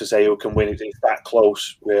really. To say who can win it, it's that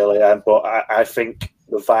close really. But I think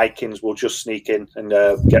the Vikings will just sneak in and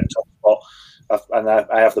get top spot. And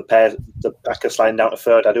I have the Packers sliding down to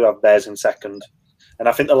third. I do have Bears in second. And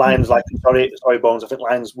I think the Lions, sorry, Bones. I think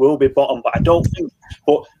Lions will be bottom, but I don't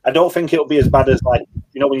think it'll be as bad as when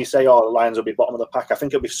you say, the Lions will be bottom of the pack. I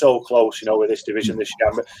think it'll be so close, with this division this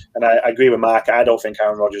year. And I agree with Mark. I don't think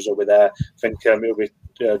Aaron Rodgers will be there. I think it'll be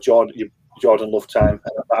Jordan Love time.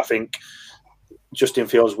 And I think Justin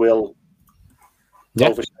Fields will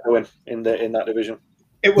overshadow him in that division.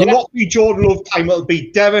 It will not be Jordan Love time. It'll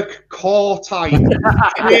be Derek Carr time. The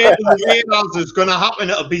Raiders is going to happen.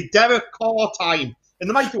 It'll be Derek Carr time. And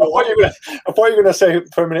they might do I thought you were going to say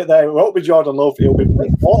for a minute there, it won't be Jordan Love. It'll be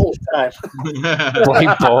Blake Bortles time. Blake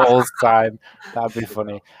Bortles time. That'd be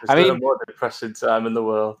funny. It's the more depressing time in the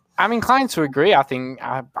world. I'm inclined to agree. I think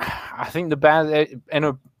the Bears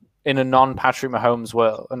in a non-Patrick Mahomes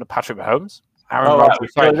world, and Patrick Mahomes. Aaron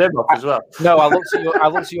Rodgers. As well. No, I looked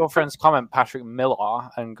at your friend's comment, Patrick Miller,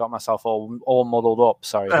 and got myself all muddled up.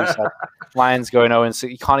 Sorry, who said Lions going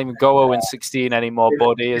 0-6? You can't even go 0-16 anymore,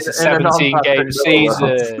 buddy. It's a 17-game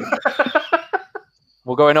season.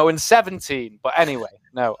 We're going 0-17. But anyway,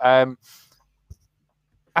 no. I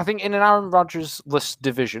think in an Aaron Rodgers-less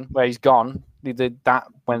division where he's gone, he did that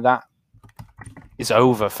when that is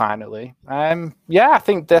over finally. I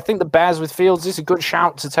think the Bears with Fields is a good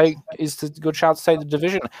shout to take. The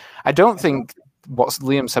division. I don't think what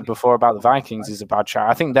Liam said before about the Vikings is a bad shout.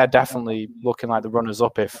 I think they're definitely looking like the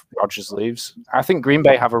runners-up if Rodgers leaves. I think Green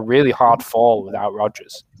Bay have a really hard fall without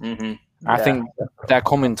Rodgers. Mm-hmm. I think they're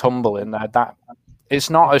coming tumbling. That it's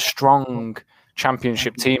not a strong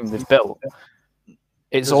championship team they've built.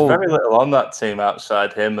 There's very little on that team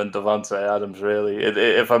outside him and Davante Adams, really.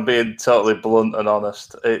 If I'm being totally blunt and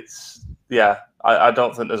honest, I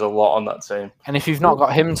don't think there's a lot on that team. And if you've not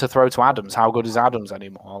got him to throw to Adams, how good is Adams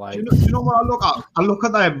anymore? Like, do you know what I look at? I look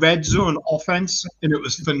at their red zone offense, and it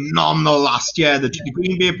was phenomenal last year. The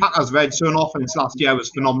Green Bay Packers' red zone offense last year was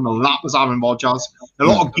phenomenal. That was Aaron Rodgers. A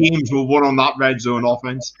lot of games were won on that red zone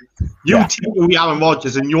offense. You take away Aaron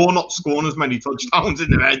Rodgers, and you're not scoring as many touchdowns in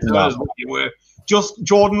the red zone as what you were. Just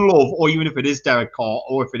Jordan Love, or even if it is Derek Carr,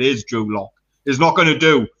 or if it is Drew Lock, is not going to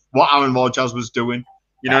do what Aaron Rodgers was doing.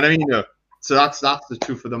 You know what I mean? So that's the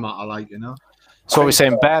truth of the matter, like, you know. So we're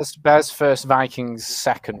saying Bears first, Vikings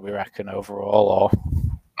second, we reckon, overall, or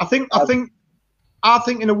I think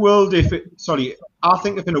in a world if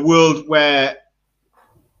in a world where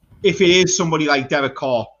if it is somebody like Derek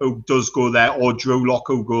Carr who does go there or Drew Lock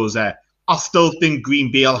who goes there, I still think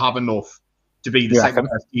Green Bay will have enough to be the second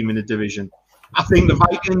best team in the division. I think the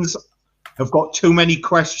Vikings have got too many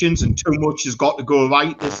questions and too much has got to go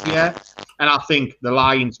right this year, and I think the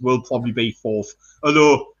Lions will probably be fourth.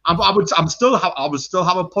 Although I would still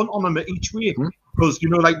have a punt on them each week because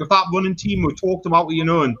like with that running team we talked about,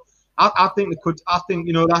 and I think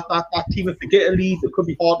that team if they get a lead, it could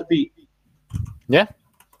be hard to beat. Yeah,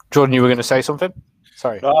 Jordan, you were going to say something?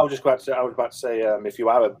 Sorry. No, I was about to say if you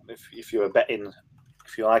were betting,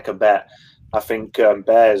 if you like a bet, I think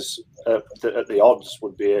Bears at the odds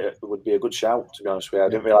would be a good shout. To be honest with you, I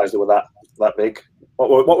didn't realise they were that big.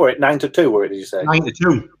 What were it? 9-2? Were it? Did you say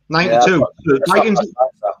 9-2? 9-2.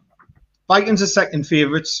 Vikings are second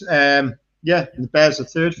favourites. The Bears are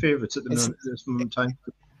third favourites at this moment in time.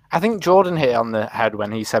 I think Jordan hit it on the head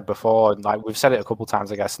when he said before, and like we've said it a couple of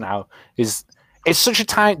times, I guess now, is it's such a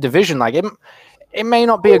tight division. Like it may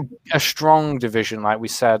not be a strong division like we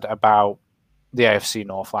said about the AFC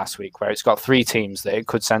North last week, where it's got 3 teams that it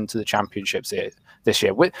could send to the championships this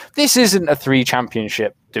year. This isn't a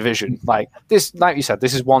 3-championship division. Like you said,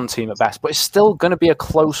 this is one team at best, but it's still going to be a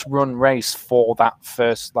close run race for that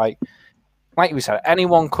first. Like we said,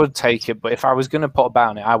 anyone could take it, but if I was going to put a bet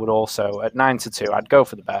on it, I would also at 9-2, I'd go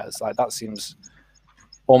for the Bears. Like that seems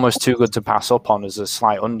almost too good to pass up on as a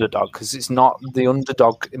slight underdog because it's not the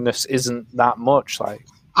underdogness isn't that much. Like.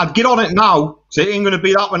 I'd get on it now, so it ain't going to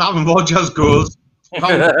be that when Aaron Rodgers goes. I'd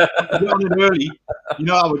get on it early.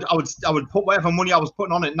 I would put whatever money I was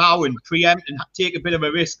putting on it now and preempt and take a bit of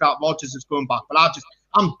a risk that Rodgers is going back. But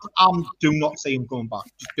I'm do not say him going back.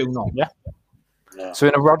 Just do not. Yeah. So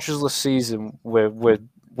in a Rodgers-less season,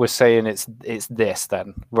 we're saying it's this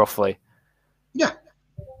then roughly. Yeah,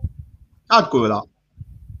 I'd go with that.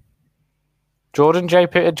 Jordan,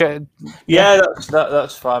 JP,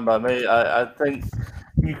 that's fine by me. I think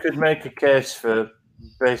you could make a case for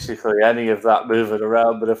basically any of that moving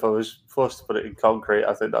around, but if I was forced to put it in concrete,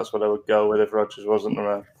 I think that's what I would go with if Rodgers wasn't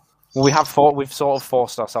around. We've sort of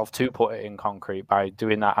forced ourselves to put it in concrete by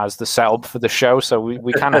doing that as the setup for the show, so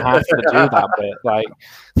we kind of have to do that bit. Like,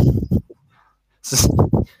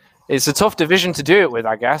 it's a tough division to do it with,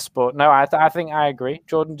 I guess, but no, I think I agree.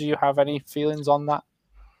 Jordan, do you have any feelings on that?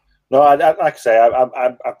 No, like I say,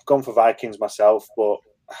 I've gone for Vikings myself, but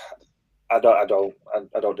I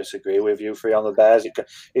don't disagree with you three on the Bears.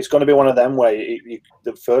 It's going to be one of them where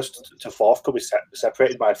the first to fourth could be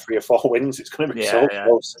separated by 3 or 4 wins. It's going to be so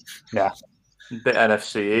close. Yeah, bit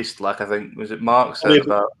NFC East, like I think was it Mark said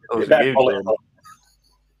about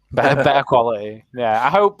better quality. Yeah, I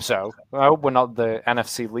hope so. I hope we're not the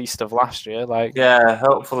NFC least of last year.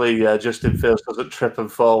 Hopefully Justin Fields doesn't trip and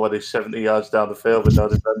fall when he's 70 yards down the field with no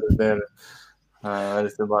defenders near him.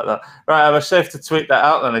 Anything like that. Right, am I safe to tweet that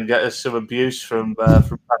out then and get us some abuse from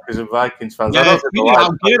Packers and Vikings fans? Yeah,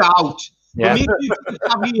 get out. Yeah.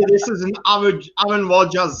 This is an average Aaron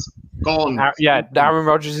Rodgers gone. Aaron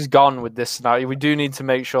Rodgers is gone with this scenario. We do need to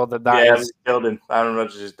make sure that we killed him. Aaron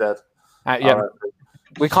Rodgers is dead.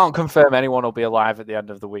 We can't confirm anyone will be alive at the end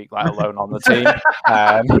of the week, let alone on the team.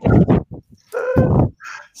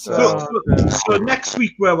 So next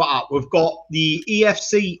week where we're at, we've got the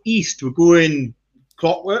EFC East. We're going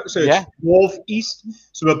clockwork, so it's North East.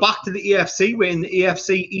 So we're back to the EFC. We're in the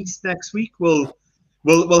EFC East next week. We'll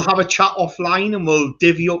have a chat offline and we'll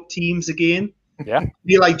divvy up teams again. Yeah, I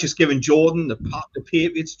feel like just giving Jordan the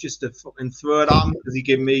Patriots just to fucking throw it at him because he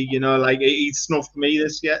gave me, he snuffed me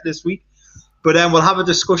this week. But we'll have a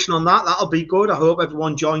discussion on that. That'll be good. I hope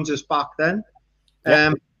everyone joins us back then.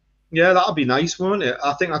 Yeah, that'll be nice, won't it?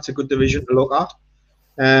 I think that's a good division to look at.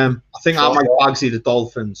 I think I might Bagsy the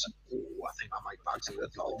Dolphins. Ooh, I think I might Bagsy the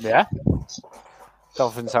Dolphins. Yeah.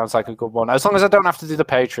 Dolphins sounds like a good one. As long as I don't have to do the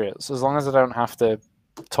Patriots. As long as I don't have to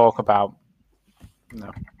talk about...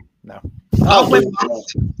 No. I've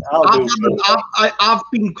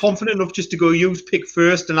been confident enough just to go use pick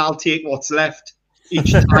first, and I'll take what's left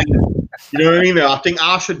each time. You know what I mean? I think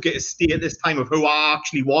I should get a stay at this time of who I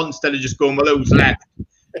actually want instead of just going well who's left.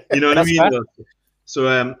 You know what I mean? Fair. So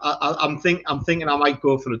I'm thinking I might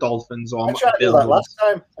go for the Dolphins. Or I tried to do that last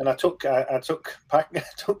time, and I took Packer,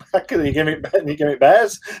 and you gave me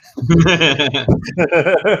Bears.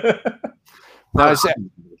 No,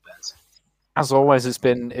 as always, it's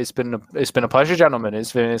been a pleasure, gentlemen.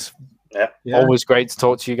 It's always great to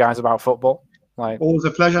talk to you guys about football. Like always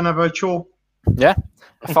a pleasure, never a chore. Yeah,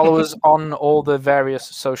 follow us on all the various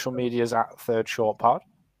social medias at Third Short Pod,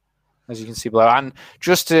 as you can see below. And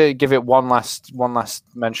just to give it one last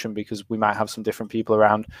mention, because we might have some different people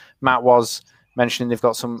around. Matt was mentioning they've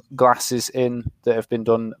got some glasses in that have been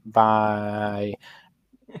done by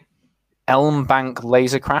Elmbank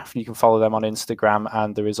Lasercraft. You can follow them on Instagram,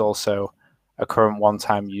 and there is also a current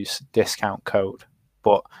one-time use discount code.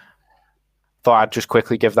 But thought I'd just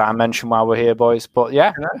quickly give that a mention while we're here, boys. But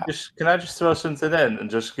yeah, can I just throw something in and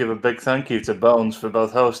just give a big thank you to Bones for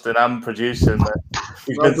both hosting and producing.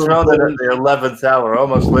 He's been thrown in at the 11th hour,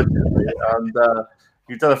 almost literally, and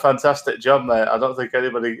you've done a fantastic job, mate. I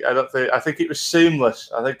think it was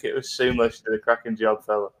seamless. You did a cracking job,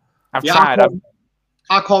 fella. I've tried.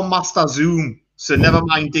 I call Master Zoom, so never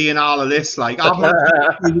mind D and all of this. Like I've had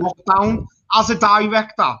lockdown as a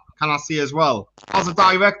director. Can I say as well, as a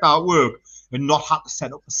director at work, and not had to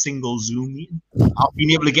set up a single Zoom meeting. I've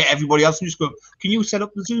been able to get everybody else and just go, can you set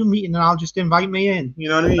up the Zoom meeting and I'll just invite me in? You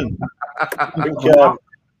know what I mean?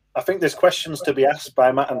 I think there's questions to be asked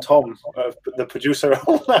by Matt and Tom, the producer,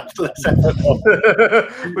 after this episode.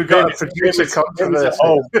 We've got a producer controversy.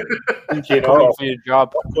 Coming for your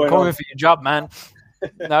job. Coming for your job, man.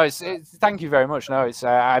 No, it's thank you very much. No, it's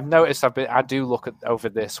I've noticed I do look over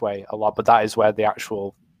this way a lot, but that is where the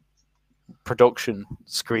actual production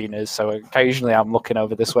screen is, so occasionally I'm looking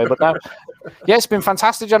over this way, but no. Yeah, it's been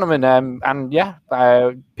fantastic, gentlemen, and yeah,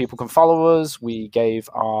 people can follow us. We gave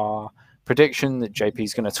our prediction that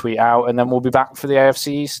JP's going to tweet out, and then we'll be back for the AFC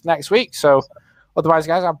East next week. So otherwise,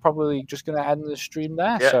 guys, I'm probably just going to end the stream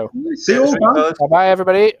there. So see you all. Bye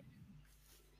everybody.